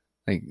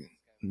 Like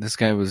this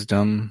guy was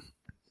dumb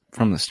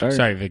from the start.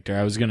 sorry, Victor,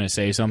 I was gonna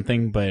say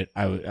something, but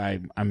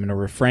I'm gonna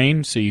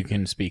refrain so you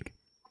can speak.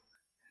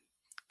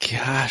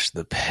 Gosh,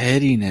 the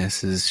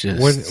pettiness is just.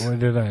 What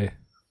did I?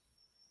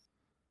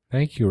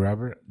 Thank you,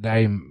 Robert.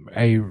 I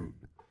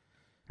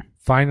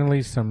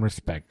finally some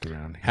respect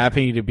around here.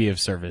 Happy to be of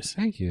service.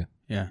 Thank you.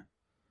 Yeah.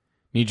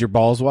 Need your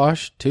balls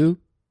washed too?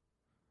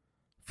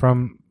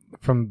 From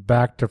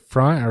back to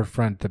front or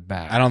front to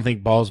back? I don't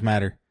think balls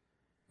matter.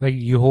 Like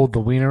you hold the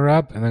wiener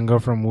up and then go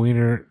from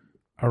wiener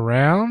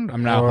around?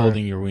 I'm not or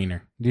holding your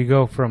wiener. Do you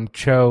go from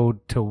cho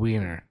to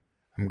wiener?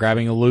 I'm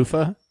grabbing a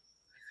loofah.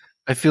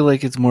 I feel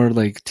like it's more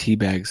like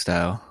teabag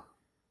style.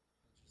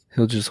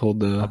 He'll just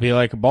hold I'll the. be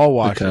like a ball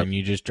washer cup. and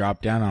you just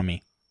drop down on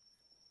me.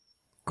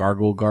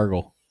 Gargle,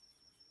 gargle.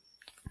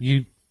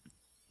 You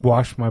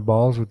wash my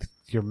balls with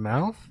your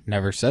mouth?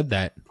 Never said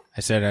that.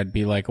 I said I'd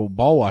be like a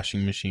ball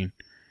washing machine.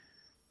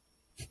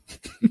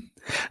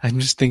 I'm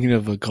just thinking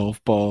of a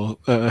golf ball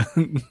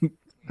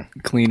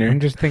cleaner. I'm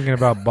just thinking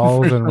about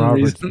balls in some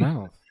Robert's reason.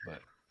 mouth. But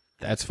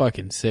That's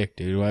fucking sick,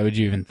 dude. Why would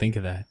you even think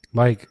of that?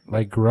 like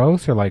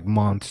gross or like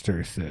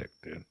monster sick,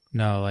 dude?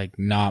 No, like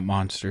not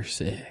monster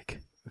sick.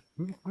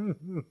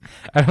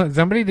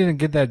 Somebody didn't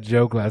get that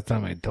joke last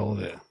time I told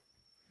it.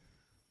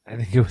 I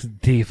think it was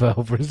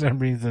Devo for some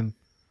reason.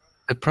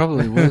 It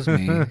probably was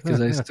me because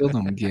I still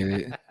don't get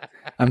it.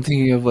 I'm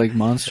thinking of like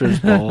Monsters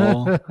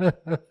Ball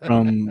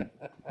from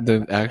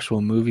the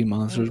actual movie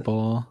Monsters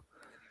Ball,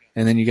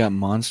 and then you got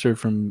Monster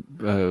from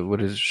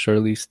what is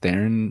Charlize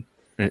Theron?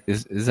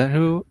 Is that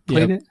who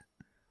played Yep. it?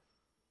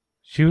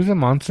 She was a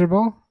monster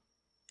ball?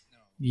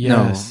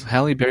 Yes. No,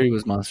 Halle Berry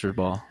was Monsters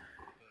Ball,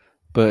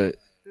 but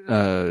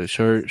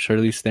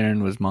Charlize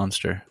Theron was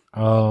Monster.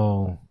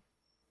 Oh.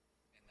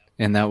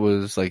 And that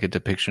was like a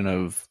depiction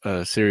of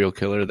a serial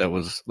killer that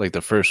was like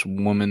the first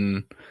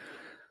woman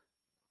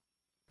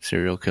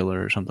serial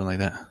killer or something like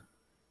that.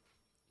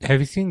 Have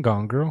you seen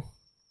Gone Girl?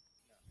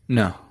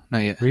 No, not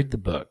yet. Read the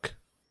book.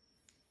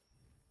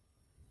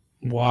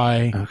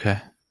 Why? Okay.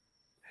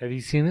 Have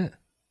you seen it?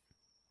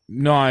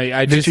 No,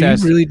 I just Victor,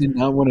 asked. you really did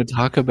not want to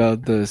talk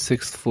about the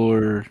 6th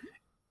floor.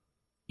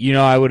 You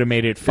know, I would have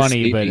made it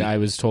funny, Escapee. but I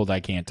was told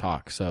I can't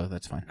talk, so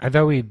that's fine. I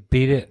thought we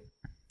beat it.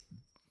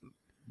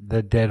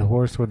 The dead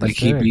horse with the Like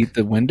he stick. beat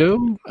the window?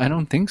 I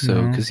don't think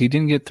so No. because he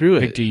didn't get through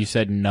it. Victor, you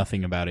said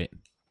nothing about it.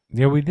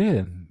 Yeah, we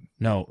did.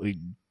 No,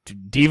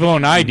 Devo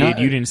and I did. Not-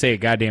 You didn't say a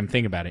goddamn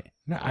thing about it.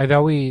 No, I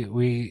thought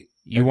we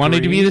You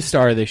wanted to be agreed- the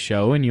star of this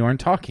show, and you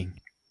aren't talking.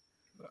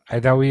 I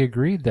thought we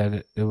agreed that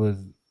it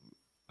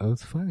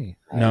was funny.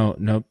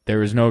 No, there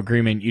was no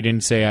agreement. You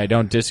didn't say I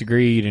don't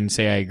disagree. You didn't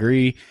say I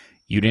agree.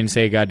 You didn't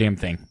say a goddamn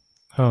thing.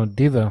 Oh,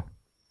 Devo.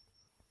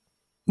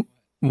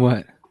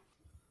 What?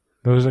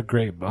 It was a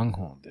great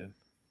bunghole, dude.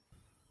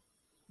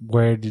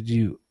 Where did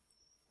you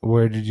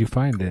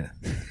find it?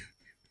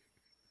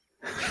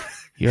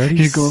 You already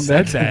You're going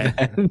said back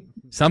to that.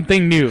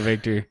 Something new,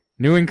 Victor.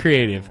 New and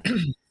creative.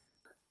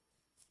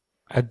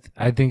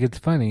 I think it's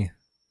funny.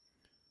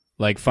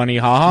 Like funny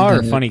haha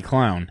or Yeah. funny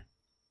clown?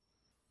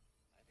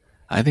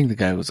 I think the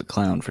guy was a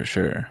clown for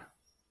sure.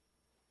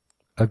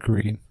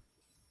 Agreed.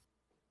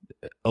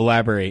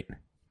 Elaborate.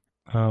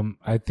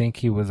 I think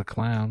he was a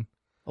clown.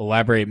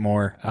 Elaborate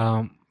more.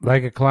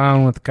 Like a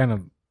clown with kind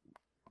of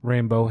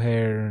rainbow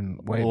hair and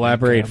white.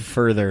 Elaborate makeup,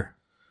 further.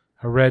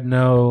 a red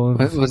nose.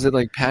 Was it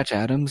like Patch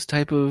Adams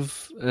type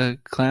of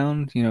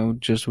clown? You know,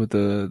 just with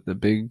the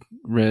big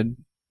red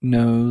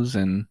nose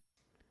and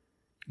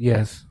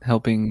Yes.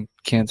 helping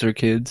cancer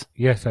kids.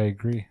 Yes, I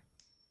agree.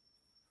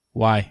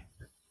 Why?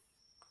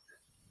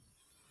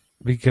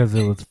 Because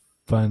it was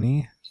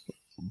funny.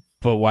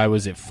 But why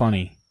was it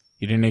funny?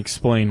 You didn't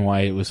explain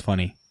why it was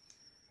funny.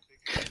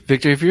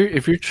 Victor, if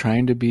you're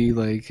trying to be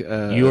like You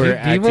were He was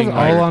acting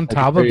all like on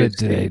top of Secretary it of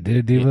today, State.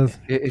 dude. He was.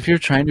 if you're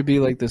trying to be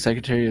like the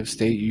Secretary of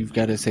State, you've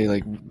got to say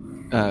like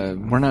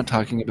we're not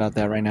talking about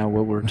that right now.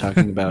 What we're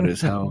talking about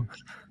is how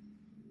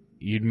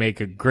you'd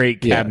make a great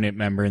cabinet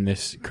member in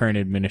this current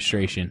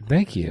administration.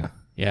 Thank you.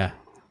 Yeah.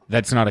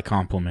 That's not a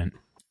compliment.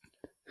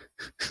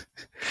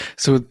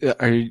 So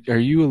are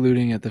you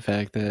alluding at the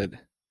fact that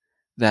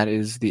that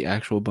is the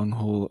actual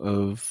bunghole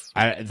of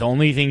The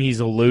only thing he's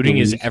alluding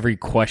is week? every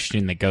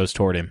question that goes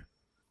toward him.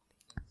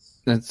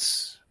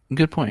 That's a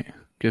good point.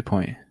 Good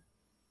point.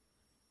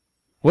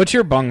 What's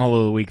your bunghole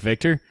of the week,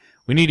 Victor?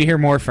 We need to hear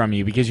more from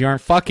you because you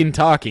aren't fucking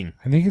talking.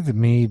 I think it's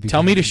me.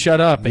 Tell me to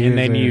shut up, and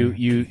then are-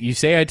 you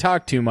say I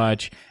talk too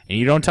much, and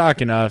you don't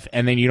talk enough,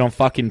 and then you don't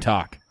fucking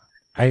talk.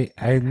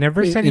 I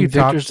never said In you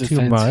talked Victor's too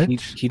defense,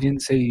 much. He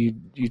didn't say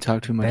you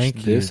talk too much Thank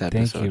this you.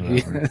 episode.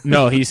 Thank you, Robert.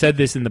 No, he said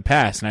this in the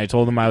past, and I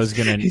told him I was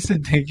going He to...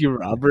 said, "Thank you,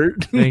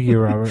 Robert." Thank you,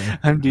 Robert.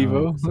 I'm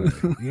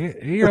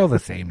Devo. You're all the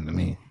same to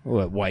me.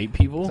 What, white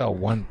people? It's all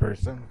one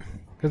person.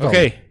 It's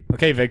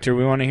Okay, Victor,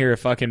 we want to hear a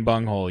fucking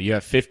bunghole. You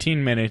have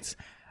 15 minutes.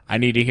 I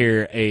need to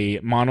hear a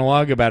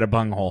monologue about a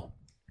bunghole.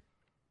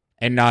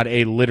 And not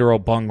a literal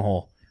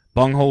bunghole.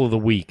 Bunghole of the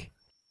week.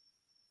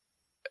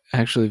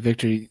 Actually,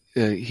 Victor,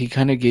 he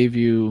kind of gave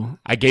you.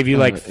 I gave you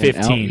like an out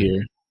 15.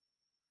 here.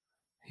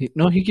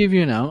 He gave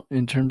you an out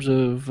in terms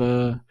of.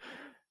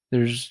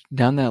 There's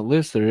down that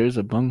list. There is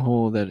a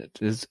bunghole that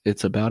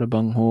it's about a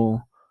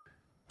bunghole.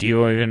 Do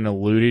you even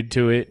alluded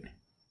to it?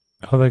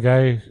 Oh, the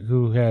guy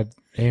who had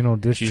anal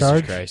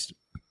discharge? Jesus Christ.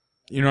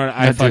 You know what?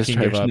 I Not fucking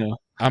give discharge, up. no.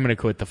 I'm going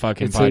to quit the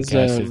fucking It says,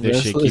 podcast if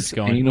this shit restless keeps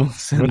going. anal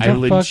syndrome. What I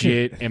the fuck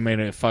legit am going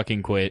to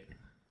fucking quit.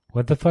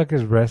 What the fuck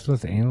is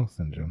restless anal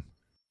syndrome?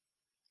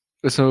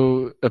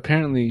 So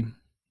apparently,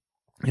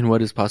 in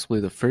what is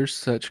possibly the first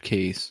such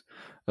case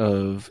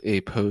of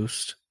a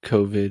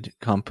post-COVID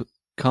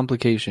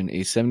complication, a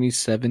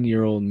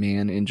 77-year-old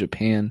man in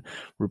Japan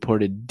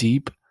reported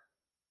deep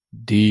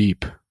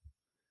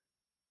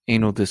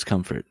anal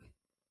discomfort.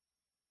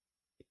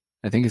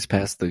 I think it's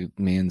past the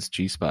man's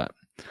G-spot.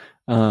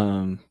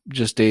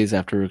 Just days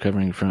after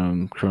recovering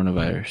from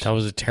coronavirus. That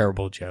was a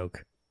terrible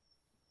joke.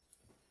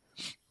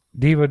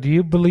 Diva, do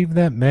you believe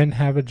that men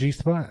have a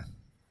G-spot?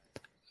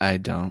 I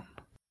don't.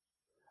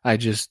 I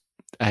just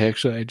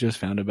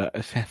found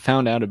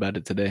out about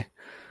it today.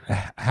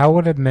 How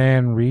would a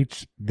man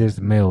reach this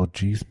male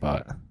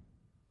G-spot?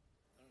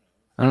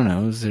 I don't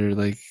know. Is there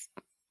like,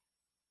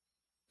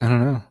 I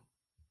don't know.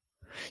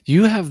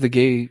 You have the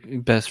gay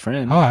best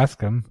friend. I'll ask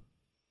him.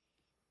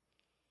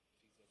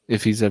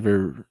 If he's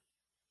ever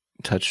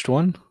touched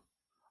one,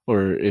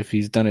 or if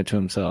he's done it to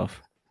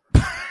himself.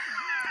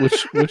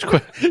 Which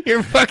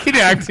You're fucking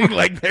acting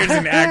like there's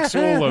an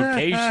actual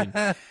location.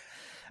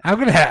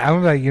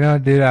 I'm like,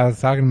 dude, I was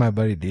talking to my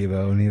buddy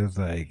Devo, and he was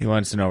like, He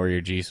wants to know where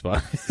your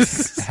G-spot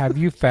is. have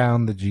you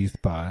found the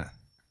G-spot?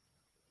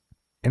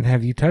 And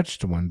have you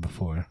touched one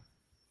before?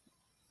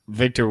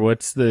 Victor,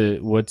 what's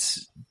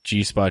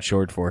G-spot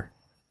short for?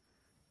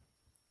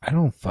 I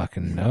don't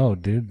fucking know,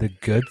 dude. The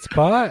good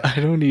spot?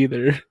 I don't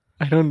either.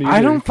 I don't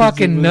I don't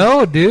fucking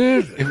know,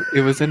 dude.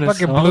 It was in a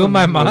fucking song, blew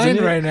my wasn't mind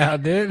it? right now,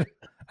 dude.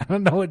 I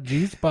don't know what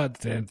G-spot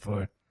stands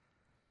for.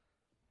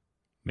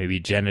 Maybe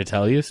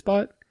genitalia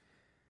spot?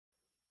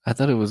 I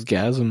thought it was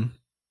gasm.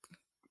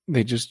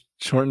 They just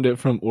shortened it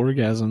from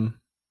orgasm.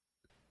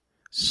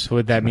 So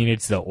would that mean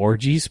it's the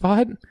orgy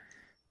spot?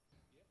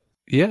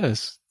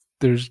 Yes,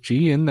 there's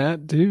G in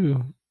that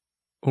too.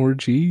 Or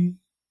G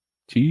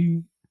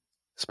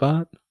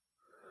spot.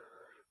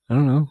 I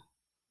don't know.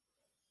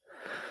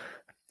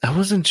 I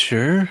wasn't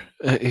sure.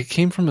 It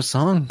came from a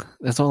song.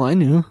 That's all I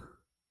knew.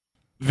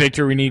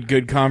 Victor, we need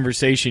good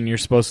conversation. You're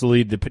supposed to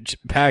lead the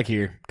pack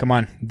here. Come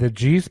on. The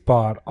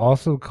G-spot,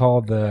 also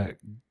called the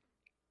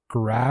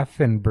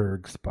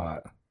Grafenberg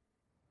spot.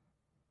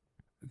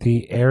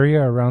 The area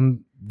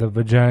around the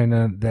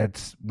vagina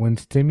that's, when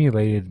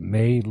stimulated,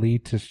 may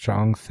lead to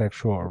strong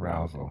sexual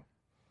arousal.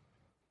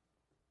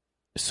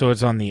 So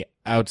it's on the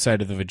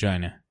outside of the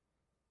vagina.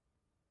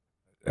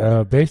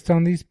 Based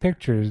on these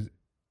pictures,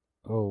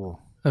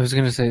 I was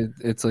gonna say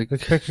it's like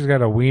this picture's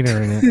got a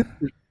wiener in it.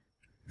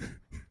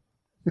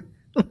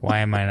 Why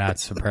am I not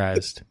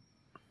surprised?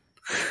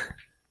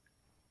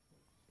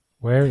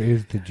 Where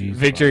is the G-spot?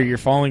 Victor, you're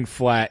falling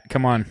flat.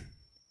 Come on.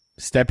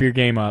 Step your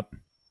game up.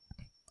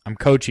 I'm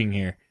coaching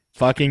here.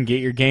 Fucking get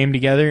your game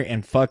together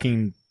and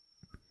fucking...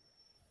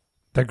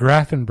 The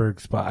Grafenberg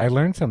spot. I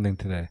learned something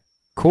today.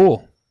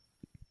 Cool.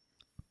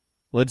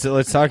 Let's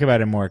talk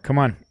about it more. Come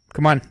on.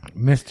 Come on.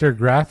 Mr.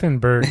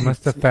 Grafenberg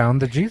must have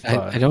found the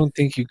G-spot. I don't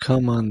think you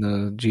come on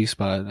the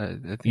G-spot. I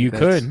think You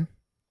could.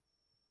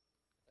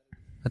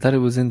 I thought it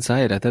was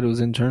inside. I thought it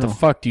was internal. The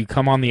fuck? Do you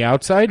come on the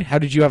outside? How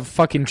did you have a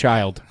fucking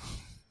child?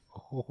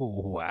 Oh,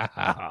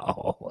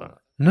 wow.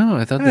 No,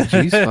 I thought the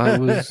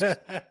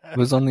G-spot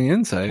was on the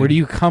inside. Where do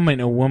you come in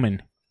a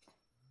woman?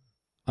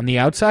 On the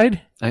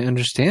outside? I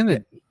understand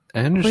it.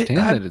 I understand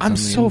that it's I'm on the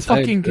so inside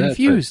fucking for that,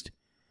 confused.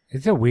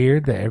 Is it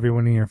weird that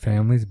everyone in your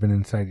family's been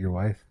inside your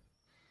wife?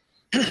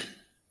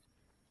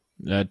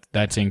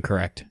 That's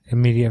incorrect.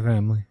 Immediate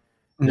family.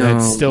 but- No,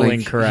 That's still like,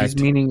 incorrect.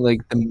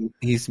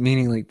 He's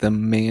meaning like the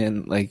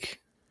man. Like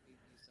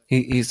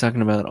he's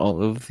talking about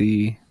all of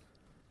the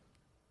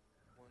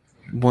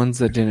ones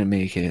that didn't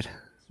make it.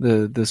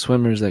 The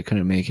swimmers that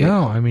couldn't make it.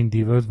 No, I mean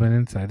Devo's been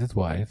inside his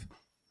wife.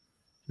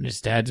 His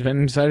dad's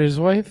been inside his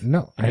wife?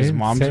 No, And I his didn't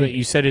mom's say- been,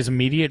 you said his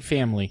immediate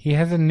family. He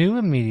has a new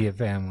immediate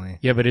family.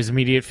 Yeah, but his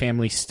immediate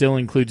family still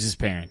includes his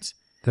parents.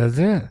 Does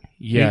it?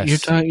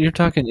 Yes. You're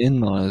talking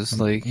in-laws.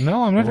 Like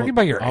No, I'm not talking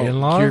about your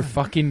in-laws. Your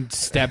fucking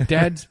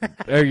stepdad's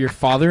or your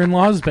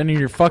father-in-law's been in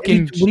your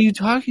fucking. what are you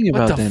talking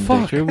What about the then,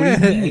 fuck? Victor?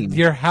 What do you mean?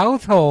 Your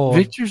household.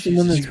 Victor's the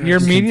one that's Your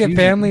immediate confusing.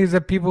 family is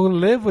the people who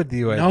live with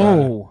you. I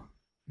thought.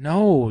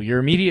 No. Your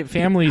immediate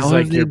family is How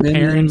like have they your been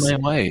in parents my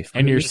wife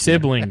and your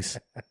siblings.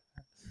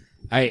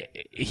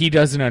 He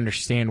doesn't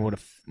understand what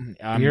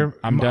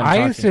I'm done I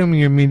talking. assume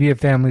your immediate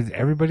family is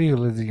everybody who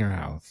lives in your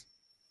house.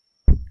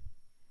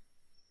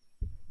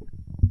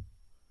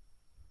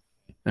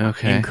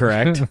 Okay.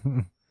 Incorrect.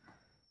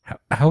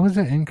 How is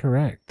it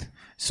incorrect?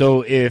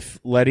 So if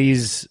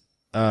Letty's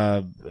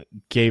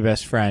gay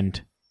best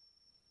friend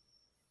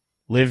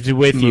lived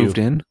with Moved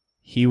you, in.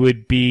 he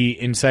would be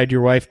inside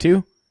your wife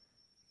too?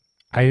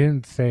 I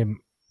didn't say.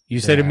 You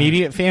said Yeah.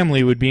 immediate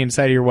family would be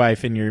inside your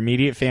wife, and your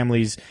immediate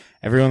family's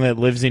everyone that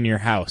lives in your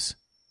house.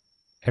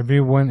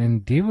 Everyone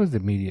in Diva's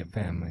immediate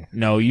family.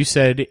 No, you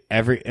said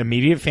every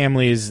immediate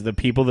family is the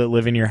people that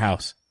live in your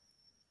house.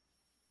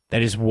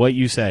 That is what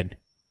you said.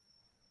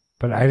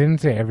 But I didn't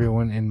say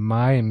everyone in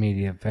my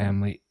immediate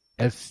family,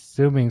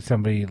 assuming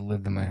somebody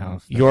lived in my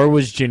house. Your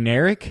was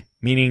generic,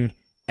 meaning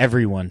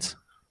everyone's.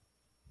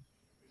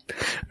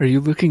 Are you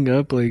looking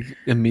up like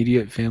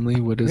immediate family?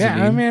 What does it mean?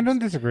 I mean, I don't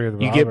disagree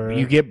with Robert.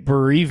 You get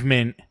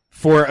bereavement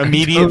for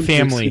immediate I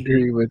family.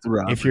 disagree with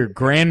Robert. If your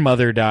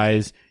grandmother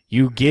dies,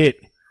 you get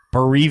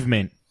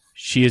bereavement.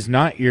 She is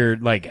not your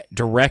like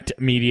direct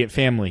immediate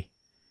family,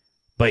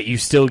 but you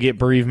still get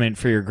bereavement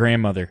for your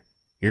grandmother.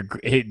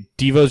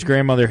 Devo's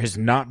grandmother has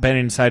not been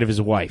inside of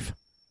his wife.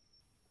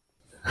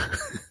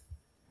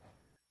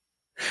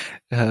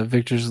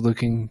 Victor's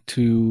looking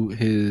to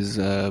his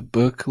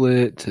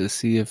booklet to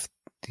see if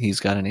he's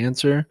got an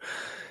answer,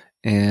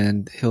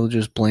 and he'll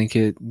just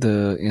blanket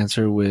the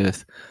answer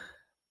with,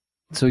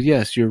 so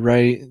yes, you're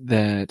right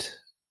that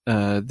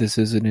this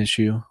is an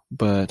issue,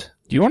 but...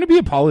 Do you want to be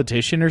a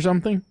politician or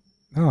something?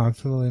 No,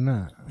 absolutely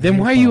not. Then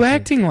why are you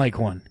acting like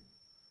one?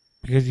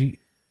 Because you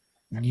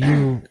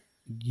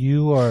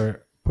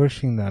are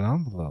pushing that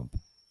envelope.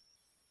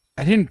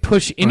 I didn't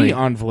push any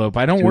Right. envelope.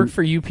 I don't work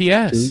for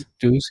UPS.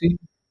 Do he?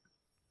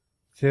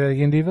 Say that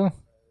again, Devo?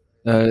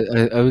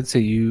 I would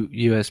say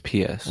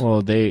USPS.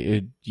 Well,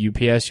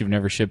 UPS, you've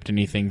never shipped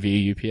anything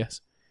via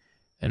UPS?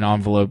 An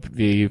envelope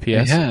via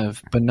UPS? I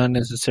have, but not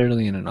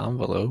necessarily in an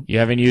envelope. You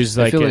haven't used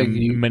I like feel a like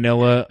you-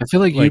 manila? I feel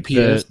like, Like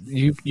UPS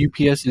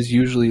UPS is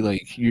usually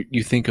like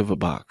you think of a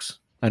box.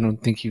 I don't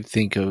think you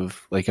think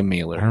of like a I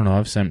mailer. don't know.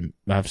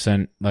 I've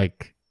sent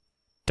like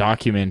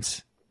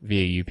documents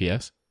via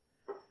UPS.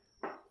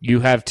 You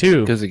have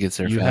too. Because it gets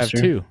there You faster.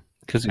 have too.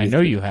 Because I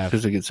know you have.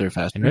 Because it gets there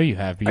faster. I know you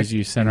have because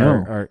you sent I know.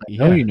 our I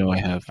know you know I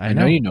have. I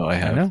know you know I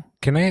have. I know.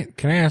 Can I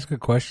ask a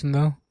question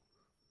though?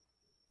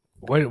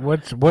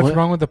 What's What?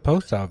 wrong with the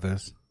post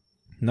office?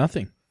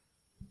 Nothing.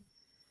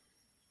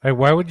 Like,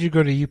 why would you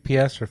go to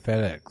UPS or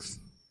FedEx?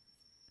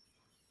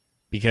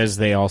 Because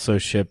they also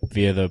ship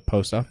via the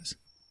post office.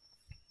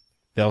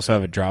 They also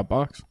have a drop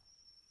box.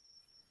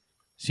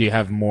 So you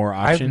have more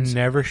options. I've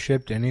never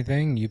shipped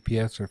anything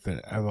UPS or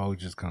FedEx. I've always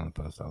just gone to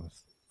the post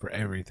office for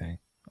everything.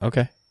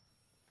 Okay.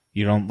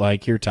 You don't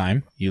like your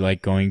time. You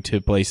like going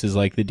to places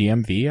like the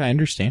DMV. I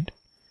understand.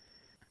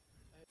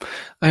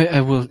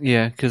 I will,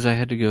 yeah, because I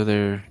had to go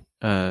there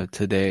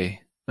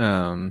today,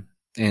 and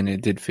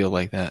it did feel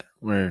like that,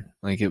 where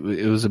like it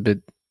was a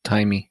bit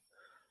timey.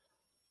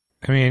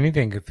 I mean,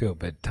 anything could feel a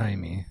bit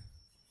timey.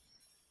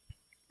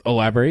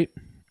 Elaborate.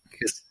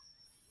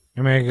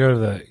 I mean, I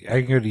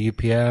can go to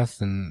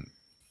UPS and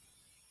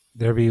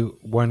there'll be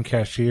one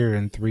cashier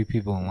and 3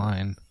 people in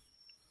line.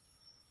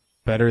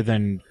 Better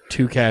than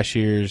 2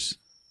 cashiers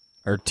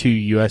or 2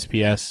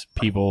 USPS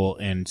people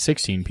and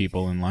 16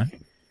 people in line.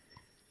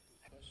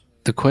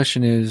 The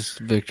question is,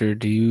 Victor,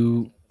 do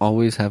you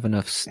always have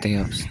enough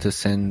stamps to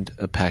send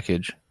a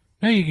package?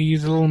 No, you can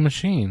use a little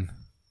machine.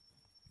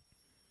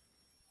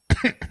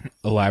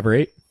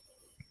 Elaborate.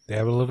 They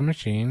have a little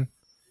machine.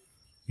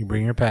 You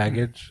bring your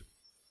package.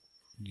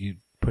 You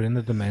put in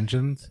the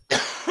dimensions.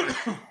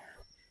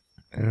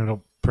 And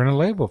it'll print a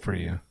label for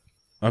you.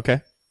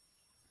 Okay.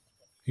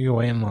 You go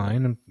wait in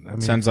line. And, I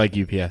mean, Sounds like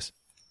UPS.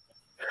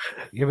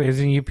 yeah, but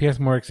isn't UPS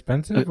more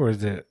expensive, or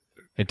is it?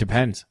 It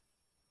depends.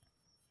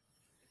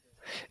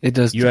 It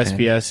does depend.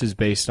 USPS is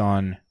based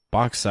on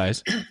box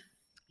size.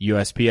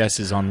 USPS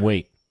is on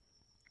weight.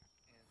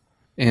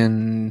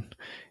 And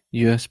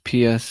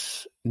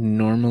USPS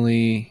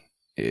normally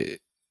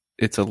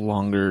it's a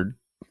longer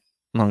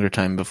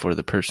time before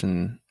the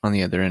person on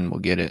the other end will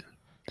get it.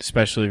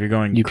 Especially if you're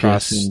going UPS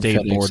across and state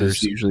FedEx borders.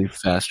 is usually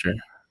faster.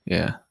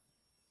 Yeah.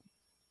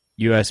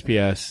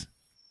 USPS,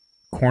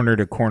 corner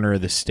to corner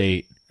of the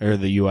state, or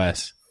the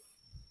U.S.,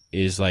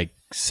 is like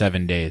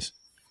 7 days.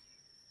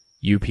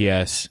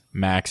 UPS,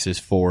 max is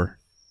 4.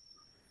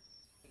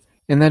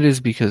 And that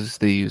is because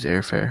they use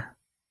airfare.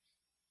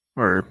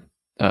 Or,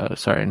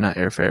 sorry, not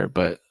airfare,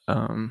 but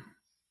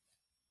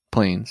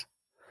planes.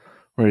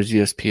 Whereas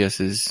USPS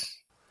is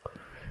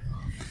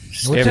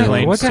What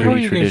Everything's the hell are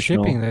pretty you guys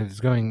traditional. shipping that is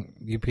going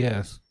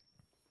UPS?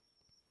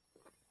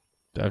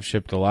 I've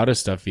shipped a lot of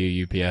stuff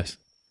via UPS.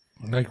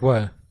 Like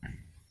what?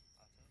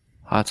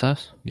 Hot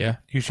sauce? Yeah.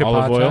 You ship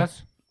Olive hot oil.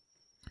 sauce?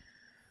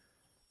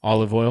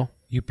 Olive oil,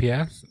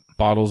 UPS?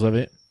 bottles of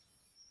it.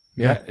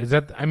 Yeah. Is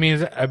that? I mean, is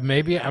that,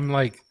 maybe I'm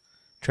like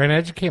trying to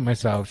educate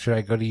myself. Should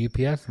I go to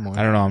UPS more?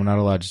 I don't know. I'm not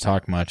allowed to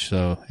talk much,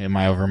 so am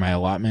I over my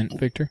allotment,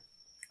 Victor?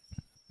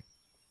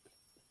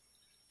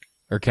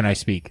 Or can I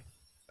speak?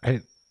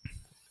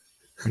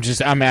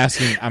 I'm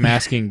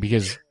asking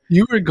because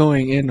You were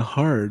going in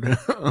hard.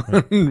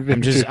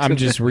 I'm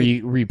just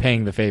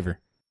repaying the favor.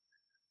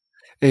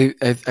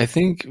 I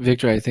think,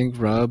 Victor,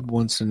 Rob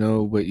wants to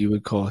know what you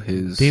would call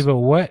his... Diva,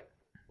 what?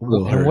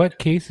 Little In hurt. what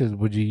cases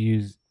would you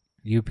use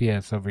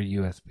UPS over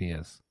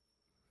USPS?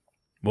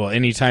 Well,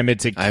 anytime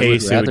it's a I would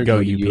case, it rather would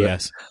go go to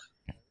UPS.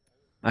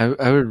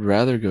 I would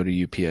rather go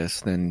to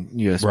UPS than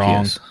USPS.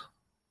 Wrong.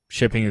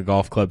 Shipping a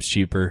golf club's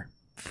cheaper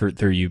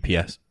through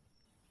UPS.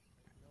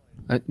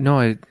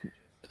 No,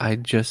 I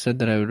just said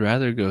that I would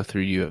rather go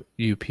through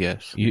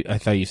UPS I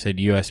thought you said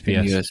than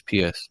USPS.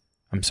 USPS.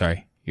 I'm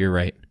sorry. You're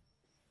right.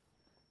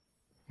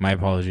 My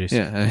apologies.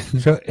 Yeah.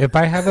 So if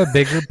I have a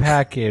bigger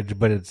package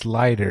but it's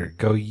lighter,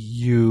 go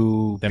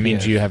UPS. That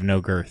means you have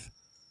no girth.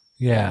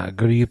 Yeah,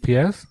 go to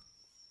UPS.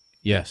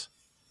 Yes.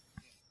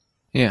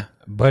 Yeah.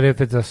 But if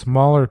it's a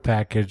smaller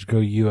package, go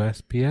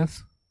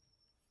USPS.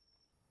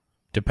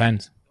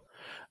 Depends.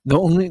 The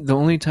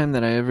only time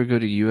that I ever go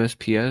to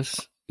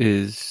USPS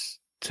is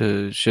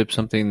to ship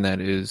something that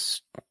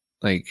is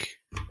like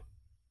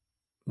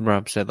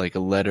Rob said, like a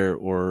letter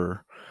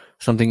or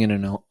something in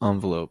an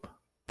envelope.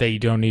 That you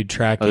don't need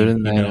tracking. Other than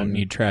You that, don't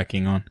need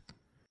tracking on.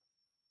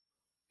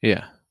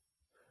 Yeah.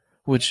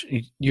 Which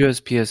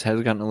USPS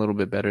has gotten a little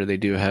bit better. They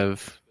do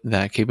have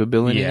that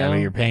capability Yeah, now. but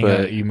you're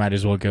paying. You might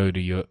as well go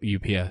to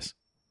UPS.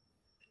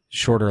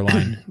 Shorter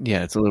line.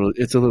 Yeah, it's a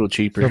little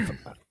cheaper.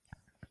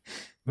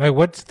 Like,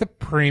 what's the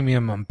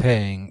premium I'm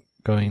paying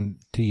going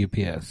to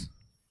UPS?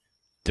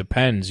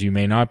 Depends. You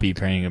may not be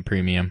paying a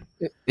premium.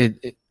 Yeah,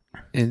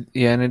 and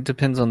it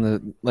depends on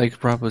the,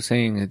 like Rob was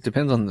saying, it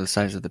depends on the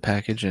size of the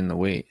package and the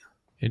weight.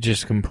 It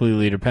just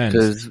completely depends.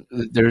 Because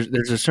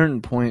there's a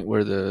certain point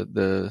where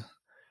the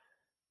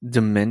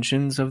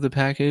dimensions of the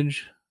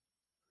package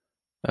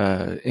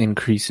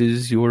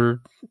increases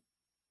your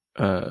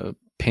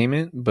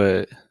payment,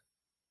 but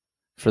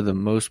for the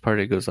most part,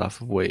 it goes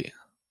off of weight.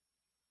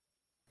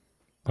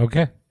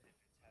 Okay.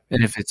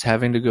 And if it's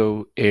having to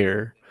go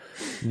air,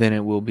 then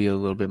it will be a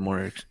little bit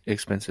more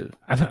expensive.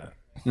 The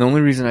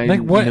only reason I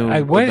Like, what?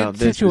 know What about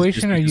this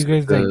situation is are you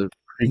because guys of the like?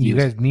 You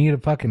previous- guys need a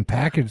fucking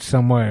package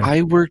somewhere.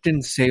 I worked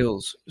in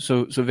sales.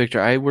 So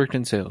Victor, I worked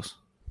in sales,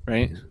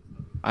 right?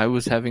 I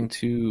was having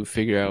to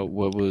figure out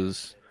what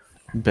was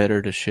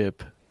better to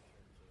ship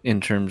in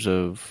terms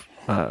of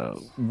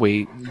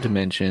weight,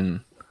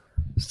 dimension,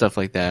 stuff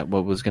like that.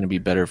 What was going to be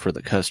better for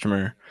the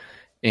customer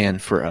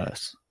and for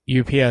us.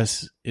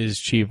 UPS is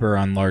cheaper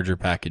on larger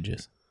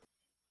packages.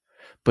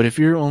 But if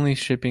you're only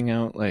shipping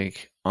out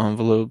like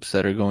envelopes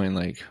that are going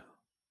like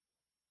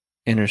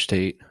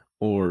interstate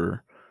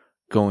or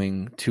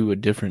going to a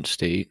different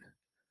state,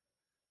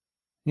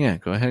 yeah,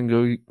 go ahead and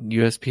go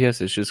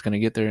USPS. It's just going to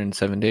get there in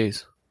 7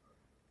 days.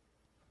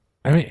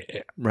 I mean,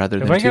 rather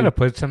if than I two. gotta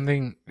put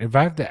something, if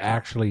I have to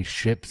actually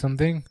ship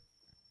something,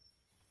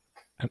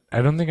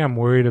 I don't think I'm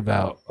worried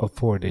about a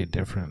 4-day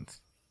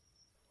difference.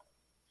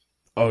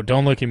 Oh,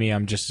 don't look at me.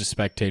 I'm just a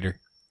spectator.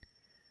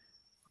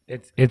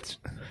 It's.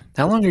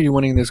 How long are you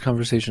wanting this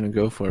conversation to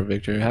go for,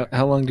 Victor?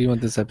 How long do you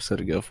want this episode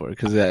to go for?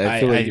 Because I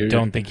feel like I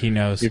don't think he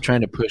knows. you're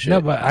trying to push it. No,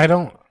 but I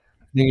don't.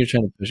 I think you're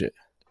trying to push it.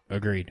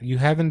 Agreed. You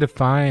haven't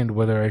defined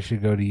whether I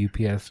should go to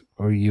UPS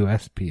or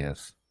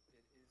USPS.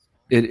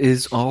 It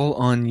is all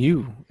on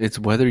you. It's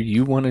whether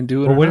you want to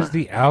do it But or what not. is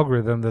the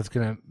algorithm that's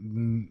gonna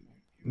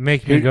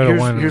make me go to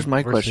one? Here's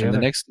my versus question. the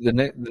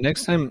The other?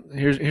 next time,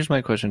 here's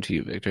my question to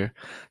you, Victor.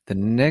 The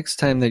next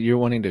time that you're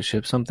wanting to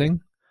ship something,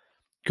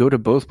 go to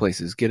both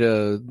places. Get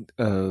a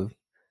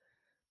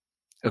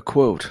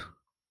quote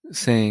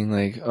saying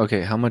like,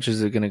 okay, how much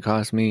is it going to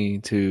cost me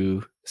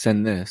to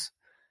send this?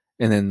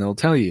 And then they'll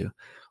tell you.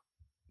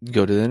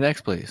 Go to the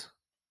next place.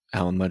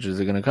 how much is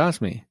it going to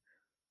cost me?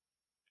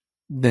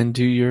 Then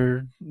do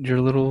your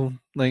little,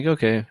 like,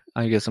 okay,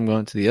 I guess I'm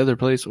going to the other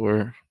place,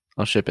 or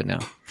I'll ship it now.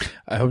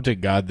 I hope to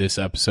God this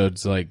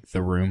episode's like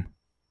The Room.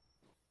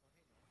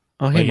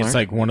 Oh, hey, Like Mark. it's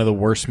like one of the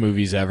worst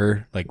movies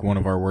ever, like one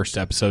of our worst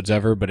episodes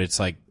ever, but it's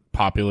like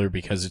popular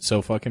because it's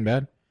so fucking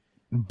bad.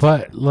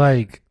 But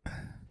like,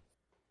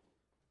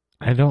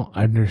 I don't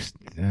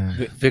understand.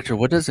 Victor,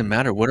 what does it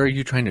matter? What are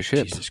you trying to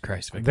ship? Jesus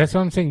Christ, Victor. That's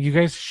what I'm saying. You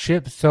guys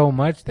ship so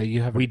much that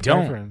you have a We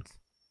don't. preference.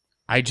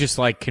 I just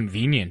like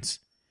convenience.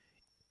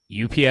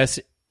 UPS,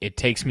 it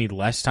takes me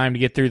less time to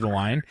get through the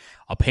line.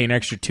 I'll pay an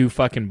extra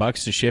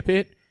 $2 to ship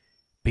it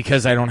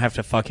because I don't have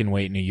to fucking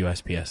wait in a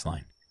USPS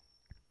line.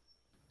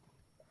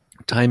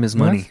 Time is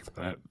money.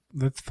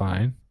 That's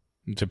fine.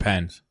 It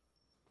depends.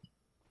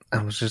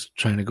 I was just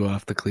trying to go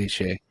off the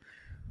cliche.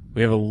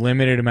 We have a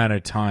limited amount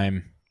of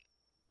time,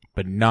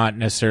 but not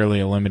necessarily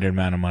a limited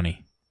amount of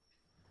money.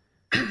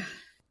 I'm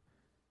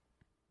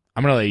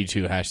going to let you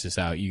two hash this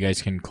out. You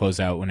guys can close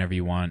out whenever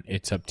you want.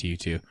 It's up to you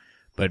two.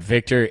 But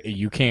Victor,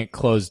 you can't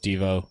close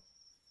Devo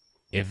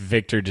if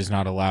Victor does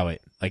not allow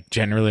it. Like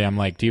generally I'm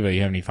like, Devo,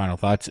 you have any final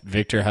thoughts?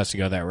 Victor has to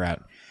go that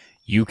route.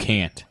 You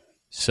can't.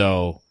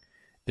 So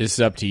this is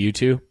up to you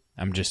two.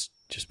 I'm just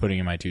putting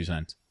in my 2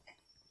 cents.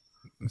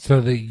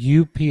 So the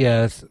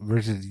UPS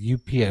versus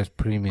UPS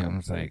premium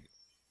is like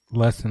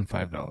less than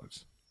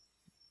 $5.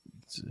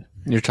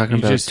 You're talking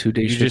about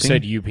 2-day shipping? You just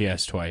said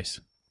UPS twice.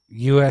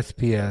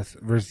 USPS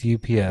versus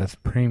UPS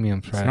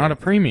premium price. It's not a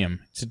premium.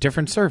 It's a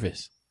different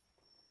service.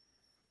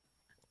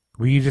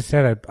 Well, you just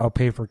said I'll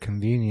pay for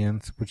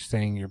convenience, which is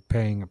saying you're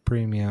paying a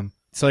premium.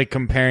 It's like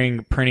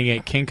comparing printing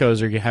at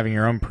Kinko's or having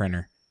your own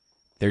printer.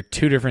 They're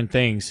 2 different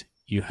things.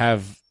 You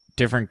have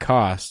different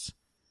costs,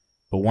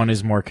 but one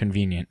is more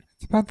convenient.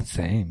 It's about the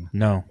same.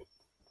 No.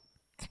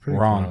 It's pretty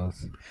Wrong.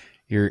 close.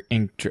 Your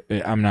ink.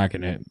 I'm not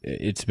gonna.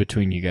 It's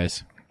between you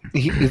guys.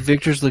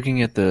 Victor's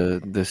looking at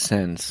the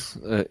cents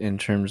in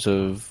terms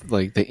of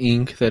like the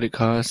ink that it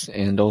costs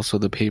and also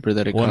the paper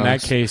that it costs. Well, in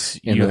that case,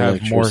 and you the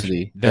have more.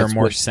 electricity. There are That's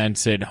more what-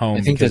 cents at home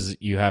I think because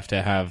you have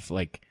to have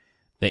like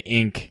the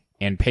ink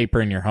and paper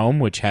in your home,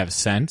 which have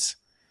cents,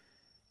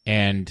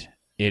 and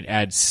it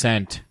adds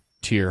cent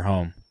to your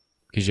home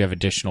because you have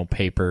additional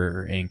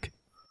paper or ink.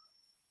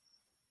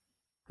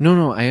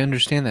 No, I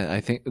understand that.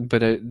 I think,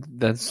 but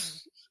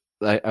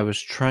I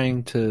was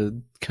trying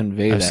to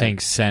convey I was that. saying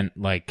scent,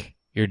 like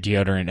your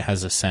deodorant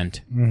has a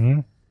scent.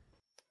 Mm-hmm.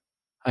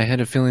 I had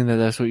a feeling that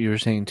that's what you were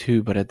saying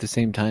too, but at the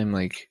same time,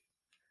 like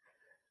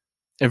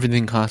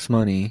everything costs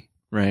money,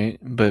 right?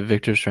 But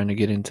Victor's trying to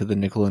get into the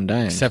nickel and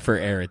dime. Except for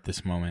air at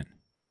this moment.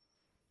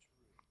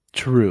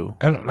 True.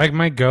 Like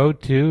my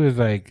go-to is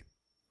like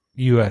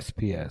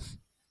USPS.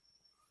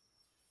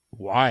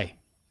 Why?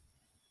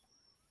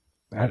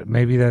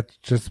 Maybe that's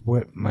just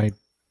what my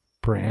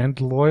brand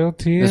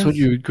loyalty is. That's what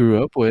you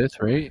grew up with,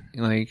 right?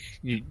 Like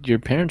your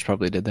parents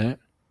probably did that.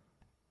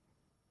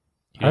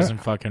 He doesn't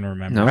fucking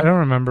remember. No? I don't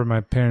remember my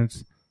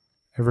parents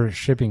ever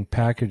shipping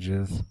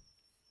packages.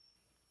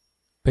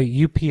 But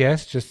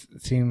UPS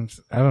just seems,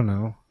 I don't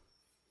know,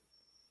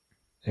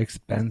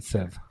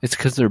 expensive. It's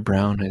because they're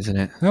brown, isn't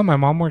it? No, my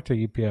mom worked at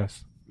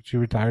UPS. She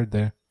retired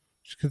there.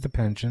 Just because of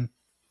pension.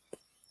 I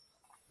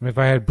mean, if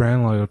I had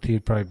brand loyalty,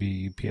 it'd probably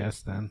be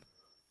UPS then.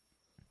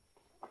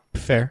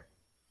 Fair.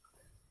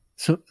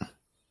 So,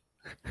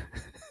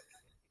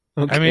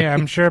 okay. I mean,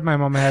 I'm sure if my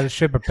mom had to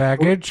ship a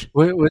package.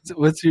 What's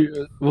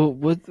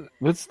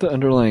the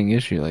underlying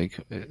issue? Like,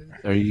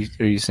 are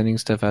you sending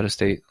stuff out of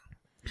state?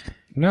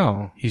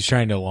 No. He's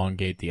trying to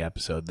elongate the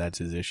episode. That's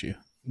his issue.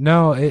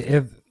 No,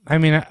 I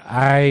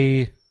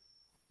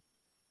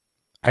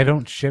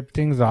don't ship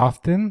things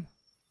often.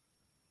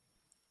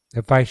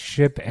 If I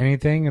ship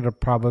anything, it'll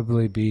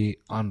probably be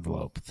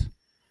envelopes.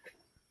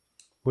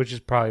 Which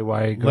is probably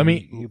why I go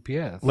to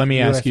UPS. Let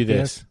me ask you USPS.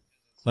 this.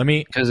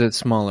 Because it's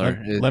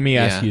smaller. Let me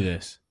ask you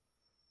this.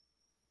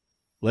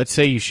 Let's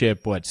say you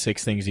ship,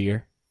 6 things a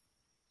year?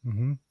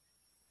 Mm-hmm.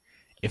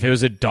 If it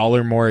was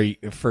 $1 more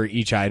for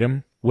each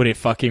item, would it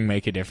fucking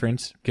make a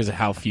difference because of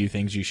how few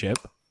things you ship?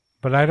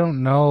 But I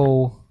don't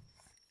know.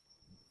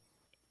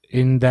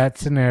 In that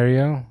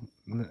scenario,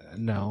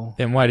 no.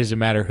 Then why does it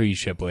matter who you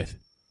ship with?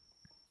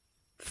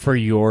 For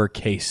your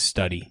case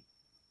study.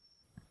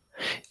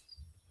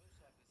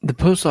 The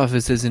post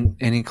office isn't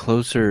any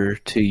closer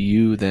to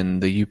you than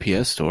the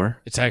UPS store.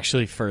 It's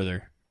actually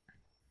further.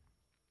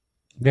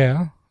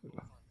 Yeah.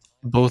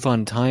 Both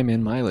on time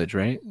and mileage,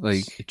 right?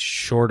 Like, It's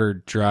shorter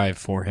drive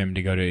for him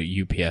to go to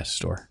a UPS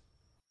store.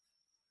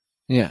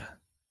 yeah.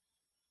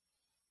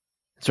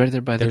 It's right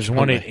there by the There's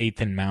one Chipotle. at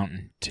 8th and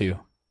Mountain, too.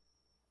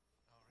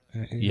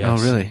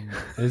 Yes. Oh, really?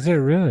 Is it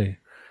really?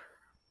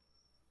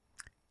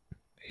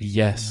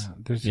 Yes.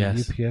 There's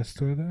Yes. a UPS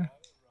store there?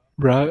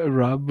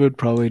 Rob would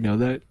probably know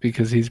that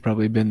because he's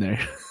probably been there.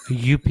 A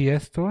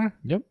UPS store?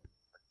 Yep.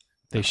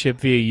 They ship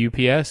via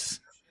UPS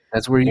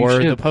That's where you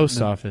or ship. the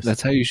post office.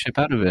 That's how you ship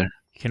out of there.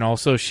 You can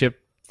also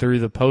ship through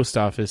the post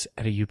office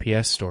at a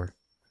UPS store.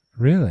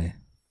 Really?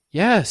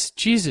 Yes.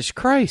 Jesus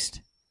Christ.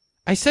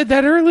 I said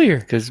that earlier.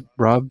 Because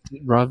Rob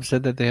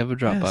said that they have a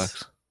Dropbox.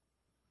 Yes.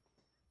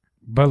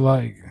 But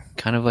like,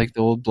 Kind of like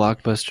the old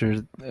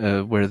Blockbuster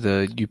where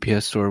the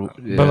UPS store.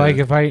 but like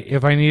if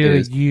I needed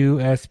a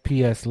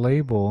USPS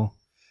label,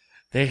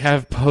 They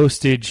have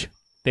postage.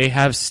 They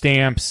have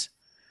stamps.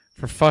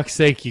 For fuck's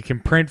sake, you can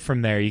print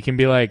from there. You can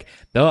be like,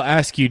 they'll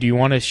ask you, do you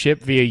want to ship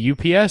via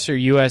UPS or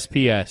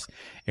USPS?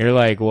 And you're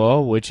like,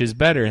 well, which is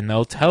better? And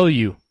they'll tell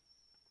you.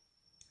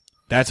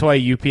 That's why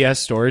UPS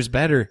store is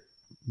better.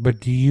 but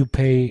do you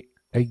pay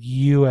a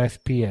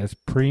USPS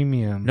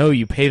premium? No,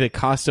 you pay the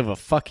cost of a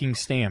fucking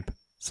stamp.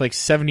 It's like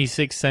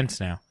 76 cents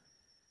now.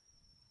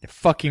 They're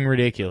fucking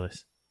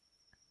ridiculous.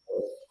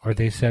 Are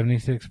they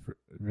 76?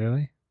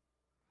 Really?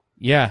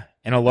 Yeah,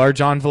 and a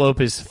large envelope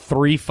is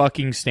 3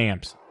 fucking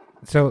stamps.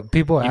 So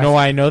people ask, You know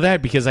why I know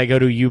that? Because I go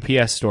to a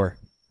UPS store.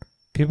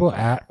 people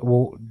ask,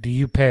 well, do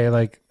you pay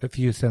like a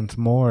few cents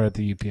more at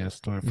the UPS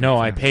store? No,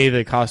 I pay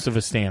the cost of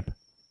a stamp.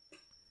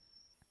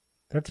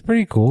 That's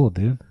pretty cool,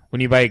 dude. When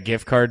you buy a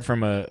gift card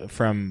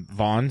from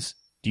Vons,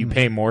 do you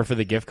pay more for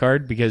the gift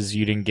card because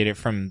you didn't get it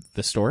from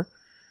the store?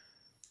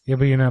 Yeah,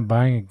 but you're not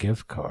buying a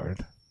gift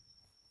card.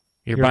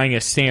 You're buying a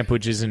stamp,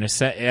 which is in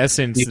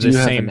essence You the do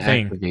have same an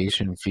thing,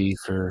 activation fee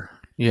for.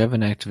 You have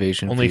an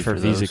activation only fee for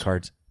Visa those.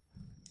 cards.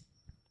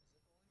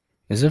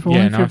 Is it for Yeah,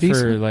 only not for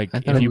Visa? for like I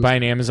thought if it you was- buy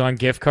an Amazon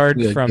gift card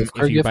Yeah, from gift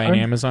card, if you gift buy an card?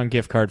 Amazon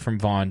gift card from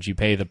Vons, you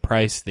pay the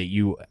price that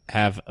you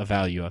have a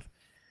value of.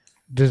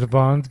 Does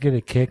Vons get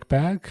a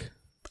kickback?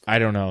 I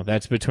don't know.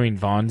 That's between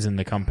Vons and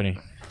the company.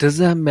 Does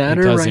that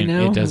matter right doesn't-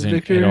 now? it doesn't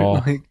Victor? at all.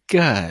 Oh my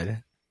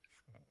God.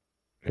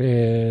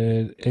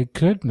 It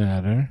could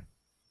matter.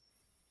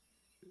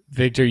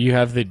 Victor, you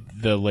have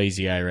the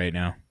lazy eye right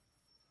now.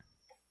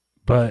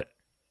 But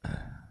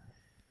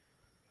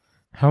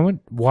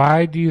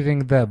why do you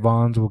think that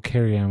Vons will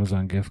carry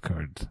Amazon gift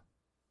cards?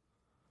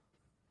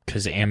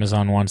 Because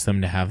Amazon wants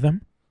them to have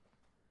them?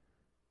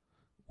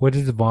 What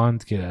does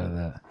Vons get out of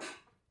that?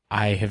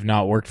 I have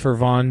not worked for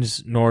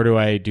Vons, nor do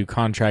I do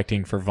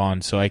contracting for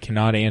Vons, so I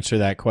cannot answer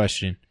that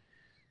question.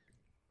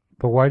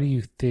 But why do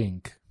you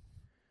think?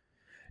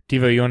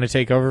 Devo, you want to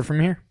take over from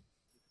here?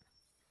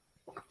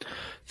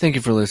 Thank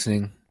you for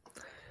listening.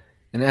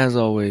 And as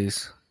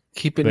always,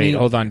 keep it Wait, neat.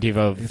 hold on,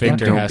 Devo.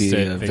 Victor Don't has be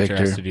to. a Victor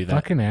has Victor. to do that.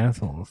 Fucking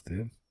assholes,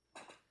 dude.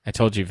 I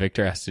told you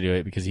Victor has to do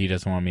it because he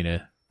doesn't want me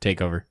to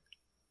take over.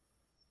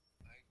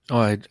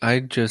 Oh,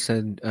 I just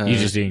said. You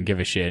just didn't give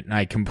a shit, and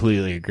I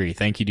completely agree.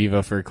 Thank you,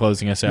 Devo, for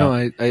closing us out.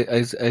 No,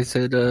 I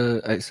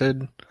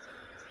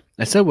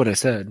said what I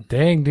said.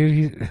 Dang,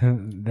 dude,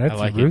 that's I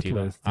like ruthless. it,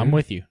 Devo. Dude. I'm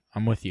with you.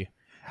 I'm with you.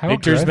 How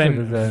Victor's aggressive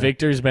is that?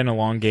 Victor's been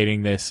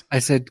elongating this. I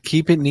said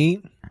keep it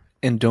neat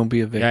and don't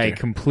be a victor. Yeah, I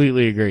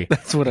completely agree.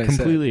 That's what I said.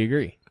 completely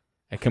agree.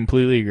 I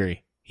completely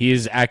agree. He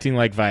is acting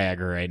like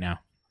Viagra right now.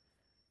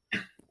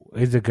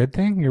 Is it a good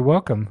thing? You're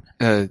welcome.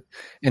 And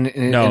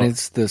No.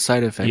 it's the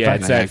side effect. Yeah,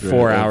 of it's at Viagra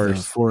 4 of the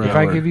hours. 4 If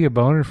hour. I give you a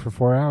boner for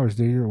 4 hours,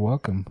 dude, you're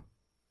welcome.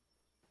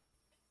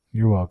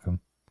 You're welcome.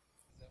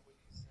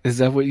 Is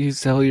that what you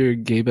tell your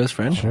gay best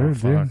friend? Sure,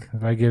 fuck. dude.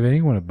 If I give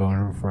anyone a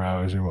boner for 4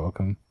 hours, you're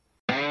welcome.